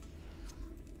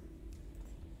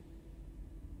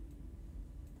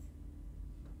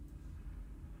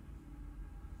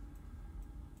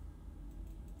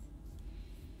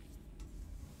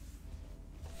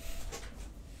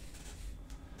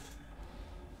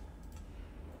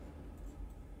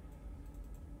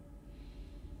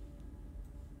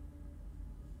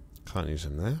 Can't use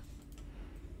them there.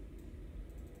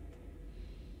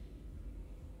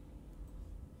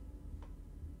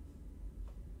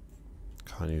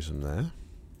 Can't use them there.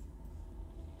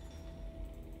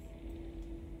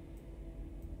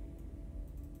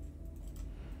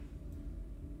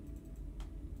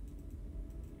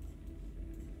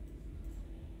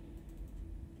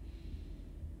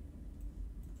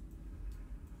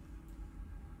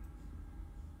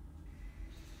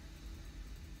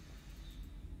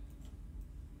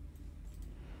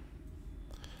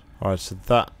 Alright, so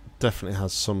that definitely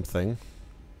has something.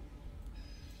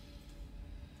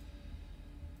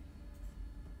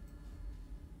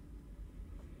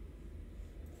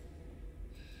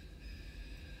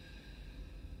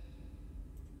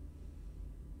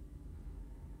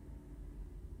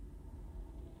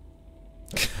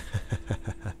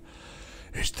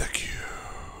 It's the cube.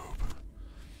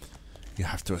 You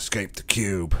have to escape the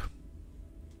cube.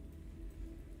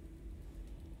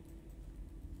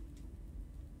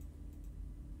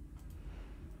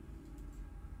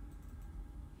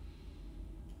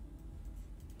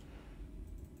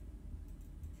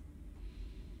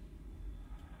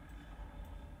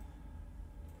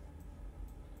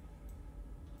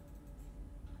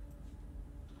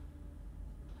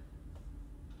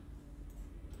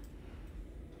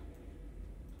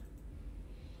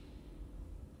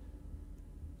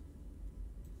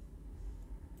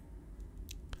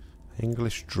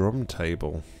 English drum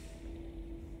table.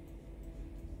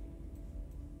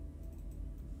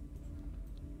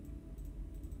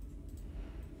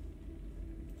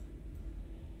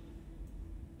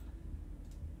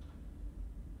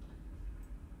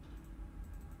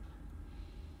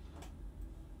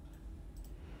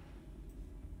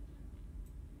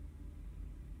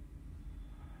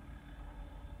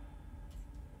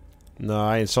 No,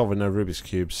 I ain't solving no Rubik's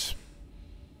cubes.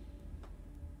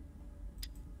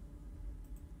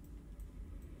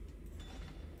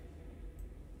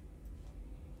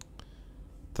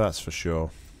 That's for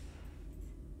sure.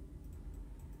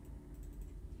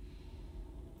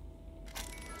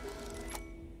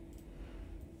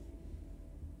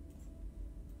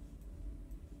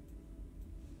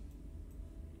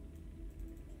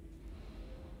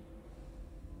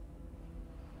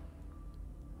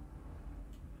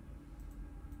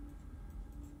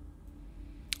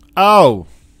 Oh!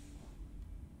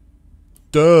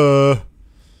 Duh!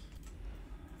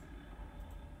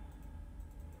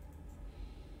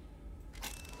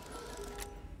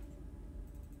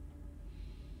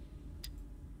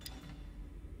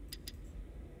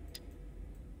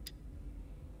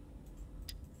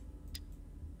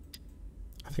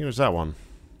 I think it was that one.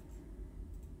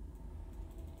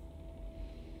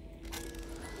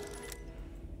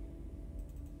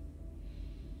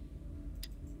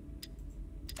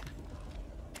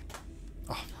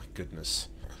 Oh my goodness.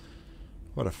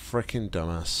 What a frickin'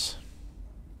 dumbass.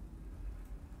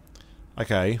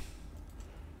 Okay.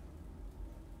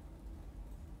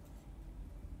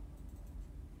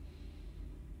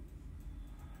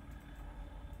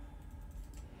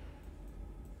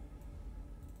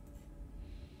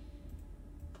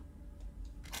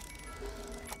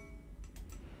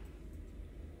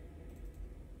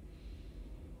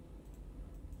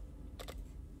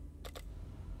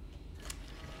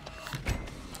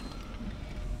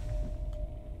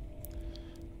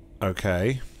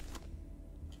 Okay.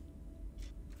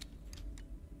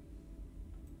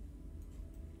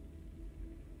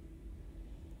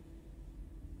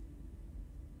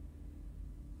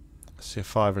 I see a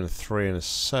 5 and a 3 and a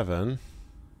 7.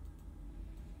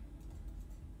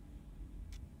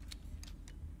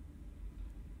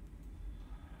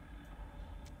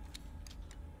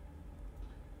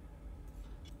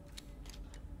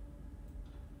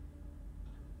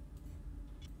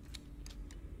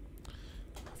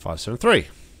 Five, 7, 3.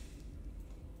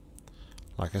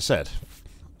 Like I said,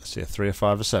 I see a 3, a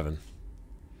 5, a 7.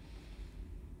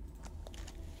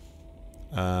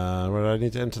 Where do I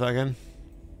need to enter that again?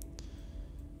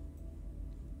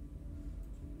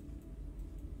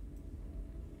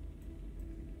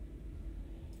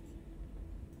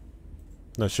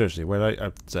 No, seriously, where do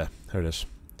I... there, here it is.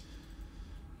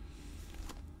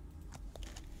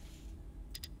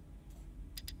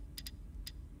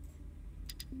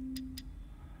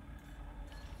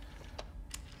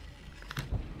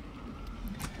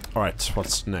 Alright,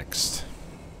 what's next?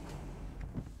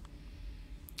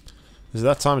 Is it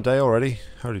that time of day already?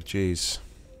 Holy jeez.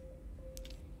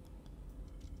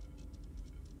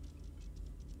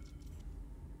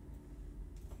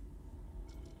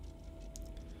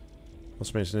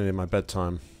 Must mean it's nearly my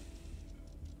bedtime.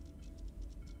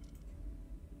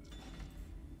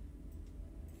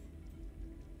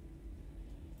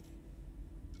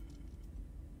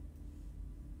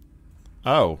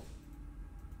 Oh.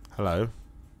 Hello.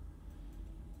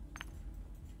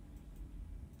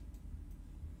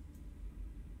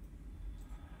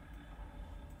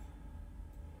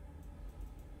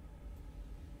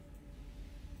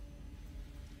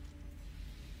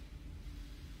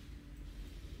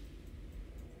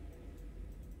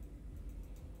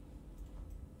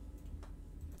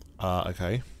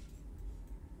 Okay.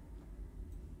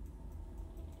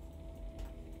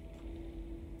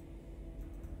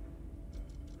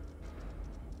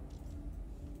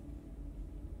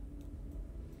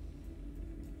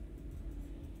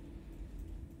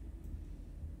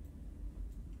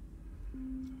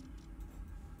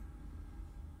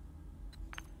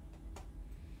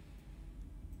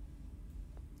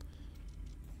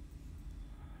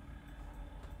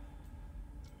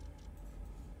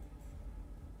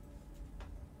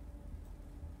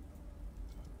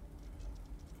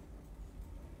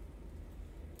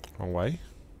 Wrong way.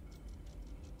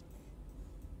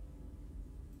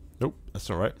 Nope, that's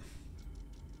not right.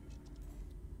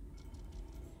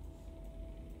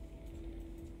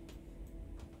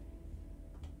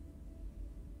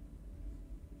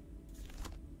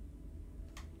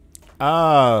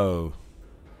 Oh.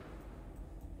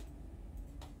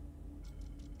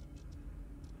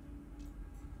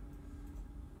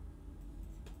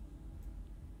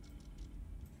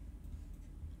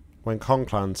 When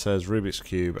Conclan says Rubik's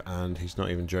Cube, and he's not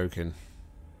even joking.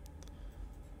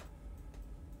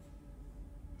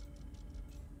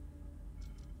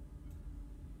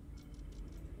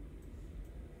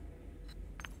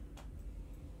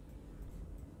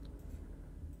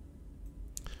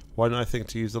 Why didn't I think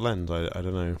to use the lens? I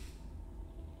don't know.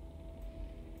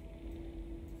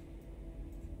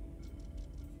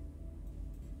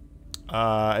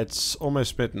 It's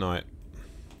almost midnight.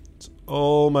 It's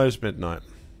almost midnight.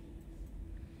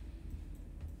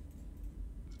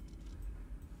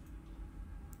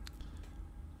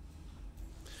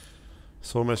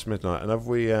 It's almost midnight, and have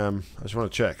we? I just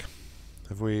want to check.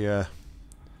 Have we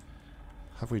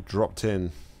dropped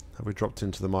in? Have we dropped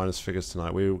into the minus figures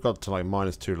tonight? We got to like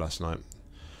 -2 last night.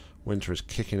 Winter is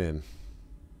kicking in.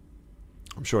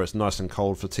 I'm sure it's nice and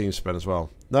cold for Team Spin as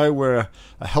well. No, we're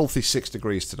a healthy 6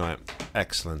 degrees tonight.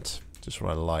 Excellent. Just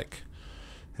what I like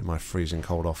in my freezing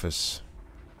cold office.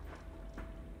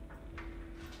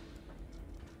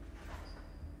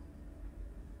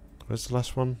 Where's the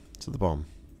last one? It's at the bottom.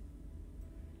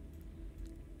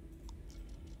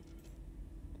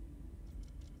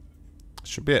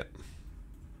 Should be it.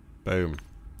 Boom.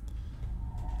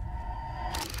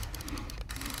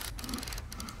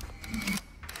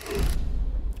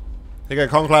 Here you go,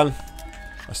 Conclan.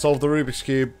 I solved the Rubik's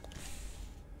Cube.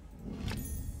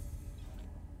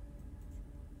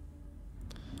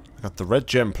 I got the red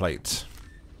gem plate.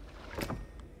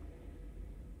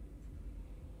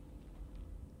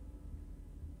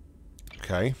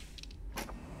 Okay.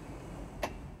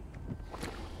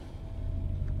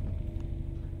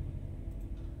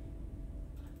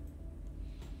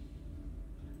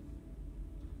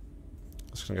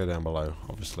 It's going to go down below,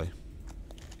 obviously.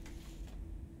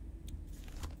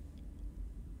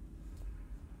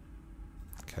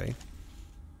 Okay.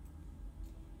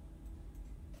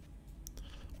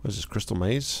 Where's this crystal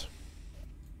maze?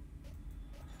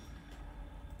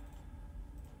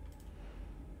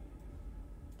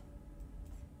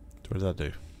 What did that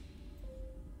do?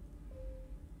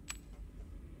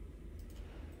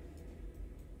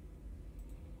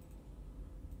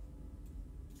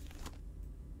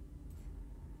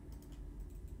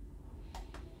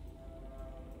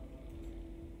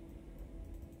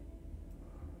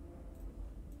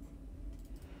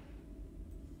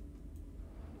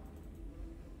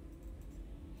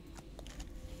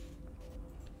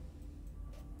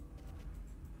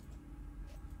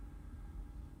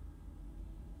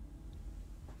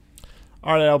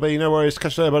 Alright, LB, no worries.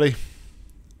 Catch you later, buddy.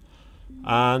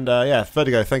 And yeah,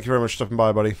 Vertigo, thank you very much for stopping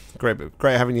by, buddy. Great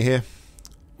having you here.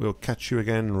 We'll catch you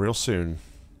again real soon,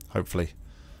 hopefully.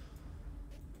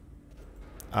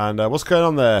 And what's going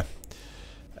on there,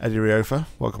 Eddie Riofa?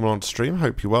 Welcome along to stream.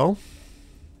 Hope you're well.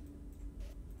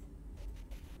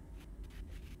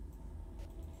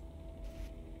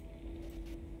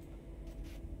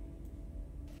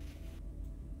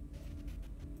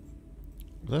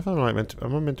 I don't know if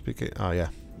am I meant to be... Oh, yeah.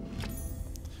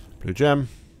 Blue gem.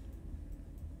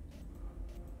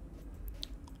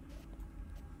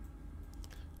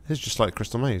 It's just like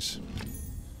Crystal Maze.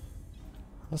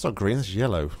 That's not green, that's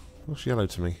yellow. It looks yellow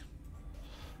to me.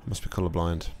 I must be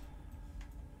colourblind.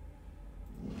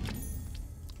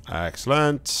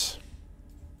 Excellent.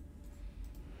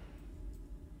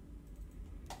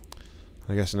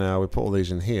 I guess now we put all these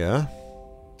in here.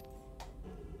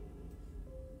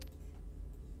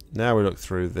 Now we look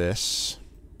through this.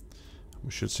 We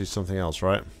should see something else,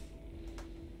 right?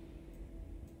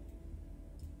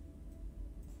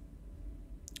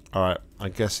 Alright,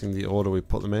 I'm guessing the order we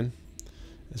put them in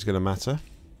is going to matter.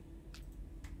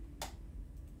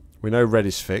 We know red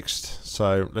is fixed,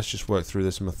 so let's just work through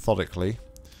this methodically.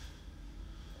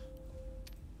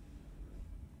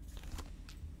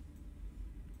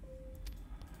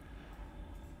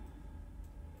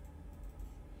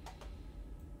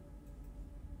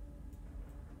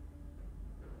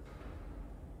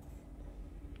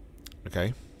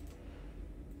 Okay.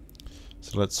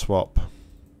 So let's swap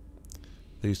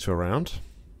these two around.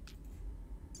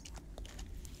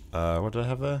 What did I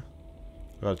have there?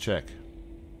 I gotta check.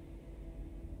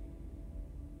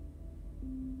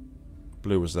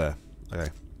 Blue was there.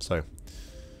 Okay, so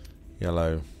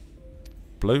yellow,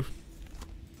 blue.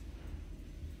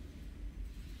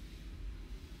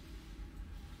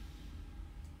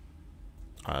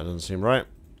 That doesn't seem right.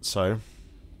 So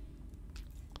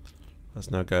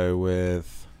let's now go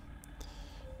with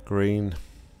green.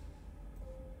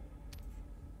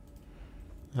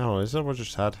 Oh, is that what I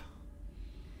just had?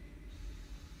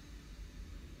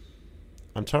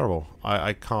 I'm terrible.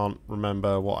 I can't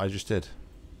remember what I just did.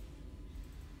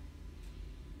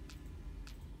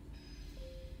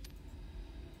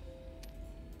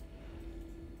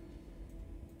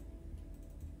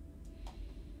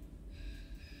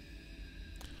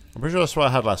 I'm pretty sure that's what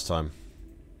I had last time.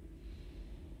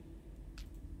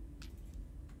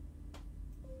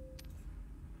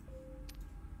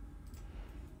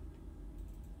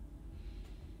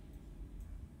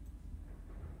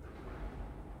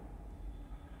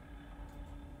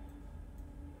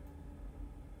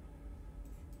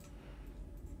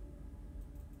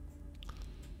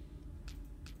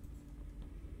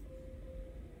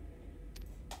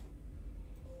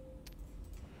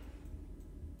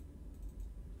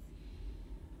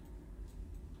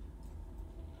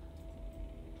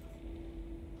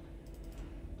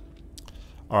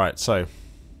 Alright, so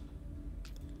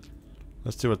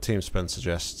let's do what Team Spend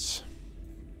suggests.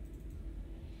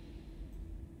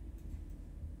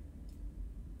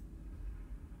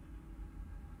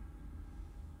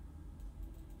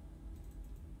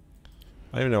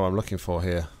 I don't even know what I'm looking for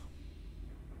here.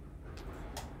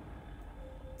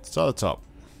 Start at the top.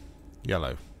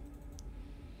 Yellow.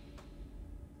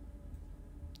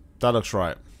 That looks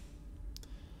right.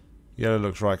 Yellow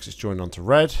looks right because it's joined onto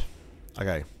red.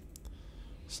 Okay.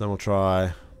 So then we'll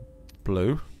try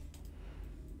blue.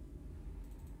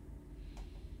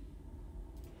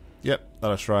 Yep, that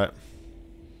looks right.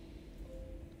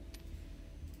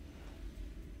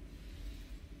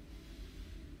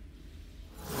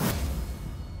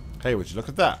 Hey, would you look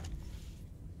at that?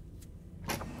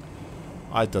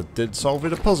 I did solve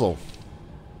it a puzzle.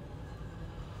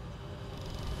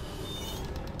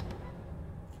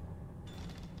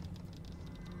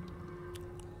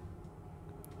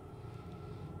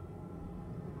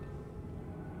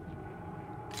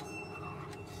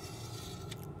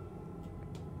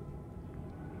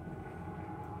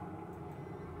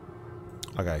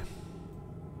 Okay.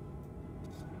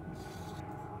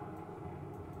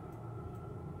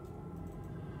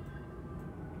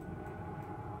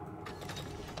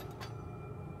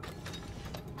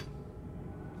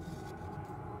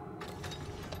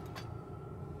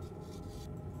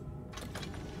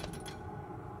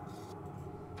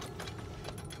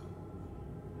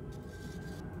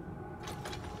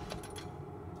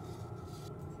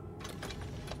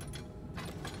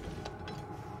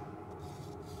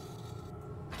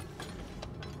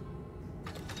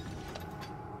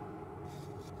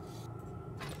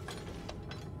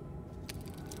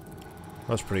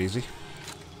 That's pretty easy.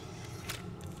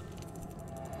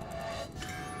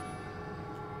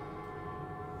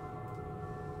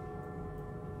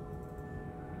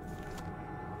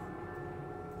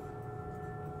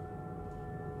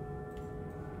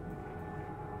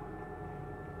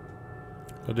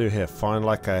 What do I do here? Find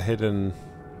like a hidden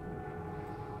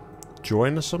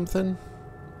join or something?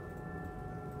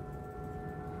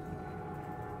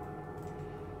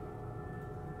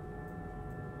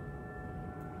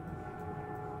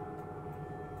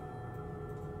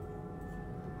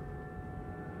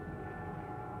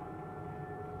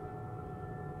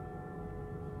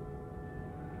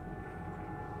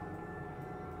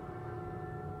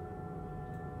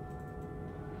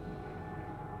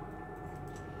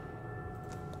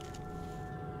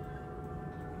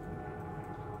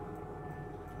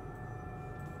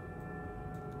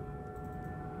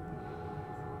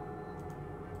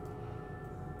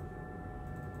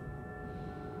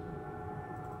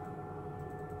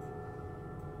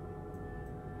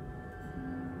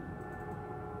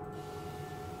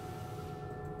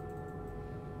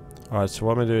 Alright, so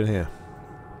what am I doing here?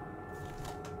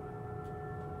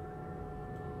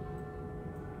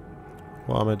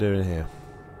 What am I doing here?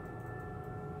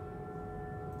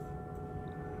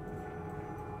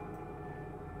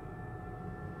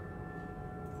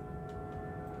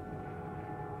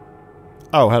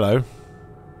 Oh, hello.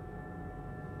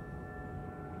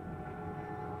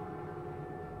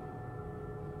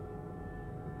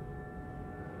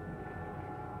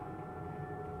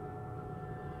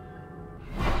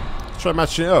 Try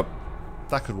matching it up.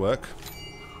 That could work,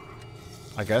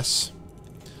 I guess.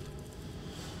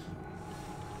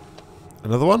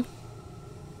 Another one?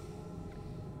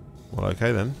 Well,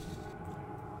 okay then.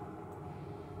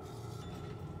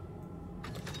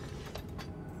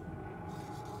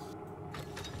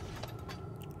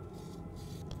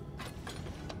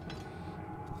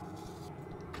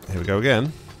 Here we go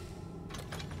again.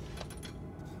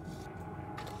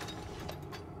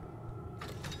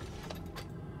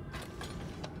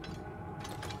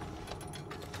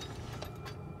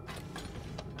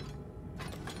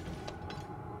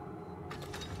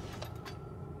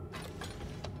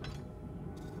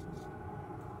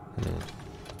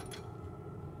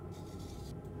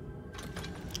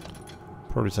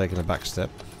 Probably taking a back step.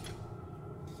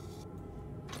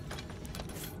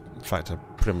 In fact, I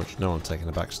pretty much know I'm taking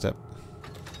a back step.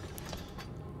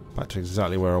 Back to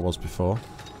exactly where I was before.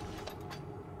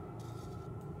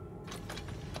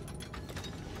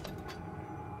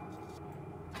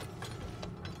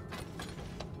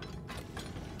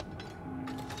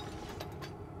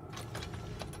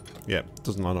 Yeah,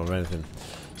 doesn't line up with anything.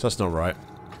 So that's not right.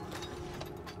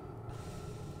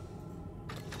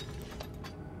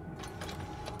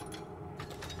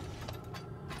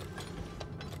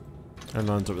 And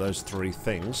lines up with those three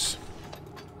things.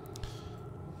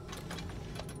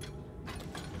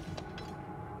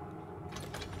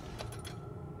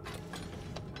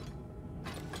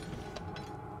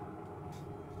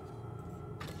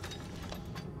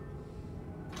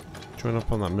 Join up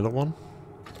on that middle one?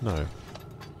 No.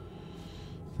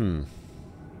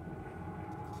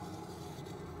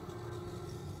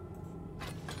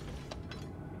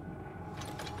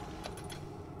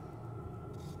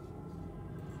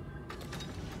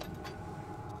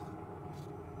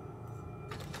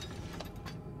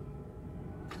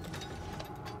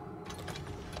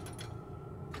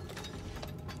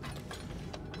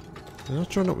 Did I not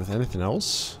join up with anything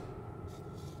else?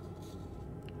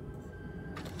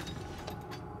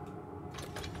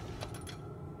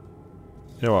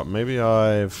 You know what, maybe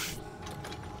I've...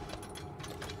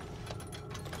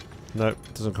 Nope,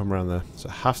 it doesn't come around there. So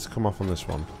it has to come off on this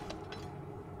one.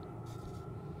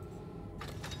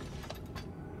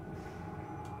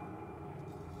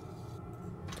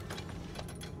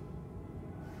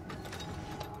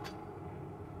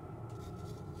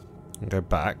 And go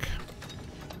back.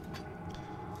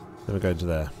 Then we go into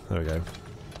there. There we go.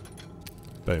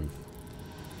 Boom.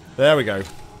 There we go.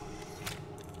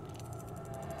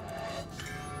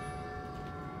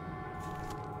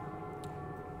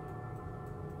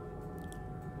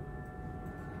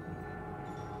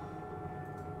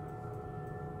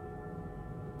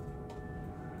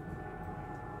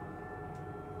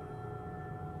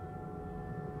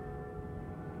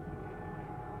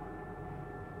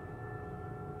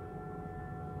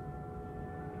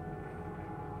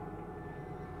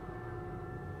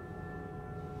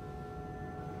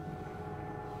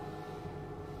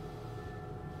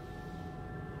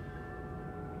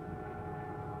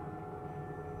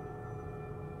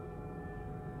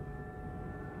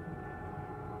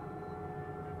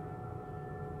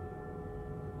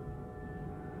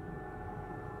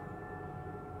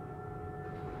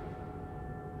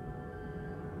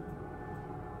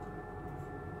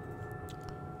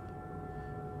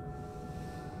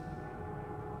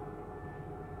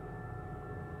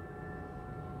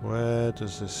 Where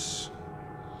does this...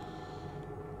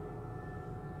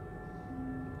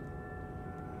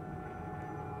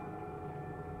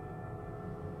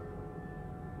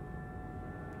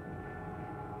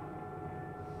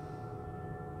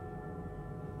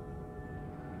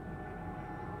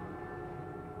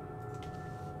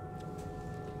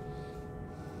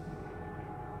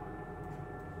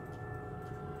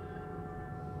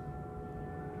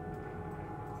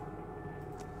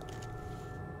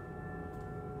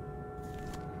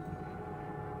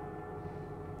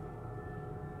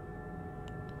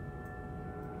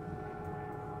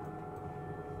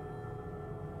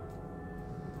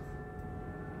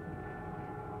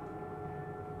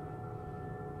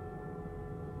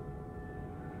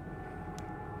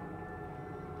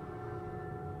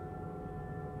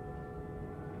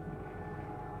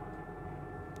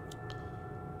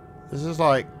 This is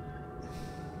like...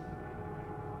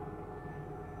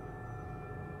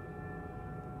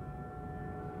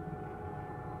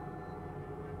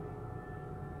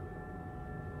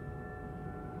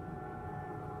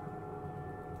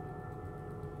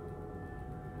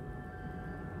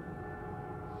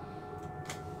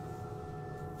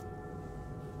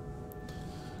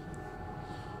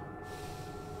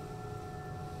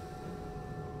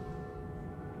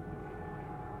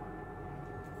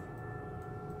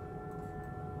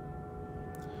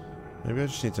 Maybe I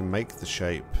just need to make the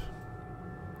shape.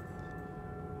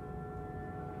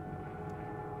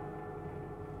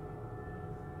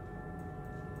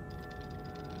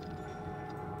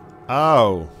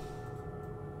 Oh.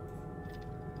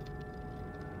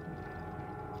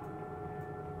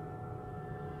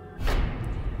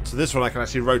 So this one I can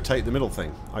actually rotate the middle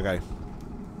thing. Okay.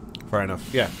 Fair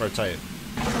enough. Yeah, rotate it.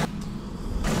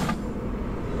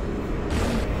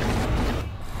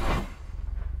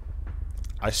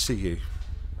 I see you.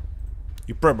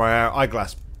 You broke my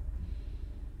eyeglass.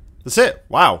 That's it.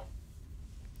 Wow.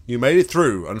 You made it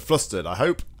through, unflustered, I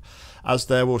hope. As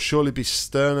there will surely be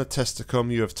sterner tests to come,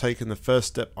 you have taken the first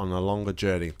step on a longer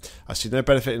journey. I see no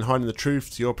benefit in hiding the truth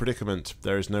to your predicament.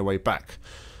 There is no way back.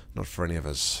 Not for any of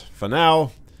us. For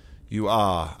now, you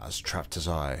are as trapped as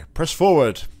I. Press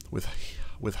forward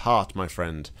with heart, my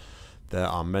friend. There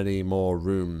are many more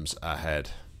rooms ahead.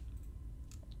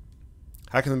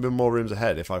 How can there be more rooms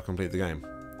ahead if I've completed the game?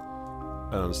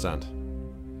 I don't understand.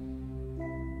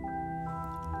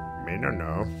 Me no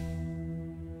know.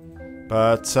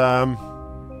 But,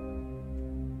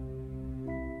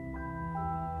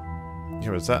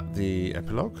 yeah, was that the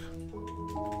epilogue?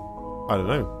 I don't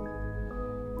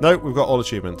know. No, we've got all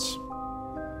achievements.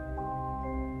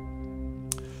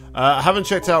 I haven't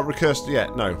checked out Recursed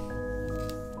yet, no.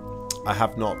 I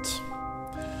have not.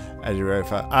 Eddie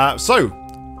Rofer. So,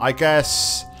 I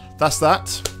guess that's that.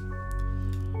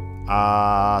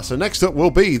 So next up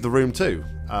will be the room 2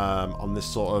 on this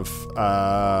sort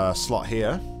of slot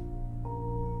here.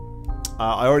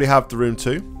 I already have the room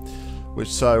 2,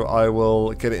 so I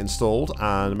will get it installed,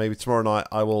 and maybe tomorrow night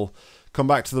I will come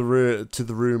back to the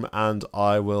room and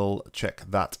I will check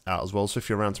that out as well. So if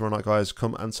you're around tomorrow night, guys,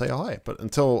 come and say hi. But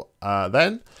until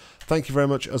then, thank you very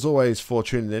much, as always, for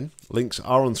tuning in. Links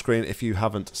are on screen if you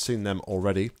haven't seen them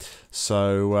already.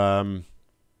 So,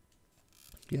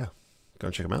 yeah, go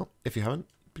and check them out if you haven't.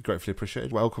 Be gratefully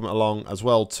appreciated. Welcome along as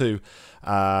well to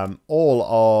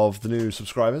all of the new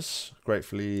subscribers.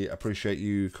 Gratefully appreciate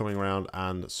you coming around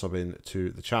and subbing to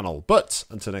the channel. But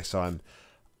until next time,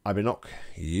 I've been Nock.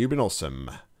 You've been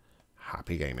awesome.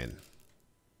 Happy gaming.